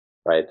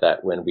 right?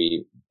 That when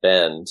we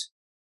bend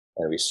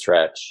and we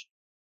stretch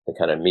to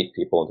kind of meet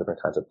people in different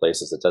kinds of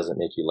places, it doesn't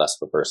make you less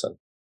of a person,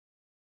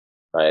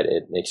 right?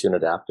 It makes you an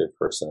adaptive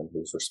person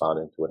who's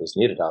responding to what is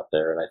needed out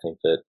there. And I think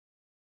that,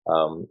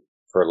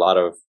 for a lot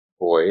of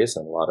boys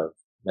and a lot of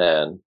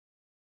men,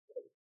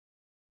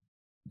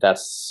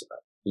 that's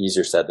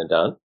easier said than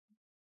done,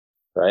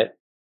 right?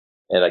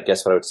 And I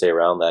guess what I would say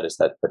around that is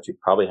that, but you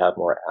probably have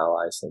more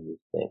allies than you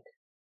think.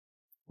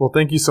 Well,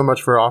 thank you so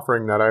much for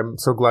offering that. I'm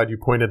so glad you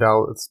pointed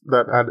out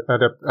that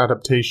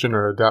adaptation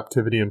or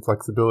adaptivity and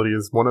flexibility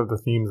is one of the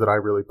themes that I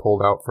really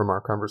pulled out from our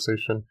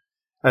conversation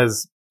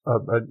as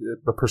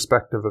a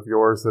perspective of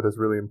yours that is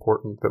really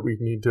important, that we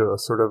need to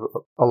sort of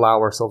allow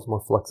ourselves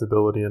more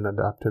flexibility and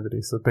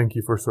adaptivity. So thank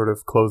you for sort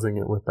of closing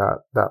it with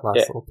that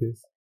last little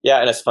piece. Yeah,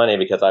 and it's funny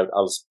because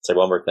I'll say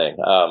one more thing,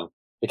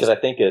 because I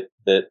think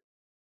that,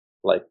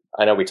 like,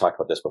 I know we talked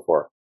about this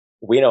before.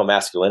 We know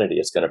masculinity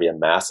is going to be a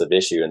massive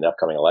issue in the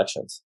upcoming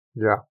elections.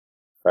 Yeah.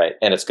 Right.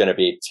 And it's going to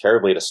be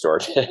terribly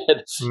distorted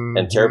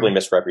and terribly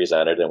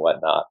misrepresented and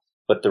whatnot.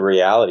 But the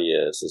reality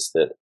is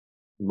that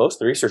most of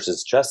the research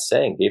is just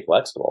saying be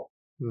flexible.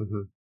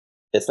 Mm-hmm.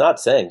 It's not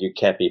saying you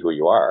can't be who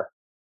you are.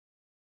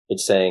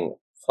 It's saying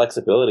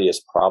flexibility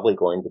is probably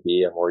going to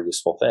be a more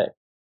useful thing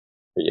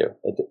for you.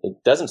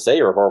 It doesn't say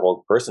you're a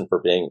horrible person for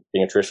being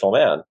a traditional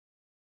man,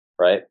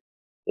 right?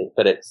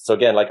 So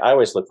again, like I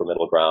always look for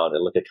middle ground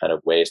and look at kind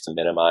of ways to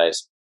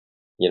minimize,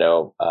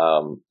 the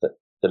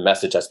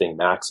message that's being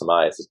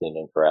maximized as being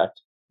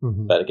incorrect.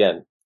 Mm-hmm. But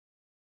again,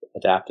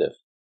 adaptive,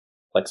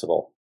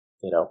 flexible,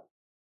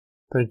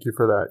 Thank you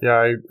for that.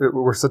 Yeah,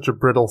 we're such a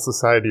brittle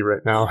society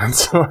right now. And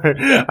so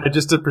I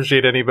just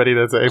appreciate anybody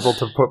that's able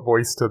to put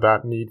voice to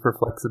that need for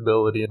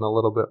flexibility and a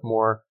little bit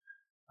more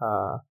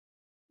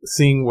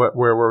seeing where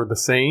we're the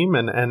same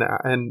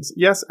and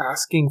yes,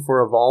 asking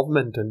for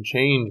evolvement and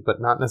change,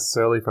 but not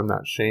necessarily from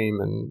that shame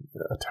and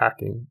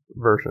attacking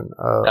version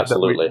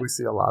Absolutely. that we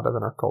see a lot of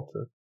in our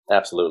culture.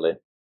 Absolutely.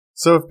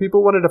 So if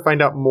people wanted to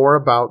find out more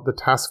about the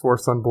Task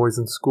Force on Boys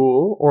in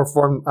School or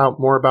find out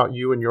more about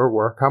you and your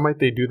work, how might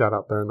they do that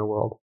out there in the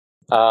world?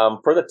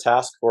 For the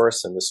task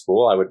force in the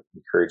school, I would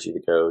encourage you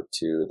to go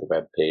to the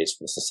webpage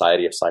for the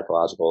Society of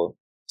Psychological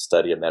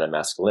Study of Men and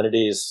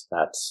Masculinities.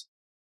 That's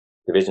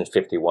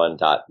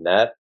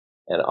division51.net.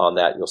 And on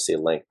that, you'll see a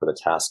link for the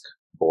Task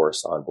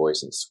Force on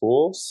Boys in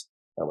Schools,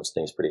 which I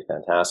think is pretty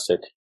fantastic.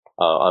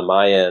 On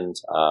my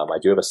end, I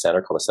do have a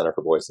center called the Center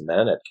for Boys and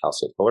Men at Cal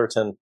State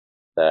Fullerton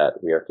that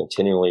we are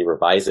continually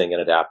revising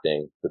and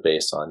adapting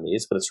based on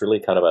needs, but it's really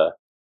kind of a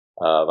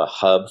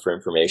hub for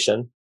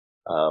information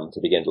to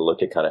begin to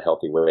look at kind of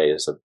healthy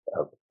ways of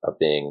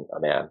being a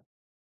man.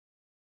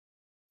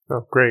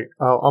 Oh, great.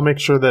 I'll make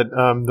sure that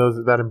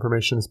that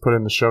information is put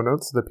in the show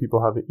notes so that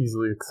people have it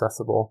easily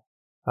accessible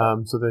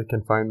so they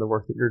can find the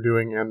work that you're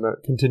doing and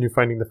continue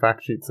finding the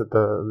fact sheets that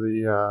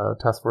the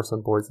Task Force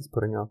on Boys is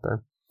putting out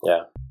there.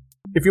 Yeah.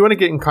 If you want to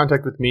get in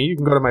contact with me, you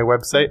can go to my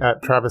website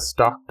at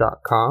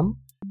travisstock.com.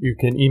 You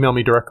can email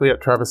me directly at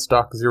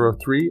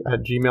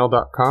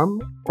travisstock03@gmail.com,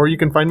 or you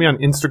can find me on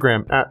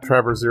Instagram at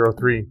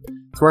traver03.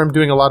 It's where I'm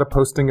doing a lot of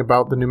posting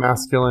about the new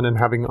masculine and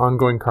having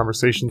ongoing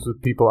conversations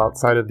with people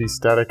outside of these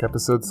static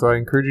episodes, so I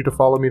encourage you to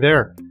follow me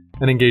there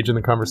and engage in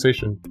the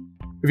conversation.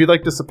 If you'd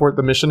like to support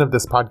the mission of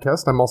this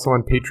podcast, I'm also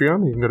on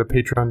Patreon. You can go to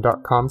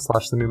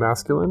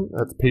patreon.com/thenewmasculine.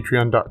 That's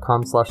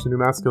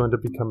patreon.com/thenewmasculine to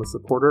become a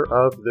supporter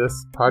of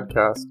this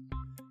podcast.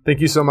 Thank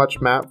you so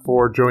much, Matt,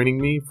 for joining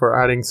me, for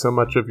adding so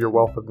much of your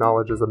wealth of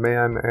knowledge as a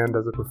man and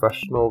as a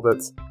professional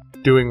that's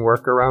doing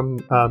work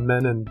around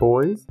men and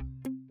boys.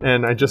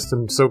 And I just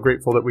am so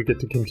grateful that we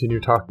get to continue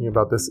talking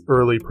about this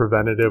early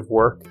preventative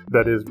work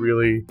that is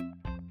really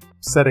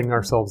setting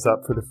ourselves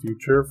up for the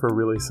future for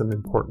really some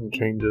important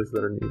changes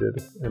that are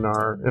needed in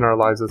our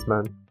lives as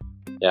men.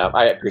 Yeah,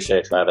 I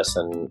appreciate Travis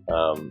and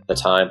the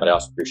time, but I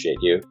also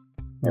appreciate you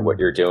and what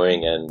you're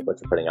doing and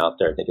what you're putting out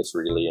there. I think it's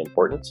really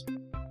important.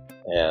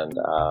 And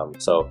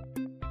so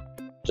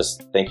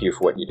just thank you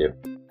for what you do.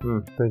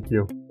 Thank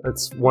you.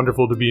 It's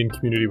wonderful to be in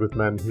community with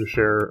men who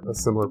share a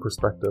similar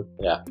perspective.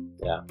 Yeah.